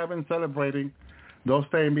be in heaven celebrating. Those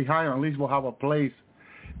staying behind, at least we'll have a place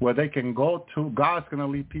where they can go to. God's going to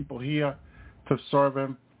lead people here to serve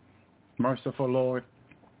Him, merciful Lord,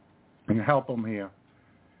 and help them here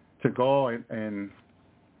to go and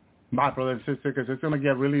my brother and sister, because it's going to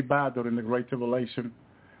get really bad during the Great Tribulation.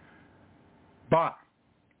 But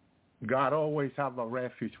God always have a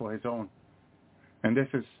refuge for His own. And this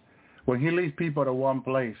is when He leads people to one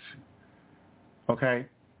place. Okay?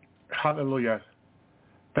 Hallelujah.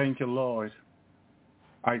 Thank you, Lord.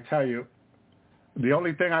 I tell you, the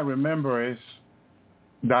only thing I remember is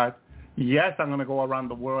that, yes, I'm going to go around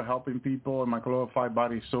the world helping people in my glorified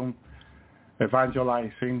body soon,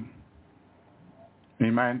 evangelizing.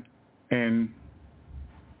 Amen. And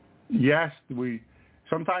yes,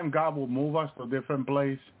 sometimes God will move us to a different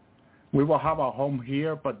place. We will have a home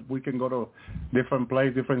here, but we can go to different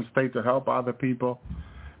place, different state to help other people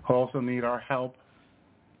who also need our help.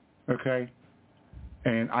 Okay?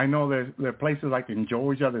 And I know there are places like in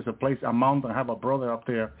Georgia. There's a mountain. I have a brother up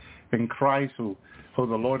there in Christ who the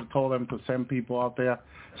Lord told him to send people out there.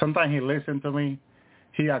 Sometimes he listened to me.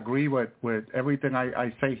 He agreed with everything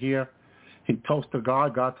I say here. He talks to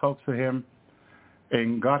God. God talks to him.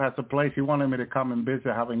 And God has a place. He wanted me to come and visit,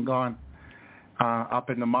 having gone up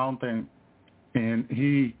in the mountain.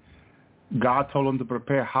 And God told him to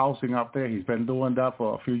prepare housing up there. He's been doing that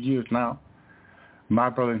for a few years now, my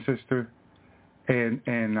brother and sister. And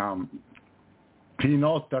he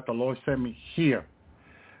knows that the Lord sent me here.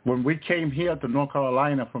 When we came here to North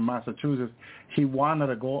Carolina from Massachusetts, he wanted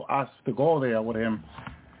us to go there with him.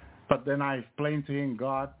 But then I explained to him,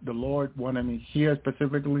 God, the Lord wanted me here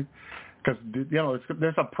specifically because,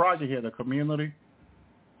 there's a project here, the community,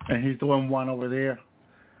 and he's doing one over there.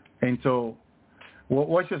 And so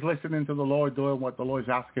we're just listening to the Lord, doing what the Lord is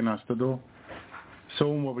asking us to do.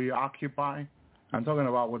 Soon we'll be occupied. I'm talking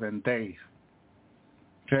about within days.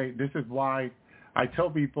 Okay, this is why I tell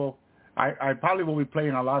people I probably will be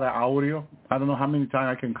playing a lot of audio. I don't know how many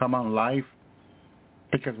times I can come on live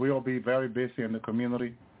because we will be very busy in the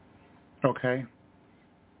community. Okay,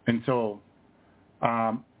 and so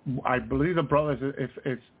I believe the brothers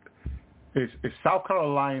is South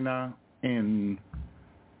Carolina and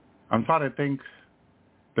I'm trying to think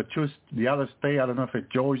the other state. I don't know if it's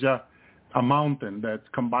Georgia, a mountain that's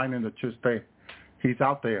combining the two states. He's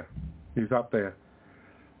out there.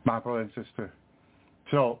 My brother and sister.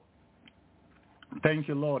 So, thank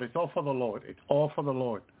you, Lord. It's all for the Lord. It's all for the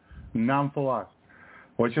Lord, none for us.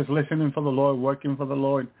 We're just listening for the Lord, working for the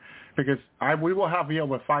Lord, because we will have here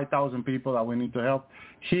over 5,000 people that we need to help.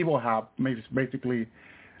 He will have basically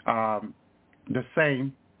the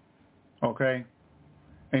same, okay?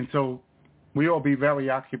 And so we will be very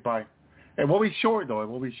occupied. It will be short, though. It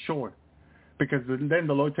will be short, because then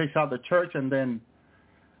the Lord takes out the church, and then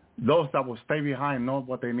those that will stay behind know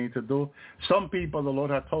what they need to do. Some people, the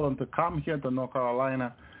Lord has told them to come here to North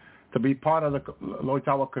Carolina to be part of the Lord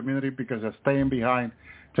Tower community because they're staying behind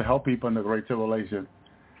to help people in the Great Tribulation.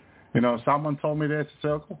 Someone told me this. I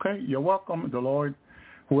said, okay, you're welcome. The Lord,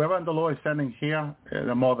 whoever the Lord is sending here,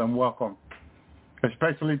 they're more than welcome.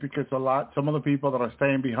 Especially because some of the people that are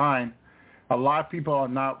staying behind, a lot of people are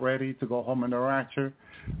not ready to go home in the rapture,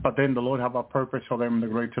 but then the Lord have a purpose for them in the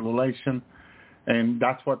Great Tribulation. And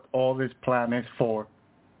that's what all this plan is for.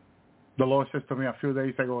 The Lord said to me a few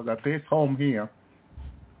days ago that this home here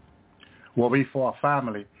will be for a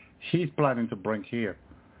family He's planning to bring here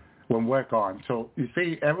when we're gone. So you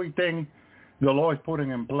see, everything the Lord is putting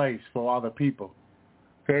in place for other people.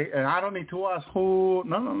 Okay? And I don't need to ask who.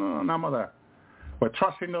 No, none of that. We're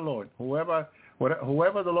trusting the Lord. Whoever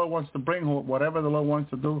the Lord wants to bring, whatever the Lord wants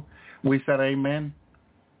to do, we said amen.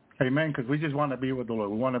 Amen, because we just want to be with the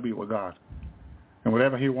Lord. We want to be with God. And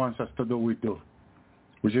whatever He wants us to do, we do.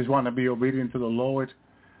 We just want to be obedient to the Lord,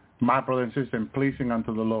 my brother and sister, and pleasing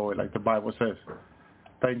unto the Lord, like the Bible says.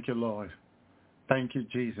 Thank you, Lord. Thank you,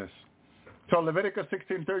 Jesus. So Leviticus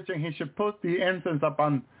 16:13, he should put the incense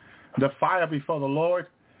upon the fire before the Lord,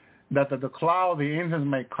 that the cloud, the incense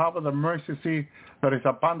may cover the mercy seat that is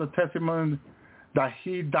upon the testimony, that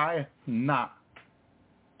he die not.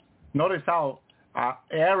 Notice how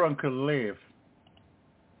Aaron could live.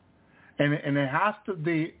 And it has to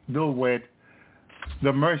do with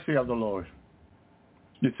the mercy of the Lord.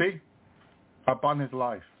 You see? Upon his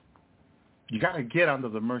life. You got to get under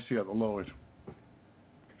the mercy of the Lord.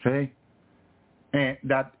 See? And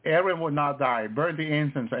that Aaron would not die. Burn the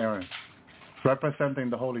incense, Aaron,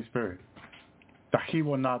 representing the Holy Spirit. That he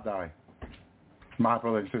will not die. My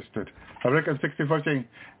brother and sister. Leviticus 16:14,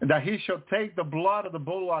 that he shall take the blood of the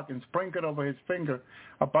bullock and sprinkle it over his finger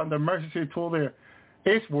upon the mercy seat tool there.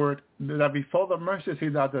 His word, that before the mercy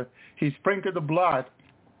seat, that he sprinkled the blood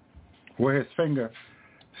with his finger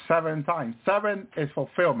 7 times. 7 is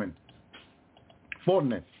fulfillment,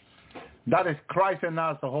 fullness. That is Christ in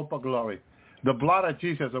us, the hope of glory. The blood of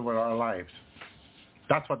Jesus over our lives.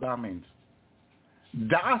 That's what that means.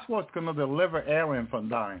 That's what's going to deliver Aaron from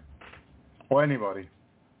dying, or anybody.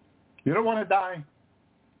 You don't want to die?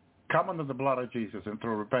 Come under the blood of Jesus and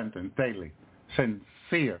through repentance daily,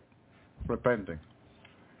 sincere repenting.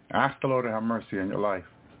 Ask the Lord to have mercy in your life.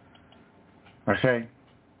 Okay?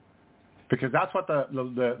 Because that's what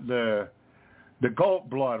the goat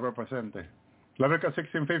blood represented. Leviticus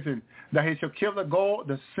 16:15, that he shall kill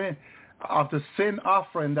the sin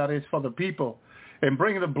offering that is for the people, and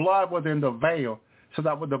bring the blood within the veil, so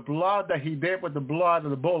that with the blood that he did with the blood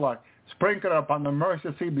of the bullock, sprinkle it upon the mercy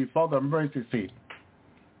seat before the mercy seat.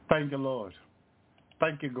 Thank you, Lord.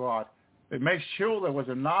 Thank you, God. It made sure there was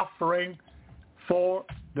an offering for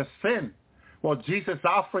the sin. Well, Jesus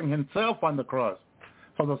offering himself on the cross.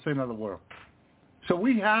 for the sin of the world. So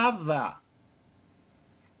we have that.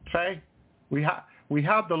 Okay? We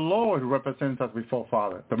have the Lord who represents us before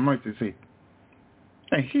Father, the mercy seat.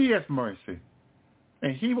 And he is mercy.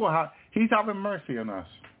 And he's having mercy on us.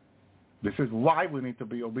 This is why we need to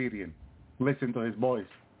be obedient. Listen to his voice.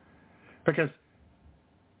 Because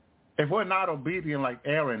if we're not obedient like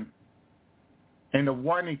Aaron, and the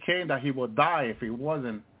warning came that he would die if he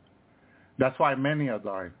wasn't, that's why many are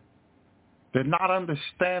dying. They're not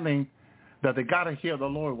understanding that they got to hear the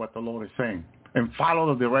Lord, what the Lord is saying, and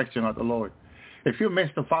follow the direction of the Lord. If you miss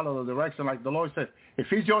to follow the direction, like the Lord said,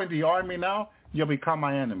 if you join the army now, you'll become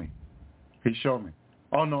my enemy. He showed me.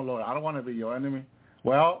 Oh, no, Lord, I don't want to be your enemy.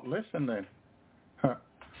 Well, listen then.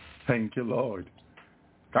 Thank you, Lord.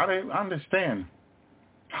 Got to understand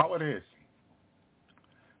how it is.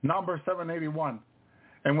 Number 781.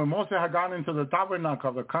 And when Moses had gone into the tabernacle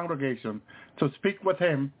of the congregation to speak with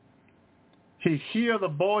him, he heard the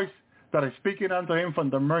voice that is speaking unto him from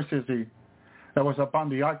the mercy seat that was upon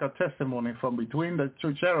the ark of testimony from between the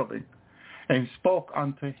two cherubim, and spoke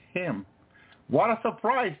unto him. What a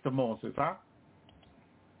surprise to Moses, huh?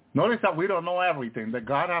 Notice that we don't know everything, that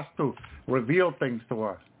God has to reveal things to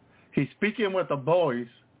us. He's speaking with the voice,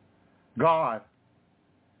 God,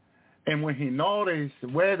 and when he noticed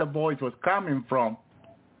where the voice was coming from,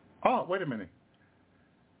 oh, wait a minute.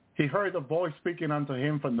 He heard the voice speaking unto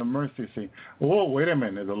him from the mercy seat. Oh, wait a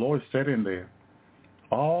minute. The Lord sitting there.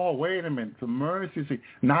 Oh, wait a minute. The mercy seat.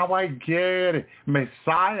 Now I get it.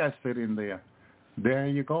 Messiah sitting there. There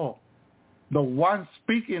you go. The one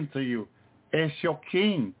speaking to you is your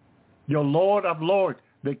King, your Lord of Lords,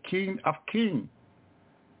 the King of Kings.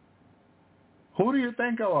 Who do you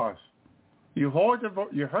think it was? You heard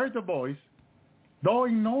the voice. Don't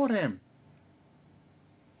ignore him.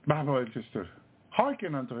 My brother and sister,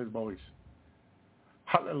 hearken unto his voice.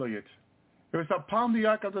 Hallelujah. It was upon the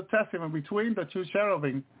ark of the testament between the two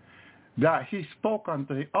cherubim that he spoke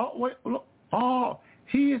unto him. Oh, wait, look. Oh,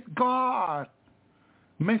 he is God.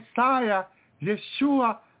 Messiah,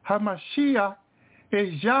 Yeshua, HaMashiach,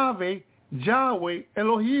 is Yahweh,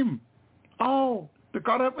 Elohim. Oh, the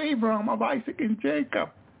God of Abraham, of Isaac, and Jacob.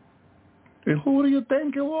 And who do you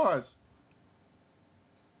think it was?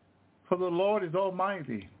 For the Lord is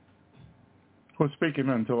Almighty who's speaking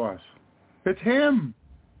unto us. It's him.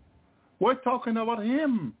 We're talking about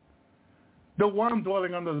him. The one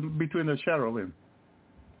dwelling between the cherubim.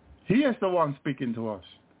 He is the one speaking to us.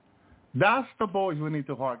 That's the voice we need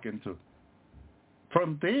to hearken to.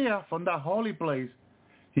 From there, from that holy place,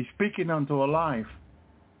 he's speaking unto our life.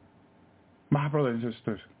 My brothers and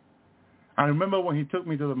sisters, I remember when he took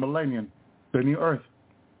me to the millennium, the new earth,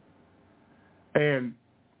 and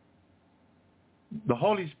the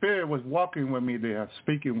Holy Spirit was walking with me there,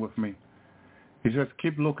 speaking with me. He says,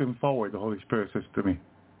 keep looking forward, the Holy Spirit says to me.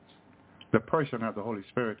 The person of the Holy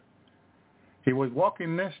Spirit. He was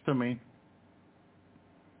walking next to me,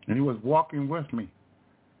 and he was walking with me.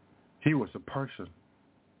 He was a person.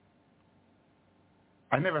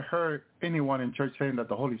 I never heard anyone in church saying that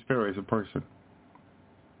the Holy Spirit is a person.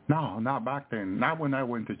 No, not back then. Not when I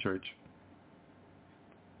went to church.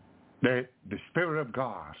 The Spirit of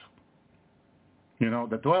God,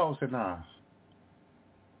 that dwells in us.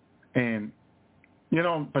 And,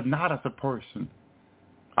 but not as a person.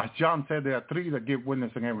 As John said, there are three that give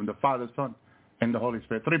witness in heaven, the Father, Son, and the Holy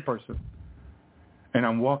Spirit. Three persons. And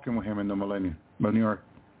I'm walking with him in the millennium, the new earth.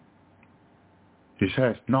 He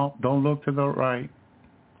says, no, don't look to the right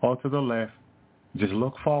or to the left. Just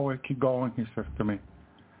look forward, keep going, he says to me.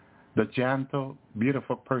 The gentle,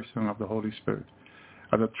 beautiful person of the Holy Spirit,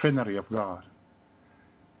 of the Trinity of God.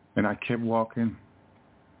 And I kept walking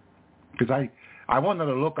because I wanted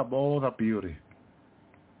to look up all the beauty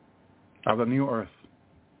of the new earth.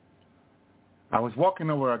 I was walking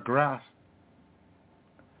over a grass.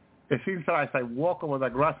 It seems that as I walk over the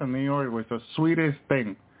grass in New York, it was the sweetest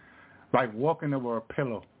thing, like walking over a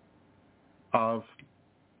pillow of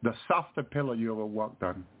the softest pillow you ever walked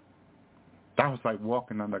on. That was like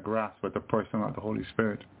walking on the grass with the person of the Holy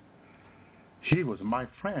Spirit. He was my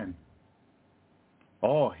friend.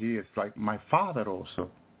 Oh, he is like my father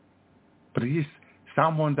also. But he's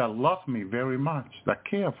someone that loves me very much, that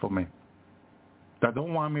cares for me, that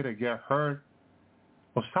don't want me to get hurt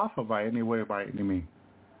or suffer by any way, by any means.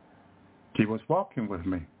 He was walking with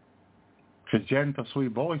me. His gentle,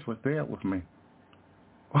 sweet voice was there with me.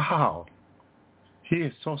 Wow. He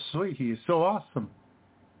is so sweet. He is so awesome.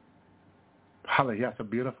 Hallelujah. He has a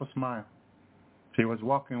beautiful smile. He was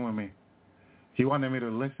walking with me. He wanted me to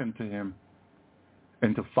listen to him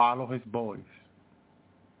and to follow his voice.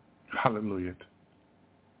 Hallelujah.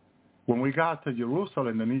 When we got to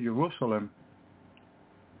Jerusalem, the New Jerusalem,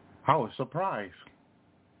 I was surprised.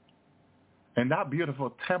 In that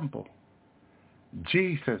beautiful temple,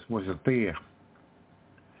 Jesus was there.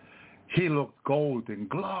 He looked golden,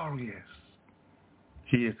 glorious.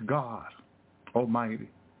 He is God Almighty.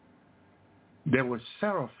 There was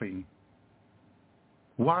seraphim,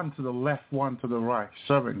 one to the left, one to the right,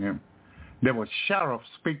 serving him. There was sheriff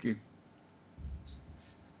speaking.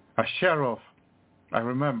 A sheriff, I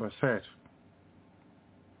remember, said,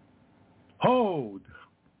 "Hold,"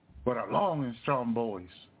 with a long and strong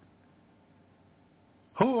voice.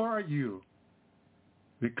 "Who are you?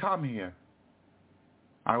 We come here."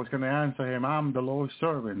 I was going to answer him, "I'm the Lord's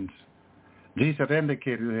servant." Jesus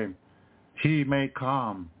indicated to him, "He may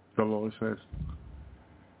come," the Lord says.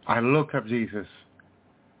 I look at Jesus.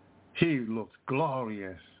 He looks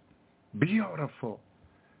glorious, beautiful.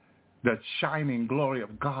 The shining glory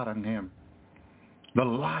of God on him. The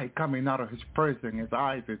light coming out of his person, his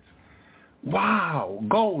eyes. It's, wow,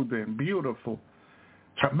 golden, beautiful,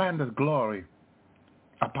 tremendous glory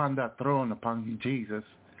upon that throne, upon Jesus,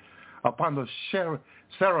 upon the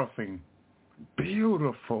seraphim,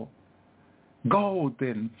 beautiful,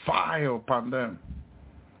 golden fire upon them.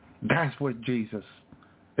 That's what Jesus,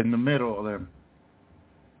 in the middle of them.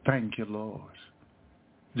 Thank you, Lord.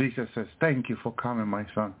 Jesus says, "Thank you for coming, my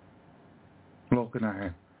son." Looking at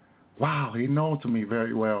him. Wow, he knows me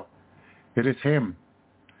very well. It is him.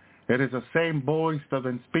 It is the same voice that's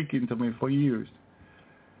been speaking to me for years.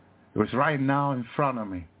 It was right now in front of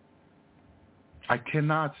me. I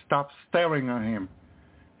cannot stop staring at him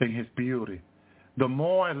in his beauty. The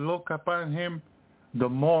more I look upon him, the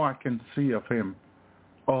more I can see of him.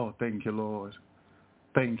 Oh, thank you, Lord.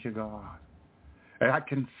 Thank you, God. And I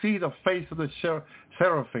can see the face of the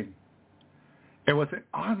seraphim. It was an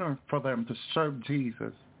honor for them to serve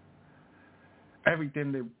Jesus.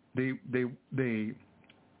 Everything they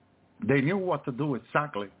knew what to do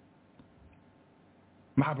exactly.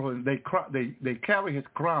 My brother, they carry his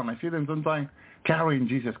crown. I see them sometimes carrying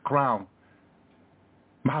Jesus' crown.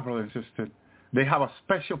 My brother and sister, they have a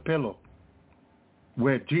special pillow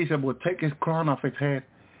where Jesus would take his crown off his head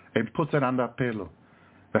and put it on that pillow.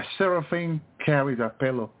 The seraphim carry that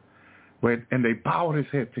pillow, and they bow his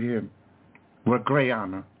head to him with great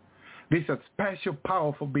honor. These are special,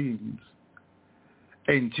 powerful beings.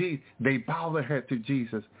 And they bow their head to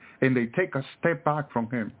Jesus, and they take a step back from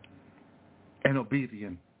him and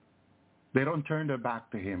obedient. They don't turn their back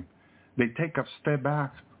to him. They take a step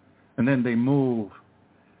back, and then they move,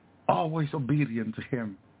 always obedient to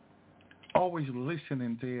him, always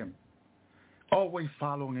listening to him, always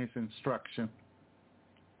following his instruction.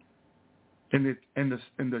 And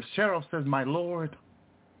the sheriff says, "My Lord,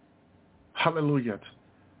 hallelujah,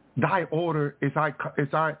 thy order is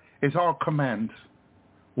our command.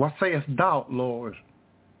 What sayest thou, Lord?"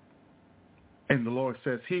 And the Lord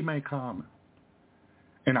says, "He may come."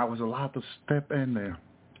 And I was allowed to step in there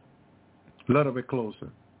a little bit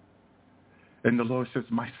closer. And the Lord says,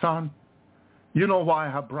 "My son, you know why I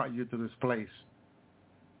have brought you to this place."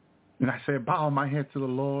 And I said, bow my head to the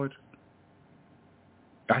Lord.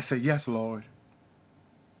 I said, "Yes, Lord.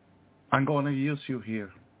 I'm going to use you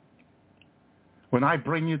here. When I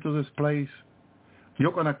bring you to this place,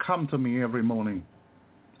 you're going to come to me every morning,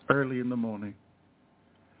 early in the morning.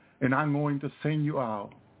 And I'm going to send you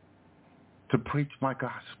out to preach my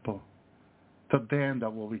gospel to them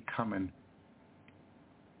that will be coming.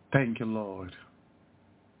 Thank you, Lord."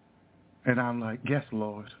 And I'm like, "Yes,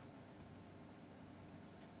 Lord.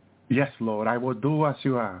 Yes, Lord, I will do as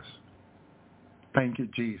you ask." Thank you,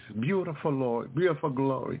 Jesus. Beautiful, Lord. Beautiful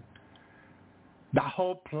glory. The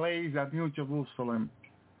whole place at New Jerusalem,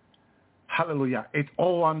 hallelujah, it's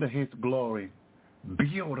all under his glory.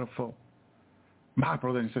 Beautiful. My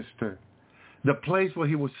brother and sister, the place where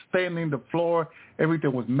he was standing, the floor,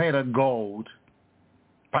 everything was made of gold.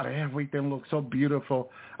 But everything looked so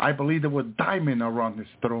beautiful. I believe there was diamond around his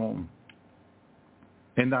throne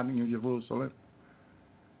in that New Jerusalem.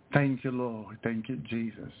 Thank you, Lord. Thank you,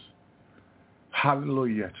 Jesus.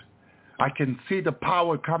 Hallelujah. I can see the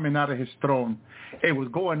power coming out of his throne. It was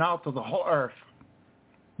going out to the whole earth,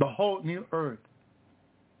 the whole new earth.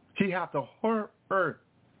 He had the whole earth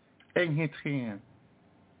in his hand,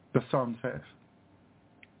 the Son says.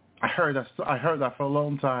 I heard that for a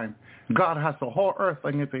long time. God has the whole earth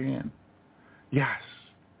in his hand. Yes.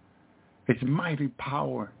 His mighty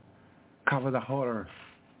power cover the whole earth.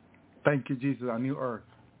 Thank you, Jesus, our new earth.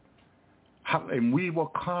 And we will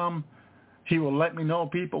come. He will let me know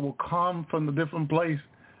people will come from the different place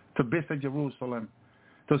to visit Jerusalem,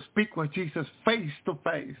 to speak with Jesus face to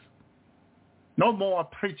face. No more a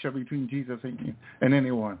preacher between Jesus and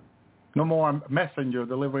anyone. No more a messenger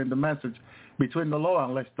delivering the message between the Lord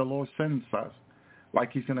unless the Lord sends us,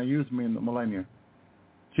 like he's going to use me in the millennium.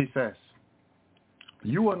 He says,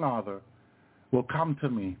 you and other will come to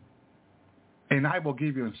me, and I will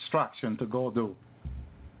give you instruction to go do,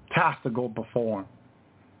 task to go perform.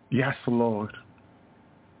 Yes, Lord.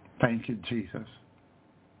 Thank you, Jesus.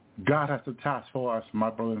 God has a task for us, my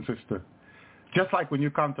brother and sister. Just like when you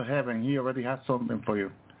come to heaven, he already has something for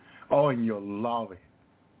you. Oh, and you'll love it.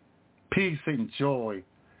 Peace and joy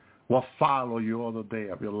will follow you all the day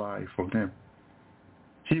of your life from him.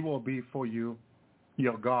 He will be for you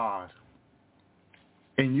your God.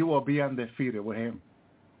 And you will be undefeated with him.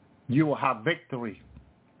 You will have victory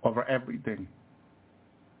over everything.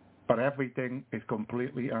 But everything is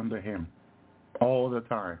completely under him all the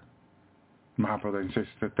time. My brother and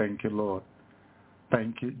sister, thank you, Lord.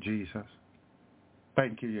 Thank you, Jesus.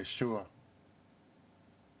 Thank you, Yeshua.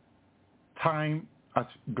 Time, as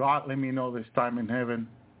God let me know this time in heaven,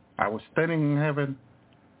 I was standing in heaven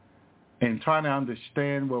and trying to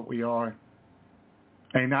understand where we are,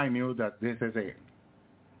 and I knew that this is it.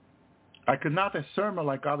 I could not discern it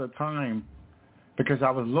like other time because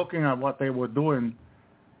I was looking at what they were doing,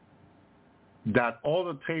 that all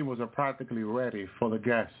the tables are practically ready for the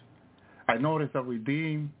guests. I noticed that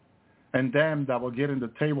redeemed and them that were getting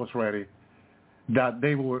the tables ready, that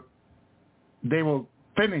they were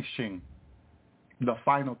finishing the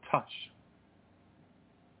final touch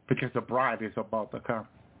because the bride is about to come.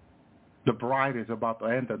 The bride is about to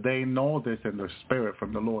enter. They know this in their spirit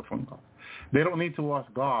from the Lord, from God. They don't need to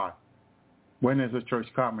ask God, when is the church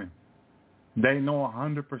coming? They know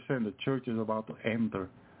 100% the church is about to enter.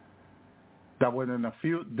 That within a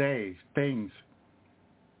few days,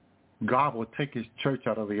 God will take his church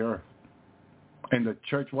out of the earth. And the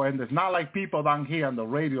church will end. It's not like people down here on the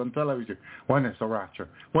radio and television. When is the rapture?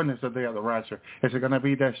 When is the day of the rapture? Is it going to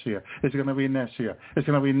be this year? Is it going to be next year? Is it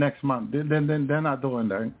going to be next month? Then they're not doing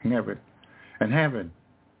that in heaven. In heaven,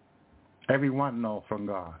 everyone knows from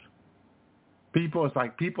God. People, it's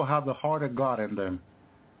like people have the heart of God in them,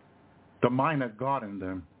 the mind of God in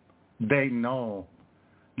them. They know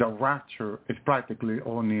the rapture is practically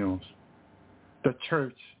all news. The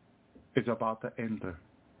church is about to enter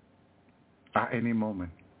at any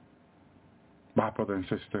moment. My brother and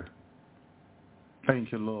sister,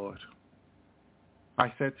 thank you, Lord.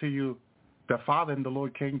 I said to you, the Father and the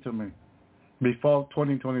Lord came to me before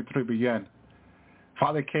 2023 began.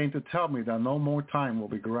 Father came to tell me that no more time will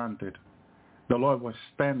be granted. The Lord was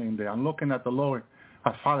standing there. I'm looking at the Lord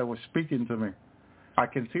as Father was speaking to me. I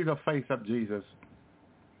can see the face of Jesus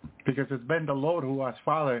because it's been the Lord who has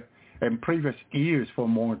Father in previous years for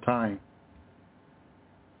more time.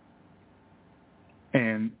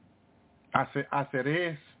 And I said, what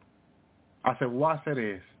it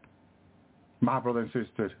is, my brother and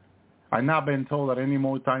sisters. I've not been told that any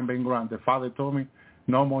more time been granted. Father told me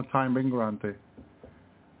no more time been granted.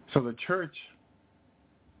 So the church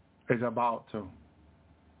is about to.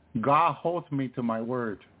 God holds me to my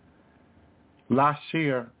word. This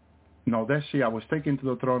year, I was taken to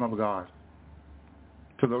the throne of God,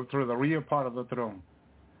 through the rear part of the throne.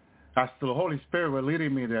 As the Holy Spirit was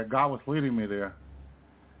leading me there, God was leading me there.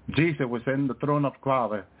 Jesus was in the throne of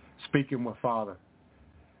Father, speaking with Father.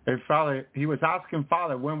 And Father, he was asking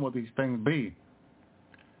Father, when will these things be?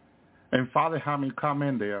 And Father had me come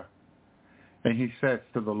in there, and he says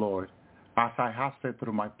to the Lord, as I have said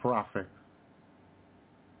through my prophet,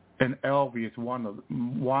 and Elvi is one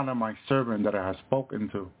of my servants that I have spoken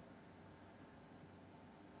to.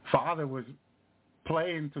 Father was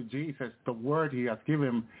playing to Jesus the word he has given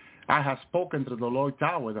him. I have spoken to the Lord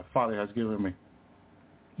Tower the Father has given me.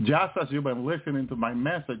 Just as you've been listening to my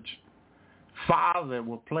message, Father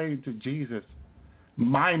will play to Jesus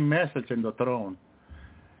my message in the throne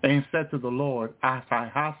and said to the Lord, as I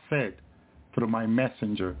have said through my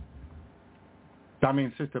messenger. That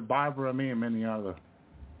means Sister Barbara, me, and many others.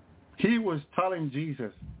 He was telling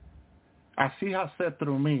Jesus, as he has said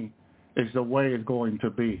through me, is the way it's going to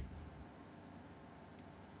be.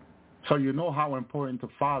 So you know how important to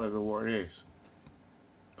Father the word is.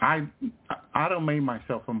 I don't make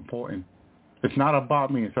myself important. It's not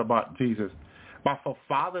about me. It's about Jesus. But for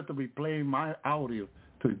Father to be playing my audio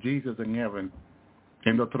to Jesus in heaven,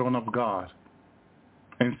 in the throne of God,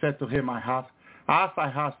 and said to him, as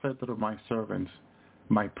I have said to my servants,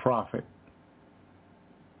 my prophet.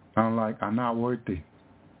 I'm like, I'm not worthy.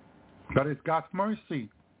 But it's God's mercy.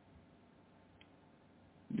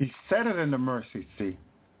 He said it in the mercy seat.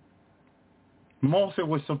 Moses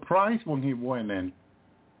was surprised when he went in.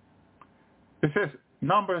 It says,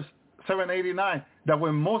 Numbers 7:89, that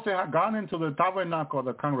when Moses had gone into the tabernacle of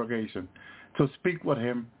the congregation to speak with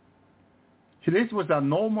him, This was a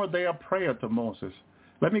normal day of prayer to Moses.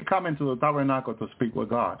 Let me come into the tabernacle to speak with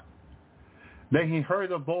God. Then he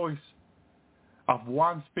heard the voice of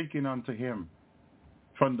one speaking unto him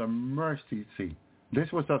from the mercy seat.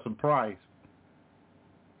 This was a surprise.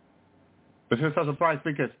 This is a surprise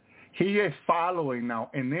because he is following now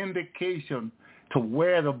an indication to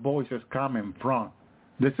where the voice is coming from.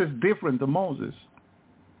 This is different to Moses.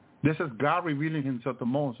 This is God revealing himself to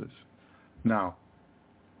Moses now.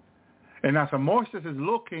 And as Moses is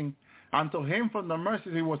looking unto him from the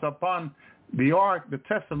mercy seat was upon the ark, the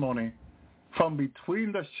testimony, from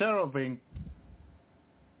between the cherubim,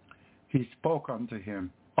 he spoke unto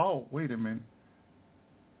him. Oh, wait a minute.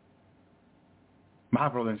 My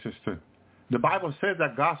brother and sister, the Bible says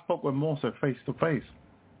that God spoke with Moses face to face.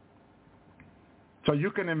 So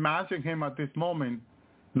you can imagine him at this moment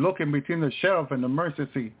looking between the cherubim and the mercy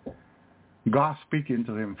seat, God speaking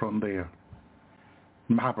to him from there.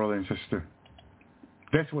 My brother and sister,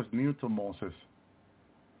 this was new to Moses.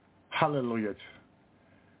 Hallelujah.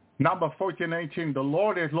 Number 14:18, the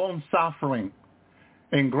Lord is long-suffering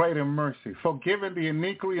and great in mercy, forgiving the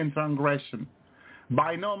iniquity and transgression,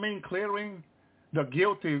 by no means clearing the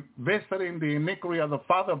guilty, visiting the iniquity of the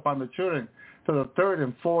father upon the children to the third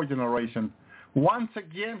and fourth generation. Once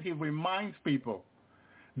again, he reminds people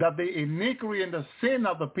that the iniquity and the sin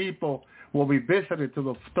of the people will be visited to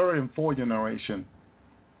the third and fourth generation.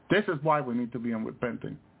 This is why we need to be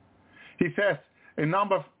unrepentant. He says in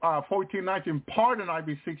number 14:19, pardon, I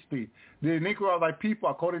beseech thee, the iniquity of thy people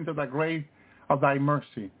according to the great of thy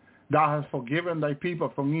mercy. Thou hast forgiven thy people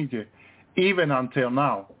from Egypt, even until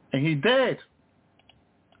now. And he did.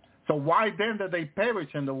 So why then did they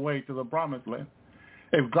perish in the way to the promised land,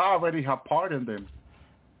 if God already had pardoned them?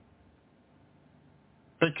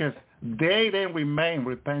 Because they then remain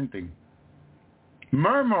repenting.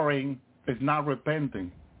 Murmuring is not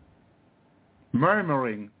repenting.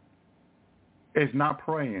 Murmuring is not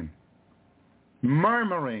praying.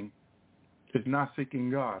 Murmuring is not seeking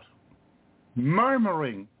God.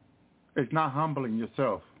 Murmuring is not humbling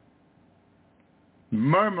yourself.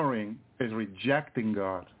 Murmuring is rejecting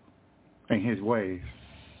God and his ways.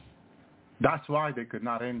 That's why they could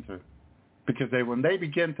not enter. Because when they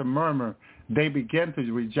began to murmur, they began to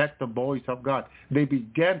reject the voice of God. They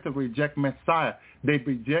began to reject Messiah. They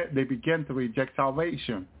began to reject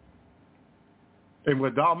salvation. And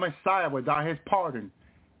without Messiah, without his pardon,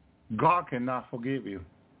 God cannot forgive you.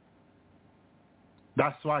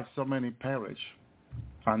 That's why so many perish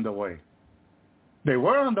on the way. They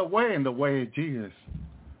were on the way, and the way is Jesus.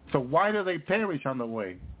 So why do they perish on the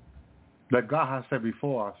way that God has set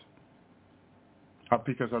before us?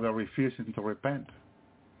 Because of their refusing to repent.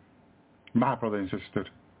 My brother and sister.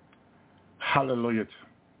 Hallelujah.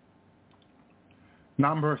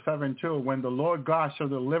 Number 7:2, when the Lord God shall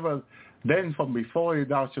deliver them from before you,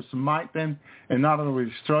 thou shalt smite them, and not only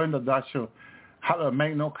destroy them, thou shalt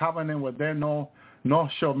make no covenant with them, nor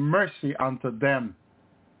show mercy unto them.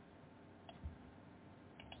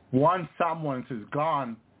 Once someone is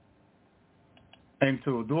gone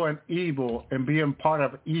into doing evil and being part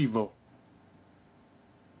of evil,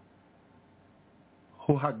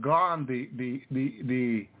 who had gone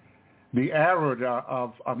the error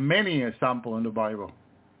of many examples in the Bible,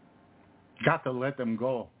 got to let them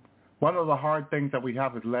go. One of the hard things that we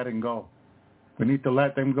have is letting go. We need to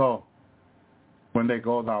let them go when they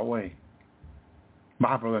go that way.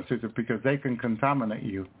 My brother and sister, because they can contaminate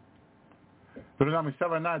you. Deuteronomy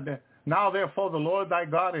 7:9, now therefore the Lord thy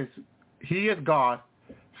God he is God,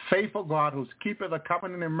 faithful God, who keepeth the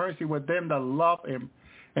covenant and mercy with them that love him,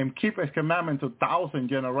 and keep his commandment to 1,000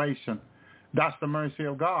 generations. That's the mercy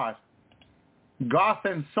of God. God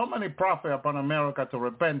sent so many prophets upon America to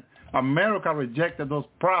repent. America rejected those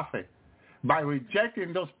prophets. By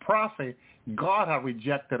rejecting those prophets, God has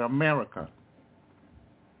rejected America.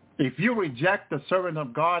 If you reject the servant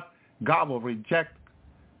of God, God will reject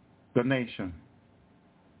the nation.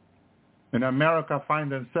 And America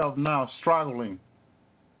finds themselves now struggling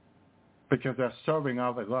because they're serving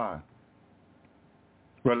other God.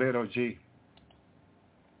 With little g.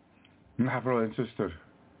 My brother and sister.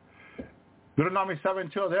 Deuteronomy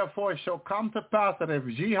 7:2, therefore it shall come to pass that if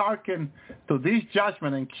ye hearken to these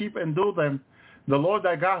judgments and keep and do them, the Lord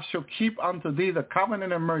thy God shall keep unto thee the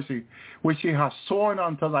covenant and mercy which he has sworn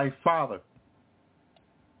unto thy father.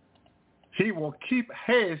 He will keep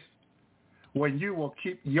his when you will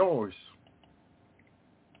keep yours.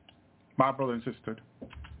 My brother and sister.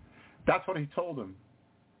 That's what he told them.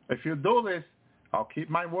 If you do this, I'll keep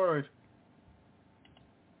my word.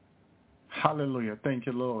 Hallelujah. Thank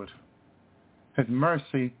you, Lord. His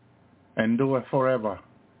mercy endureth forever.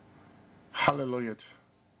 Hallelujah.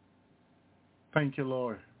 Thank you,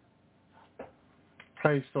 Lord.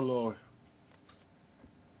 Praise the Lord.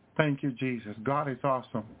 Thank you, Jesus. God is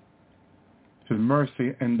awesome. His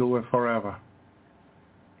mercy endureth forever.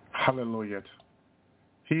 Hallelujah.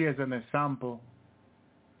 He is an example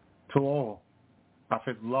to all of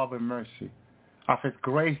his love and mercy, of his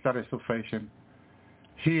grace that is sufficient.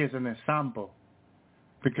 He is an example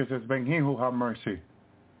because it's been him who had mercy.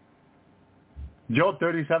 Job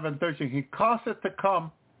 37:13, he caused it to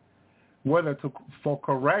come, whether for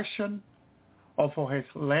correction or for his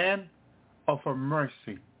land or for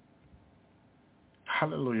mercy.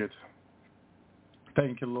 Hallelujah.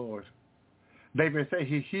 Thank you, Lord. David said,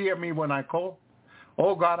 he hear me when I call.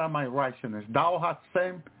 O God of my righteousness, thou hast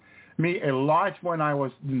sent me a large when I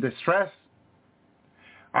was in distress.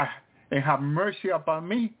 And have mercy upon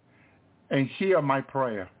me and hear my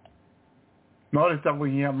prayer. Notice that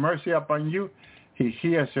when he has mercy upon you, he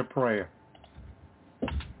hears your prayer.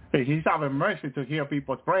 And he's having mercy to hear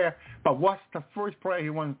people's prayer, but what's the first prayer he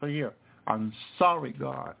wants to hear? I'm sorry,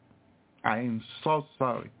 God. I am so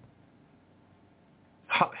sorry.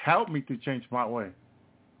 Help me to change my way.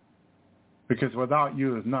 Because without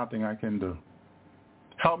you, there's nothing I can do.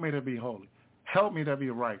 Help me to be holy. Help me to be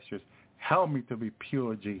righteous. Help me to be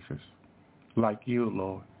pure, Jesus, like you,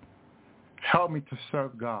 Lord. Help me to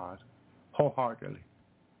serve God wholeheartedly.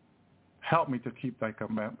 Help me to keep thy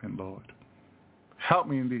commandment, Lord. Help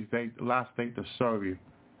me in these days, last days, to serve you.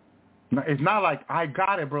 Now, it's not like, I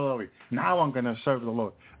got it, brother. Now I'm going to serve the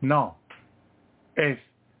Lord. No. It's,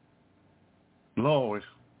 Lord,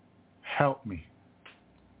 help me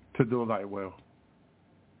to do thy will.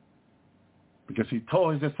 Because he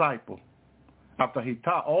told his disciple, after he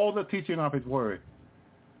taught all the teaching of his word,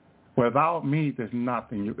 without me, there's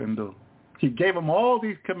nothing you can do. He gave them all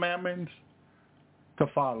these commandments to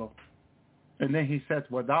follow. And then he says,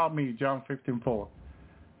 without me, John 15:4,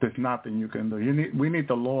 there's nothing you can do. We need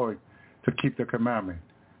the Lord to keep the commandment,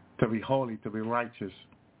 to be holy, to be righteous.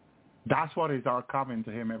 That's what is our coming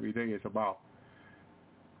to him every day is about,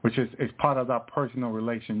 which is part of that personal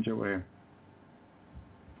relationship with him.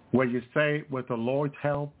 Where you say, with the Lord's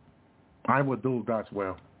help, I will do God's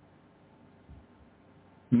will.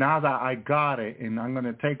 Now that I got it, and I'm going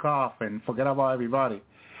to take off and forget about everybody,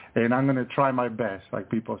 and I'm going to try my best, like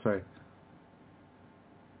people say.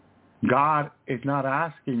 God is not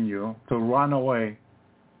asking you to run away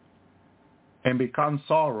and become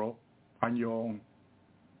sorrow on your own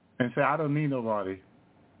and say, I don't need nobody,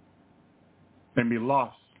 and be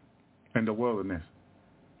lost in the wilderness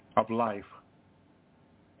of life.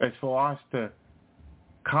 It's for us to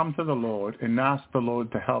come to the Lord and ask the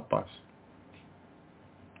Lord to help us.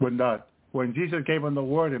 When Jesus gave them the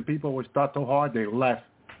word and people were stuck too hard, they left.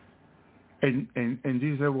 And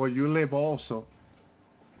Jesus said, well, you live also.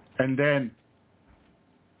 And then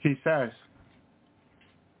he says,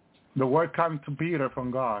 the word comes to Peter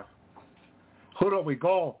from God. Who do we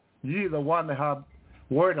go? Ye the one that have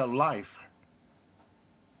word of life.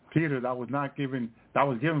 Peter, that was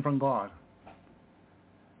given from God.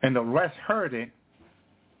 And the rest heard it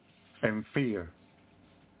and fear,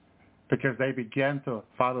 because they began to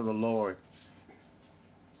follow the Lord.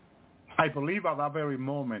 I believe at that very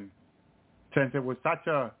moment, since it was such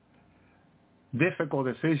a difficult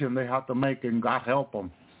decision they had to make, and God helped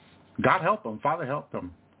them. God helped them. Father helped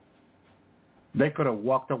them. They could have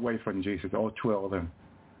walked away from Jesus, all 12 of them.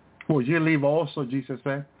 Will you leave also, Jesus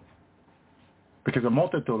said? Because the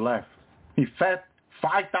multitude left. He fed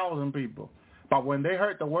 5,000 people. But when they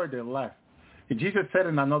heard the word, they left. And Jesus said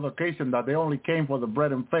in another occasion that they only came for the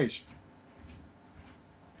bread and fish.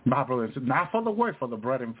 My brothers, not for the word, for the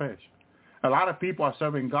bread and fish. A lot of people are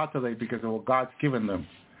serving God today because of what God's given them.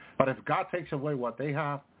 But if God takes away what they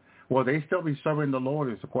have, will they still be serving the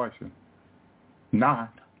Lord is the question.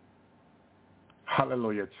 Not.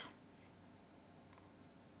 Hallelujah.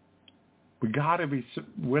 We got to be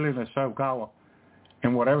willing to serve God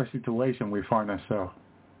in whatever situation we find ourselves.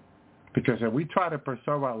 Because if we try to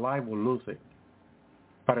preserve our life, we'll lose it.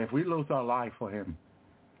 But if we lose our life for him,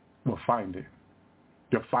 we'll find it.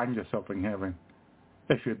 You'll find yourself in heaven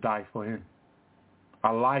if you die for him.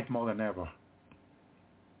 Alive more than ever.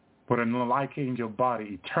 With a like-angel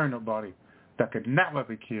body, eternal body that could never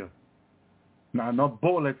be killed. Now, no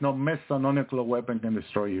bullet, no missile, no nuclear weapon can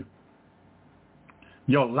destroy you.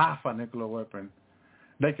 You'll laugh at nuclear weapon.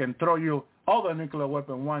 They can throw you all the nuclear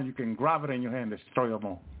weapon one. You can grab it in your hand, destroy them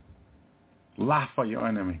all. Laugh at your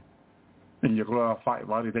enemy. In your glorified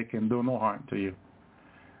body, they can do no harm to you.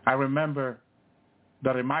 I remember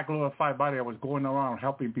that in my glorified body, I was going around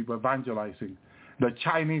helping people, evangelizing. The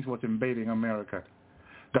Chinese was invading America.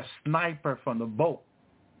 The sniper from the boat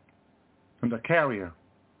and the carrier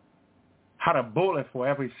had a bullet for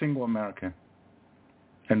every single American.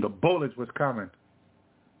 And the bullets was coming.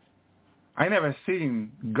 I never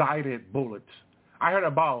seen guided bullets. I heard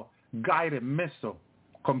about guided missile,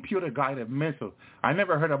 computer-guided missile. I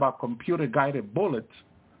never heard about computer-guided bullets.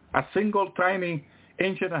 A single tiny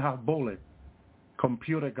 1.5-inch bullet,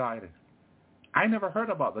 computer-guided. I never heard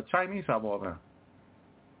about the Chinese have all that.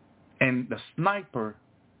 And the sniper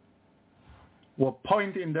were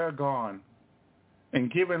pointing their gun and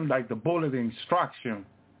giving like the bullet instruction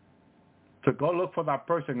to go look for that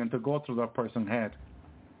person and to go through that person's head.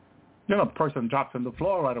 You know, the person drops on the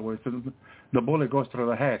floor right away, so the bullet goes through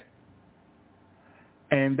the head.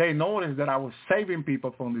 And they noticed that I was saving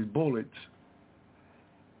people from these bullets.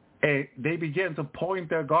 And they began to point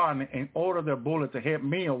their gun and order their bullet to hit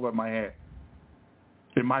me over my head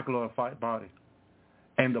in my glorified body.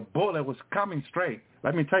 And the bullet was coming straight.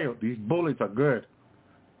 Let me tell you, these bullets are good.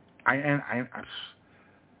 I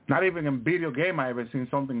not even in video game I ever seen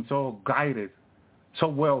something so guided, so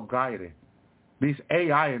well guided. These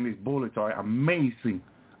AI and these bullets are amazing.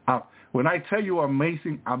 When I tell you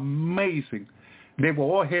amazing, amazing. They were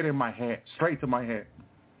all hitting my head, straight to my head,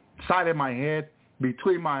 side of my head,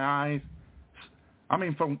 between my eyes. I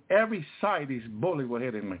mean, from every side, these bullets were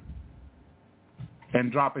hitting me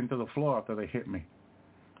and dropping to the floor after they hit me.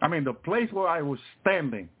 I mean, the place where I was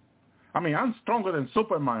standing, I mean, I'm stronger than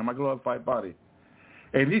Superman, my glorified body.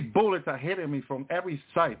 And these bullets are hitting me from every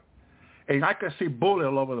side. And I could see bullets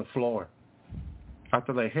all over the floor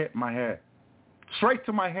after they hit my head. Straight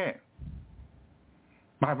to my head.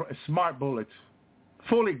 My smart bullets.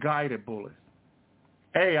 Fully guided bullets.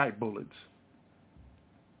 AI bullets.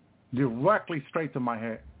 Directly straight to my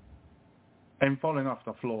head. And falling off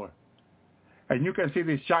the floor. And you can see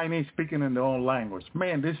these Chinese speaking in their own language.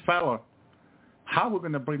 Man, this fella, how are we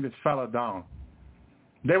going to bring this fella down?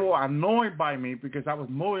 They were annoyed by me because I was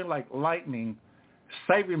moving like lightning,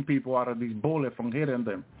 saving people out of these bullets from hitting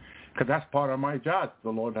them. Because that's part of my job.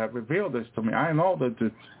 The Lord had revealed this to me. I know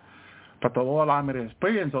that but the Lord allowed me to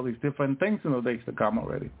experience all these different things in the days to come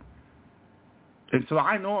already. And so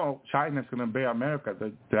I know China's going to be America.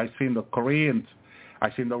 I've seen the Koreans.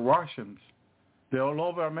 I've seen the Russians. They're all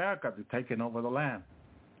over America. They're taking over the land.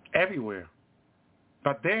 Everywhere.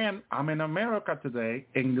 But then I'm in America today,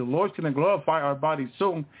 and the Lord's going to glorify our bodies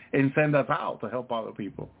soon and send us out to help other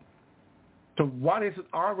people. So what is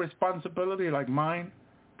our responsibility, like mine?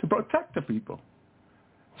 To protect the people.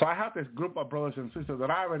 So I have this group of brothers and sisters that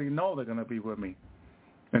I already know they're going to be with me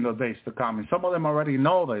in the days to come. And some of them already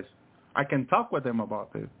know this. I can talk with them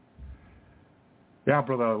about this. Yeah,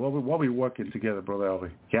 brother, we'll be working together, Brother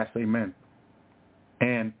Elvie. Yes, amen.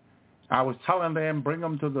 And I was telling them, bring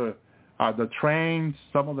them to the trains.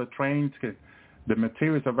 Some of the trains, the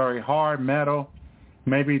materials are very hard, metal.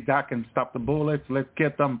 Maybe that can stop the bullets. Let's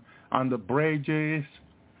get them on the bridges,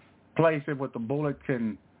 place it where the bullet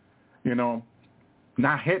can,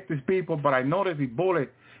 not hit these people. But I noticed the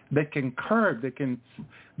bullet, they can curve, they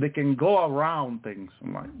can go around things.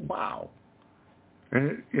 I'm like, wow.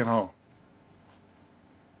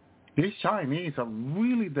 These Chinese have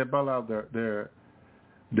really developed their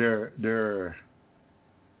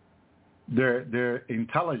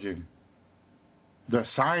intelligence. The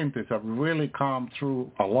scientists have really come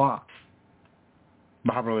through a lot,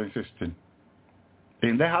 my brother and sister.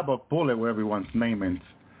 And they have a bullet where everyone's name is.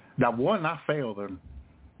 That will not fail them.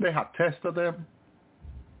 They have tested them.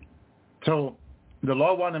 So the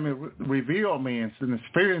Lord wanted me to reveal me and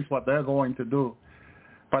experience what they're going to do.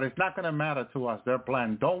 But it's not going to matter to us, their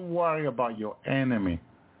plan. Don't worry about your enemy.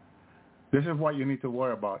 This is what you need to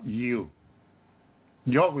worry about, you.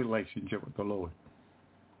 Your relationship with the Lord.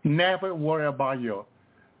 Never worry about your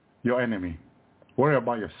enemy. Worry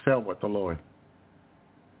about yourself with the Lord.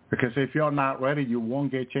 Because if you're not ready, you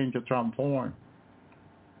won't get changed or transformed.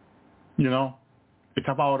 It's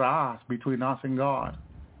about us, between us and God.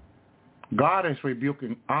 God is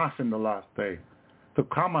rebuking us in the last day to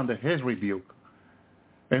come under his rebuke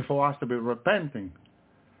and for us to be repenting.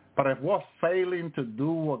 But if we're failing to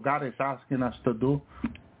do what God is asking us to do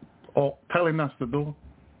or telling us to do,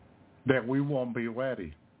 then we won't be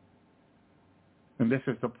ready. And this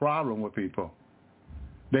is the problem with people.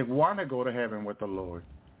 They want to go to heaven with the Lord.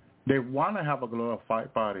 They want to have a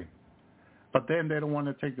glorified body. But then they don't want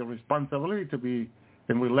to take the responsibility to be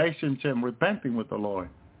in relationship and repenting with the Lord.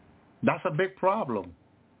 That's a big problem.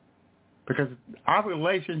 Because our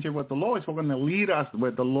relationship with the Lord is going to lead us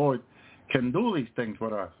where the Lord can do these things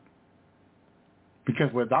with us.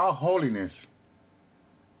 Because without holiness,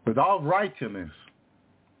 without righteousness,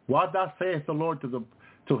 what does says the Lord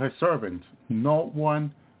to his servants? No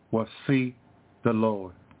one will see the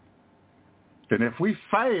Lord. And if we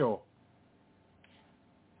fail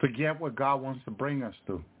to get what God wants to bring us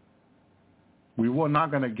to. We were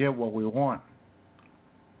not going to get what we want.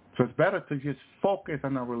 So it's better to just focus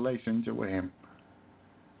on a relationship with him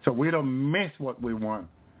so we don't miss what we want.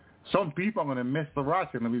 Some people are going to miss the rush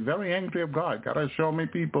and they'll be very angry of God. God has shown me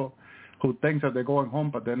people who think that they're going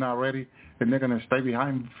home but they're not ready and they're going to stay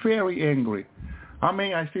behind, very angry. I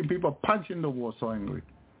mean, I've seen people punching the wall so angry.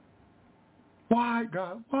 Why,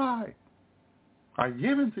 God? Why? I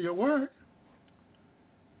give into your word.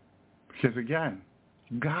 Because again,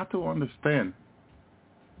 got to understand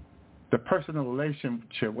the personal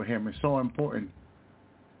relationship with him is so important.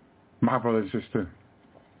 My brother and sister,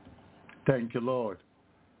 thank you, Lord.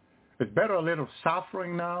 It's better a little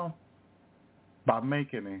suffering now by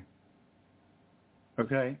making it.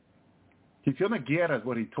 Okay? He's going to get us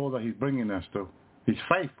what he told us he's bringing us to. He's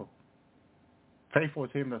faithful. Faithful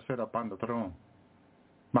is him that sat upon the throne.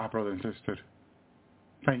 My brother and sister,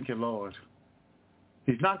 thank you, Lord.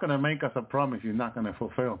 He's not going to make us a promise he's not going to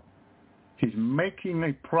fulfill. He's making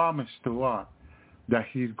a promise to us that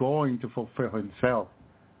he's going to fulfill himself.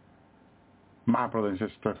 My brother and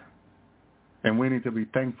sister. And we need to be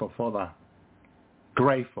thankful for that.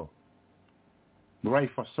 Grateful.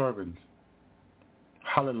 Grateful servants.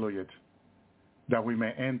 Hallelujah. That we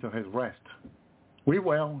may enter his rest. We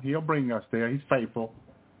will. He'll bring us there. He's faithful.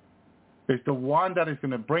 It's the one that is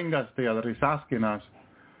going to bring us there that is asking us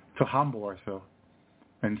to humble ourselves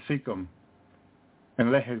and seek him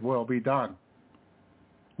and let his will be done.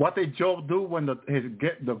 What did Job do when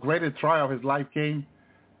the greatest trial of his life came?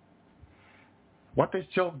 What did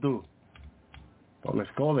Job do? Well, let's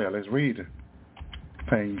go there. Let's read.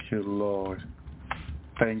 Thank you, Lord.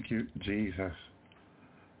 Thank you, Jesus.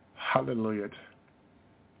 Hallelujah.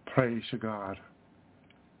 Praise you, God.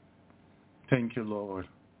 Thank you, Lord.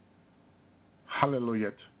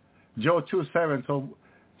 Hallelujah. Job 2:7.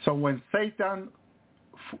 So when Satan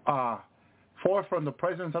forth from the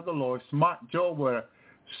presence of the Lord, smote Job with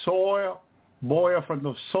soil, boil from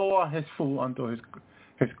the sole of his foot unto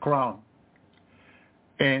his crown.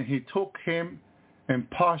 And he took him and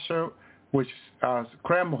posture, which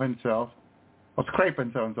scrape himself,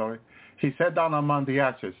 he sat down among the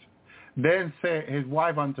ashes. Then said his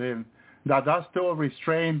wife unto him, that thou still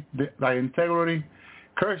restrain thy integrity,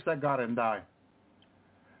 curse thy God and die.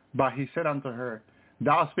 But he said unto her,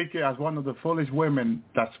 thou speakest as one of the foolish women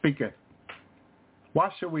that speaketh.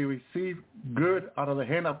 What shall we receive good out of the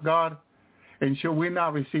hand of God? And shall we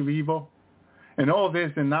not receive evil? And all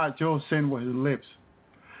this did not Job sin with his lips.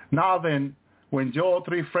 Now then, when Job's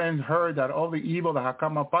 3 friends heard that all the evil that had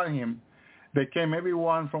come upon him, they came every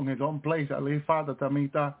one from his own place, Eliphaz the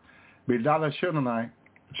Temanite, Bildad the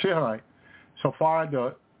Shilonite, Zophar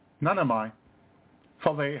the Naamite,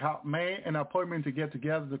 for they had made an appointment to get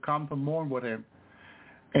together to come to mourn with him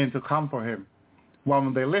and to comfort him.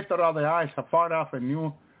 When they lifted up their eyes afar off and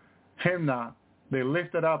knew him not, they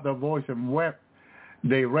lifted up their voice and wept.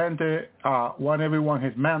 They rented every one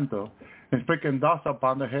his mantle, and speaking thus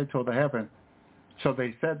upon the head to the heaven. So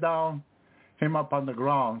they set down him upon the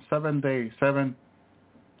ground 7 days, 7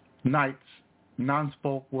 nights. None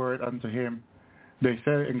spoke word unto him. They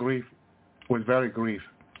said in grief, with very grief.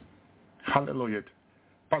 Hallelujah.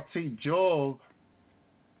 But see, Job,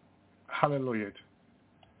 hallelujah,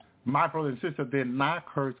 my brother and sister, did not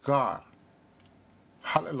curse God.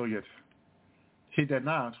 Hallelujah. He did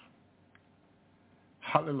not.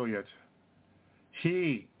 Hallelujah.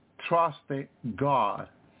 He trusted God.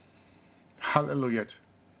 Hallelujah.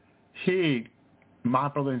 He, my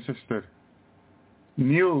brother and sister,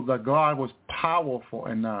 knew that God was powerful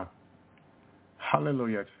enough.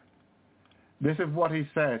 Hallelujah. This is what he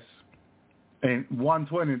says in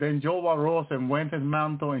 120. Then Job arose and went his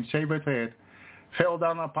mantle and shaved his head, fell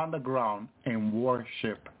down upon the ground and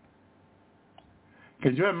worshiped.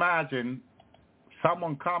 Can you imagine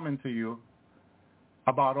someone coming to you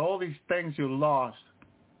about all these things you lost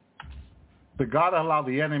that God allowed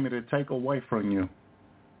the enemy to take away from you?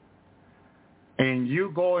 And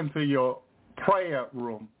you go into your prayer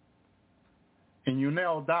room and you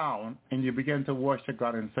kneel down and you begin to worship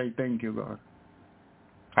God and say, thank you, God.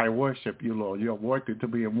 I worship you, Lord. You're worthy to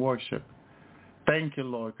be in worship. Thank you,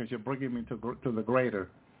 Lord, because you're bringing me to the greater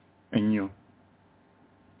in you.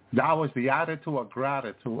 That was the attitude of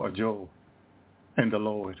gratitude of Job in the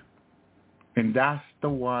Lord. And that's the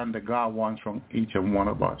one that God wants from each and one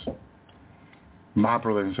of us. My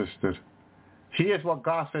brother and sisters, here's what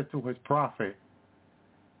God said to his prophet.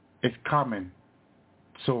 It's coming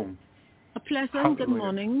soon. A pleasant good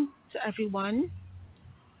morning to everyone.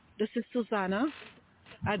 This is Susanna.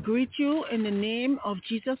 I greet you in the name of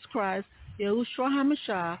Jesus Christ, Yahushua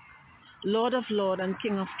HaMashiach, Lord of Lords and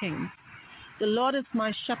King of Kings. The Lord is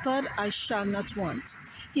my shepherd, I shall not want.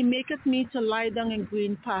 He maketh me to lie down in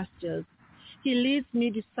green pastures. He leads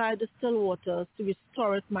me beside the still waters to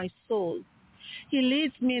restore my soul. He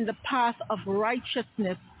leads me in the path of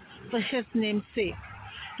righteousness for his name's sake.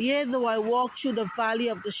 Yea, though I walk through the valley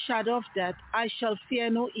of the shadow of death, I shall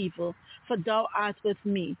fear no evil, for thou art with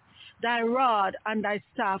me. Thy rod and thy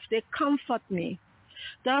staff, they comfort me.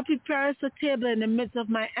 Thou preparest a table in the midst of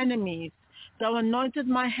my enemies. Thou anointed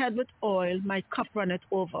my head with oil, my cup runneth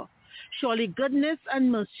over. Surely goodness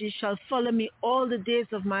and mercy shall follow me all the days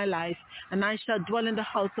of my life, and I shall dwell in the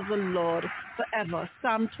house of the Lord forever.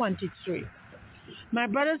 Psalm 23. My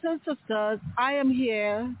brothers and sisters, I am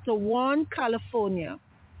here to warn California.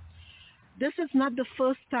 This is not the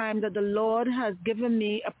first time that the Lord has given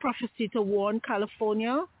me a prophecy to warn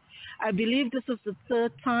California. I believe this is the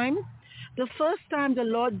third time. The first time the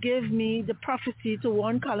Lord gave me the prophecy to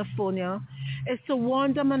warn California is to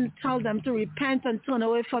warn them and tell them to repent and turn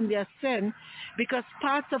away from their sin, because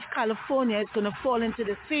parts of California is going to fall into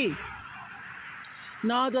the sea.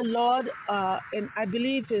 Now the Lord, I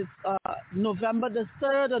believe it's November the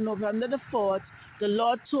 3rd or November the 4th, the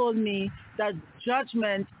Lord told me that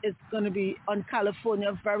judgment is going to be on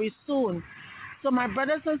California very soon. So my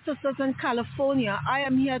brothers and sisters in California, I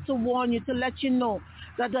am here to warn you, to let you know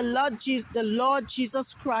that the Lord Jesus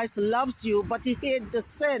Christ loves you, but he hates the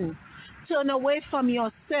sin. Turn away from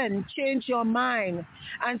your sin, change your mind,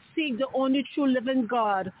 and seek the only true living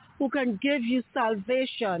God who can give you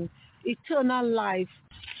salvation, eternal life.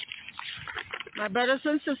 My brothers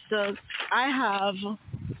and sisters, I have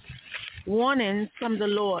warnings from the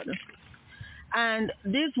Lord. And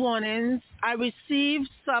these warnings, I received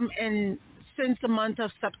some since the month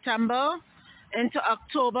of September into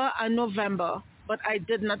October and November, but I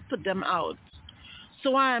did not put them out.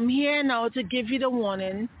 So I am here now to give you the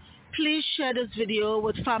warning. Please share this video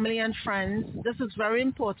with family and friends. This is very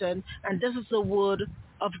important, and this is the word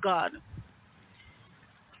of God.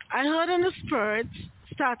 I heard in the spirit,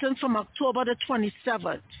 starting from October the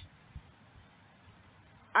 27th,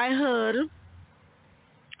 I heard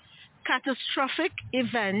catastrophic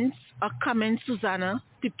events are coming, Susanna.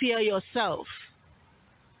 Prepare yourself.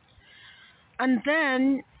 And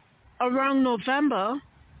then around November,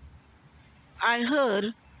 I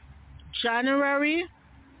heard January,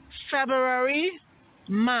 February,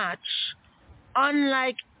 March,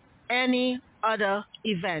 unlike any other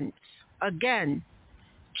event. Again,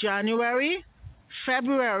 January,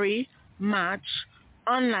 February, March,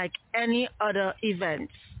 unlike any other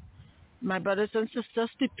events. My brothers and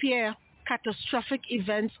sisters, prepare. Catastrophic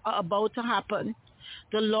events are about to happen.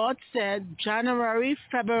 The Lord said January,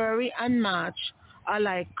 February, and March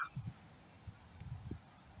are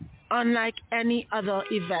unlike any other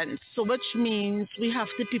event. So which means we have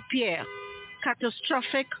to prepare.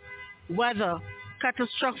 Catastrophic weather,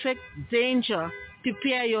 catastrophic danger.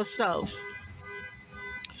 Prepare yourself.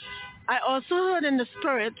 I also heard in the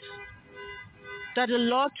spirit that the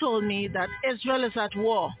Lord told me that Israel is at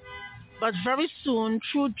war, but very soon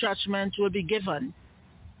true judgment will be given.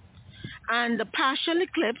 And the partial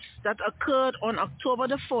eclipse that occurred on October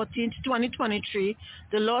the 14th, 2023,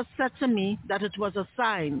 the Lord said to me that it was a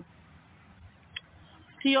sign.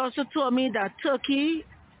 He also told me that Turkey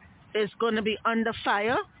is going to be under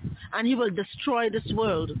fire and he will destroy this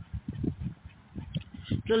world.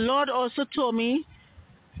 The Lord also told me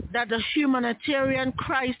that the humanitarian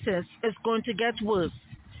crisis is going to get worse.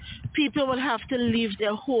 People will have to leave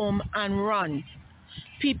their home and run.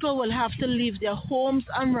 People will have to leave their homes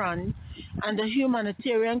and run, and the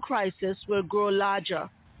humanitarian crisis will grow larger.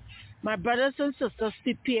 My brothers and sisters,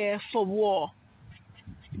 prepare for war.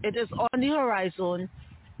 It is on the horizon.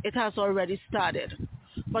 It has already started.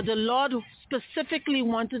 But the Lord specifically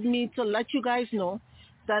wanted me to let you guys know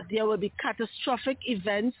that there will be catastrophic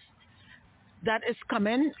events that is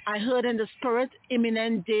coming. I heard in the spirit,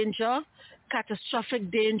 imminent danger,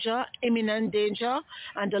 catastrophic danger, imminent danger.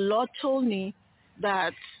 And the Lord told me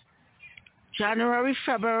that January,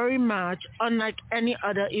 February, March, unlike any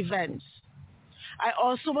other events. I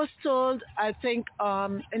also was told, I think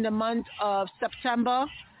in the month of September,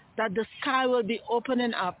 that the sky will be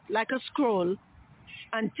opening up like a scroll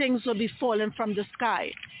and things will be falling from the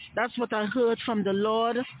sky. That's what I heard from the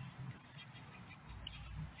Lord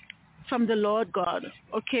God.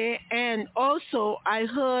 Okay. And also I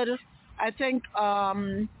heard, I think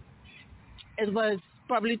it was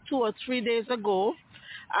probably 2 or 3 days ago,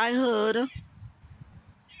 I heard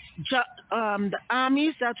the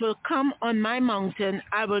armies that will come on my mountain,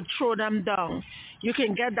 I will throw them down. You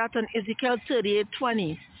can get that on Ezekiel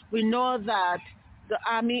 38:20. We know that the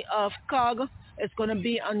army of Gog is going to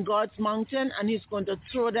be on God's mountain, and he's going to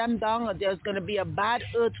throw them down, or there's going to be a bad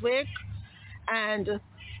earthquake, and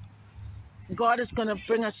God is going to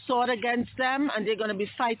bring a sword against them, and they're going to be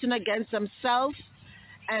fighting against themselves,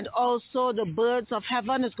 and also the birds of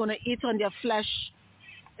heaven is going to eat on their flesh.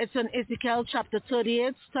 It's in Ezekiel chapter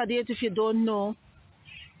 38. Study it if you don't know.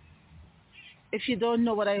 If you don't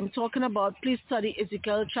know what I am talking about, please study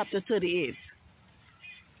Ezekiel chapter 38.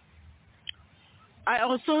 I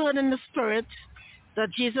also heard in the spirit that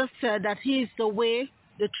Jesus said that he is the way,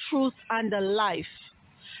 the truth, and the life.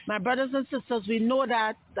 My brothers and sisters, we know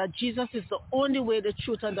that Jesus is the only way, the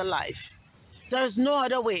truth, and the life. There is no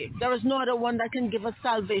other way. There is no other one that can give us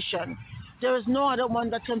salvation. There is no other one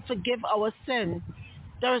that can forgive our sin.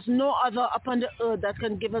 There is no other upon the earth that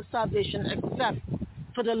can give us salvation except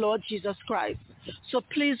for the Lord Jesus Christ. So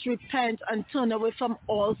please repent and turn away from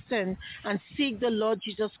all sin and seek the Lord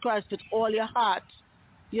Jesus Christ with all your heart,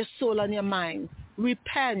 your soul, and your mind.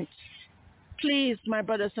 Repent. Please, my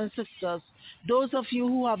brothers and sisters, those of you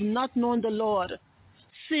who have not known the Lord,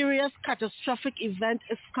 serious catastrophic event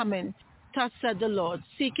is coming. Thus said the Lord.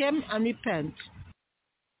 Seek him and repent.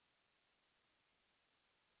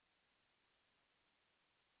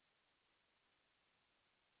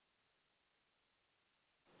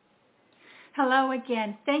 Hello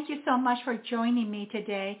again. Thank you so much for joining me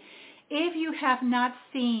today. If you have not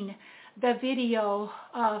seen the video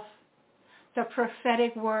of the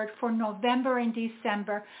prophetic word for November and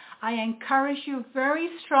December, I encourage you very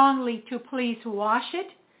strongly to please watch it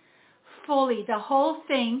fully, the whole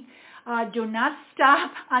thing. Do not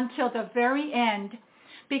stop until the very end,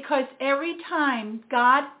 because every time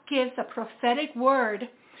God gives a prophetic word,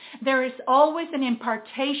 there is always an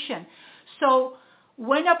impartation. So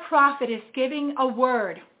when a prophet is giving a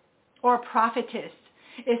word, or a prophetess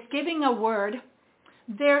is giving a word,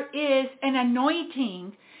 there is an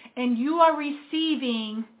anointing, and you are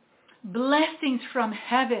receiving blessings from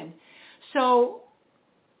heaven. So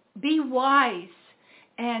be wise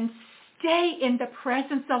and stay in the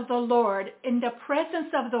presence of the Lord, in the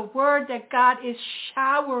presence of the word that God is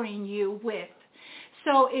showering you with.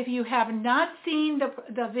 So if you have not seen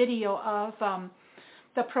the video of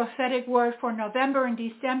the prophetic word for November and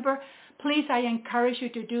December, please, I encourage you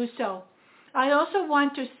to do so. I also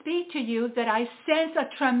want to speak to you that I sense a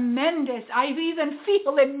tremendous, I even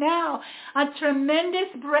feel it now, a tremendous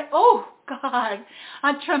breakthrough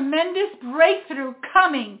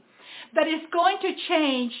coming that is going to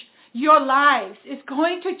change your lives. It's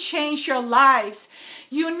going to change your lives.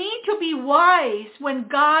 You need to be wise when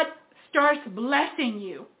God starts blessing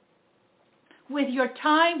you with your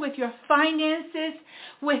time, with your finances,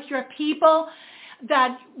 with your people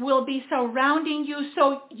that will be surrounding you.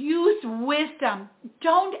 So use wisdom.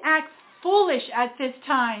 Don't act foolish at this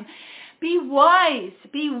time. Be wise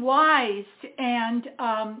and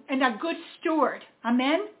a good steward.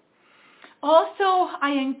 Amen. Also,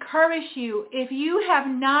 I encourage you, if you have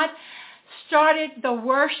not started the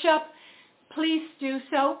worship, please do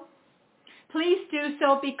so. Please do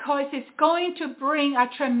so, because it's going to bring a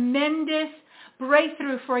tremendous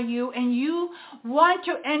breakthrough for you, and you want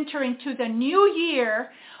to enter into the new year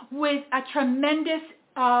with a tremendous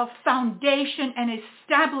foundation and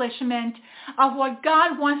establishment of what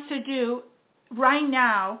God wants to do right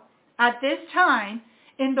now at this time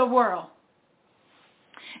in the world.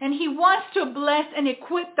 And he wants to bless and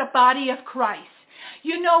equip the body of Christ.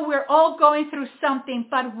 You know, we're all going through something,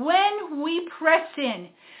 but when we press in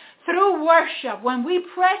through worship, when we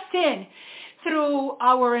press in through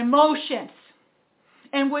our emotions,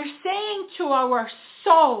 and we're saying to our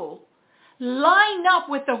soul, line up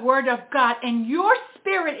with the word of God, and your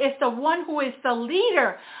spirit is the one who is the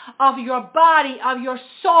leader of your body, of your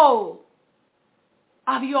soul,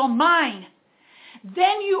 of your mind,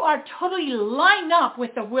 then you are totally lined up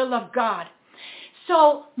with the will of God.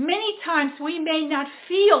 So many times we may not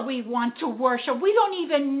feel we want to worship. We don't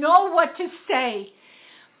even know what to say.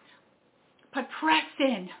 But press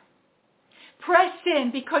in. Press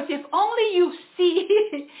in, because if only you see,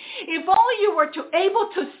 if only you were able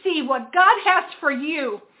to see what God has for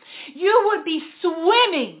you, you would be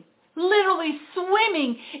swimming, literally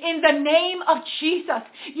swimming in the name of Jesus.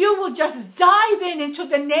 You will just dive into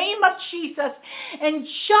the name of Jesus and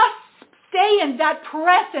just stay in that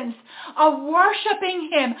presence of worshiping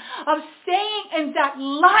him, of staying in that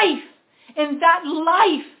life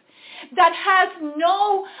that has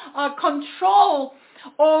no control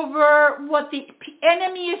over what the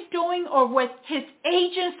enemy is doing or what his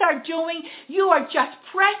agents are doing. You are just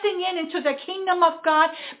pressing into the kingdom of God,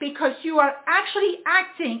 because you are actually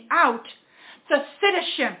acting out the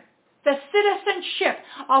citizenship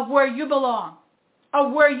of where you belong.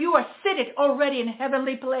 of where you are seated already in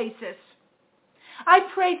heavenly places. I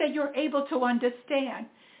pray that you're able to understand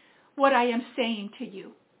what I am saying to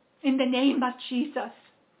you in the name of Jesus.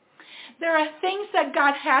 There are things that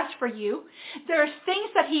God has for you. There are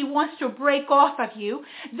things that he wants to break off of you.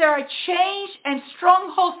 There are chains and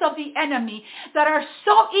strongholds of the enemy that are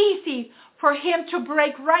so easy for him to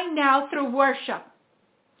break right now through worship.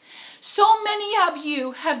 So many of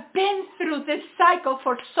you have been through this cycle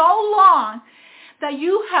for so long that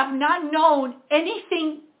you have not known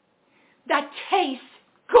anything that tastes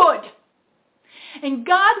good. And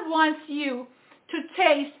God wants you to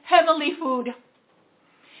taste heavenly food.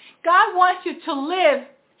 God wants you to live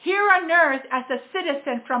here on earth as a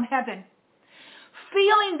citizen from heaven,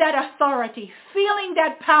 feeling that authority, feeling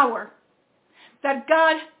that power that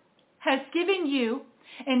God has given you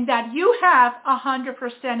and that you have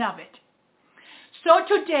 100% of it. So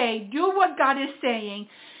today, do what God is saying.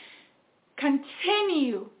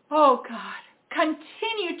 Continue, oh God,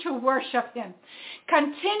 continue to worship him.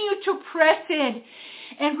 Continue to press in.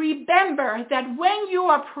 And remember that when you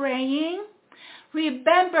are praying,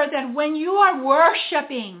 remember that when you are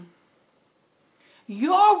worshiping,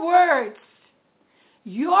 your words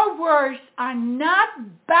are not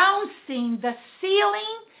bouncing the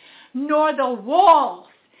ceiling nor the walls.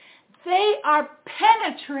 They are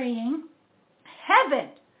penetrating heaven.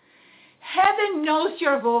 Heaven knows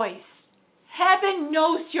your voice. Heaven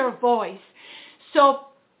knows your voice. So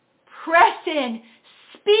press in.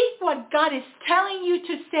 Speak what God is telling you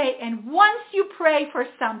to say. And once you pray for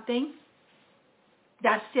something,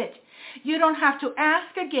 that's it. You don't have to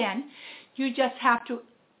ask again. You just have to,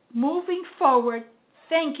 moving forward,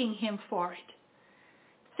 thanking him for it.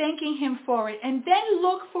 Thanking him for it. And then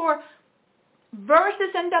look for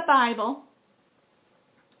verses in the Bible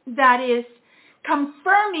that is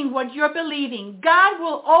confirming what you're believing. God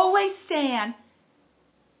will always stand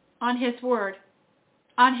on his word.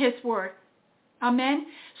 On his word. Amen.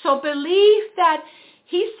 So believe that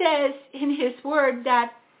he says in his word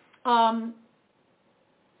that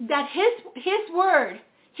his word,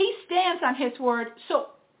 he stands on his word. So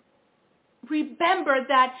remember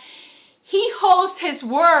that he holds his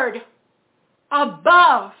word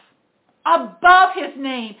above his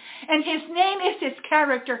name. And his name is his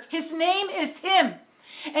character. His name is him.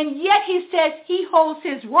 And yet he says he holds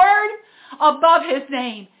his word above his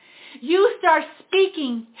name. You start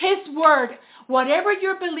speaking his word. Whatever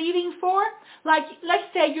you're believing for, like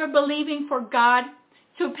let's say you're believing for God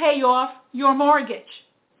to pay off your mortgage.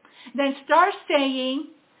 Then start saying,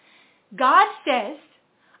 God says,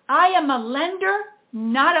 I am a lender,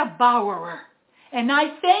 not a borrower. And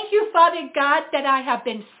I thank you, Father God, that I have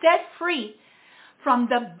been set free from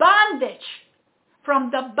the bondage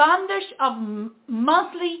of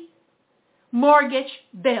monthly mortgage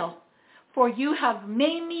bill. For you have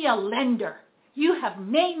made me a lender. You have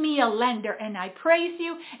made me a lender, and I praise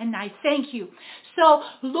you and I thank you. So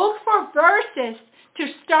look for verses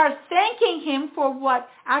to start thanking him for what,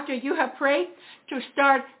 after you have prayed, to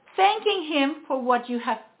start thanking him for what you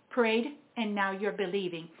have prayed and now you're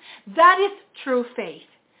believing. That is true faith.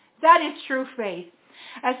 That is true faith.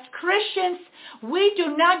 As Christians, we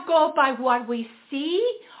do not go by what we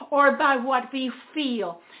see or by what we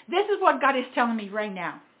feel. This is what God is telling me right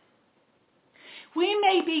now. We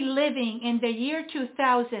may be living in the year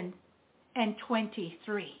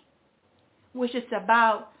 2023, which is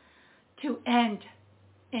about to end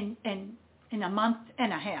in a month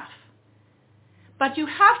and a half. But you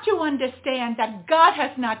have to understand that God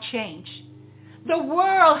has not changed. The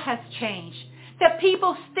world has changed. The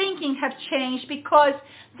people's thinking have changed because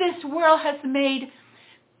this world has made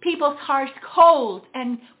people's hearts cold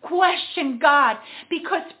and question God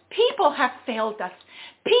because people have failed us.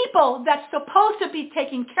 People that's supposed to be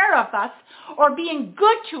taking care of us or being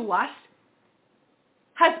good to us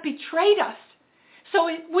has betrayed us. So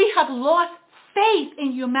we have lost faith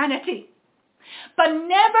in humanity. But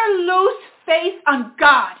never lose faith on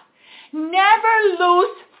God. Never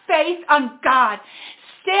lose faith on God.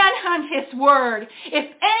 Stand on his word.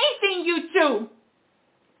 If anything you do,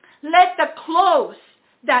 let the clothes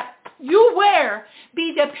that you wear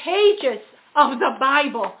be the pages of the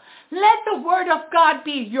Bible. Let the word of God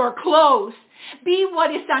be your clothes. Be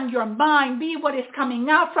what is on your mind. Be what is coming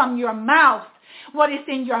out from your mouth. What is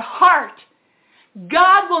in your heart.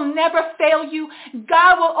 God will never fail you.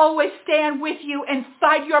 God will always stand with you and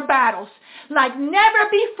fight your battles. Like never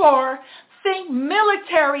before, think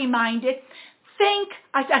military-minded. Think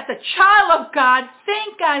as a child of God.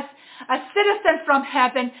 Think as a citizen from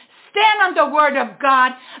heaven. Stand on the word of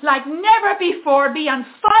God like never before. Be on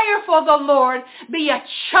fire for the Lord. Be a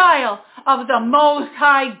child of the Most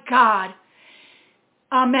High God.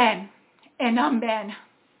 Amen and amen.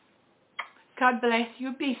 God bless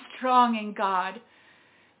you. Be strong in God.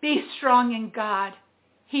 Be strong in God.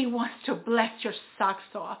 He wants to bless your socks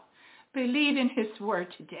off. Believe in his word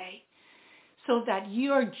today so that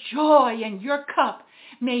your joy and your cup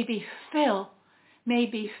may be filled.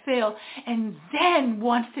 And then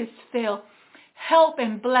once it's filled, help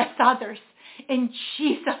and bless others in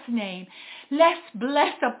Jesus' name. Let's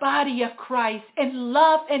bless the body of Christ in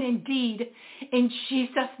love and in deed in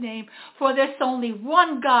Jesus' name. For there's only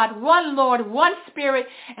one God, one Lord, one Spirit,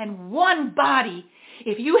 and one body.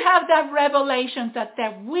 If you have that revelation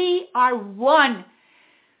that we are one,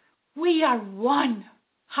 we are one.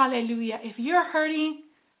 Hallelujah. If you're hurting,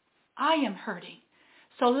 I am hurting.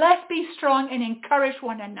 So let's be strong and encourage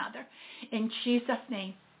one another in Jesus'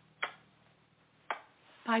 name.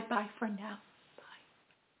 Bye-bye for now. Bye.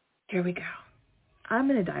 Here we go. I'm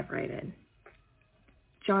going to dive right in.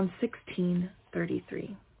 John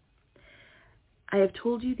 16:33. I have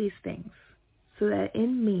told you these things so that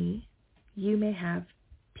in me you may have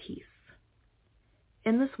peace.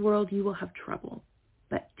 In this world you will have trouble,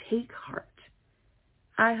 but take heart.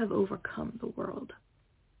 I have overcome the world.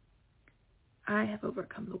 I have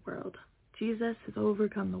overcome the world. Jesus has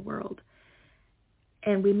overcome the world.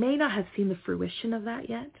 And we may not have seen the fruition of that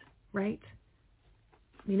yet, right?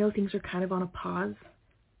 We know things are kind of on a pause,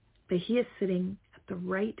 but he is sitting at the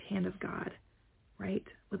right hand of God, right?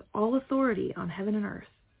 With all authority on heaven and earth,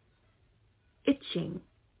 itching,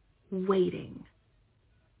 waiting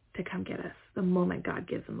to come get us the moment God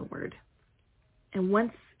gives him the word. And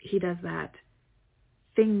once he does that,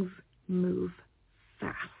 things move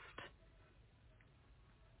fast.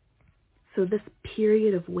 So this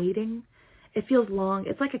period of waiting, it feels long.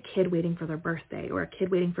 It's like a kid waiting for their birthday or a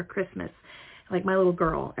kid waiting for Christmas. Like my little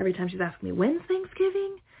girl, every time she's asking me, when's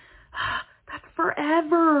Thanksgiving? That's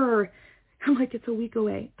forever. I'm like, it's a week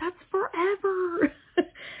away. That's forever.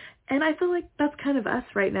 And I feel like that's kind of us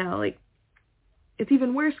right now. Like, it's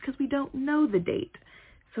even worse because we don't know the date.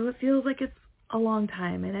 So it feels like it's a long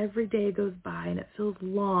time, and every day goes by and it feels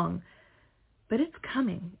long. But it's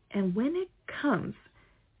coming. And when it comes,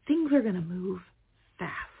 things are going to move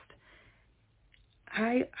fast.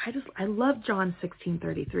 I love John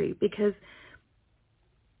 16:33 because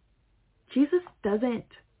Jesus doesn't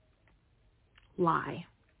lie.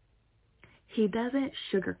 He doesn't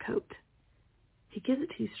sugarcoat. He gives it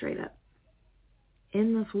to you straight up.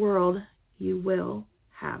 In this world, you will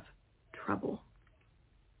have trouble.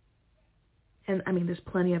 And I mean, there's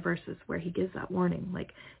plenty of verses where he gives that warning,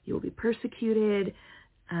 like you will be persecuted.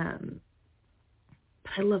 But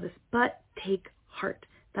I love this. But take heart.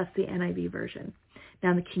 That's the NIV version.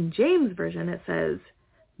 Now, in the King James version, it says,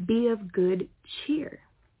 be of good cheer.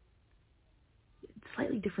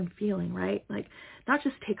 Slightly different feeling, right? Like, not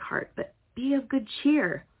just take heart, but be of good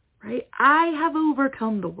cheer, right? I have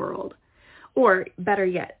overcome the world. Or, better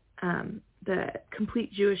yet, the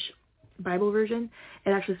complete Jewish Bible version, it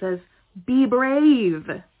actually says, be brave.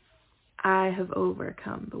 I have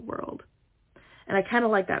overcome the world. And I kind of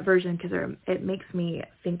like that version because it makes me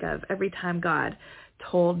think of every time God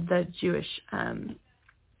told the Jewish,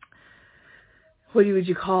 what would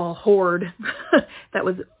you call, horde that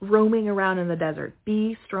was roaming around in the desert,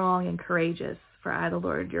 be strong and courageous, for I, the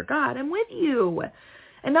Lord your God, am with you.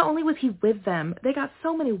 And not only was he with them, they got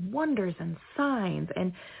so many wonders and signs.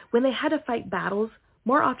 And when they had to fight battles,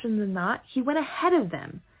 more often than not, he went ahead of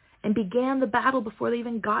them and began the battle before they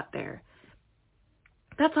even got there.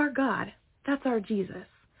 That's our God. That's our Jesus.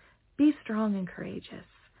 Be strong and courageous.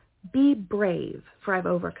 Be brave, for I've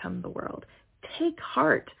overcome the world. Take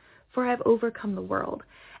heart, for I've overcome the world.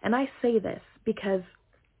 And I say this because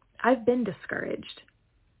I've been discouraged.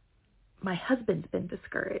 My husband's been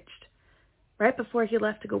discouraged. Right before he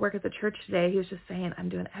left to go work at the church today, he was just saying, I'm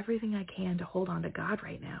doing everything I can to hold on to God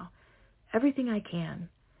right now. Everything I can.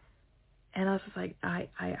 And I was just like, I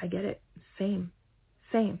get it. Same.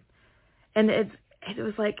 And it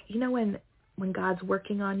was like, you know, when God's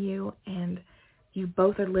working on you and you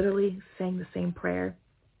both are literally saying the same prayer.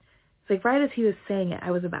 It's like right as he was saying it,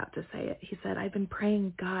 I was about to say it. He said, I've been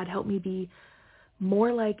praying, God, help me be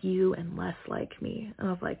more like you and less like me. And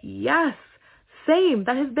I was like, yes, same.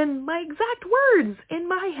 That has been my exact words in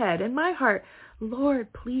my head, in my heart.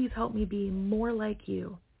 Lord, please help me be more like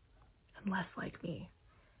you and less like me.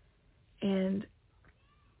 And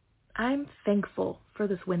I'm thankful for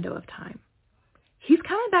this window of time. He's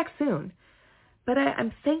coming back soon. But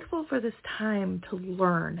I'm thankful for this time to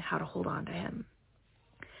learn how to hold on to him,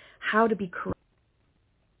 how to be courageous.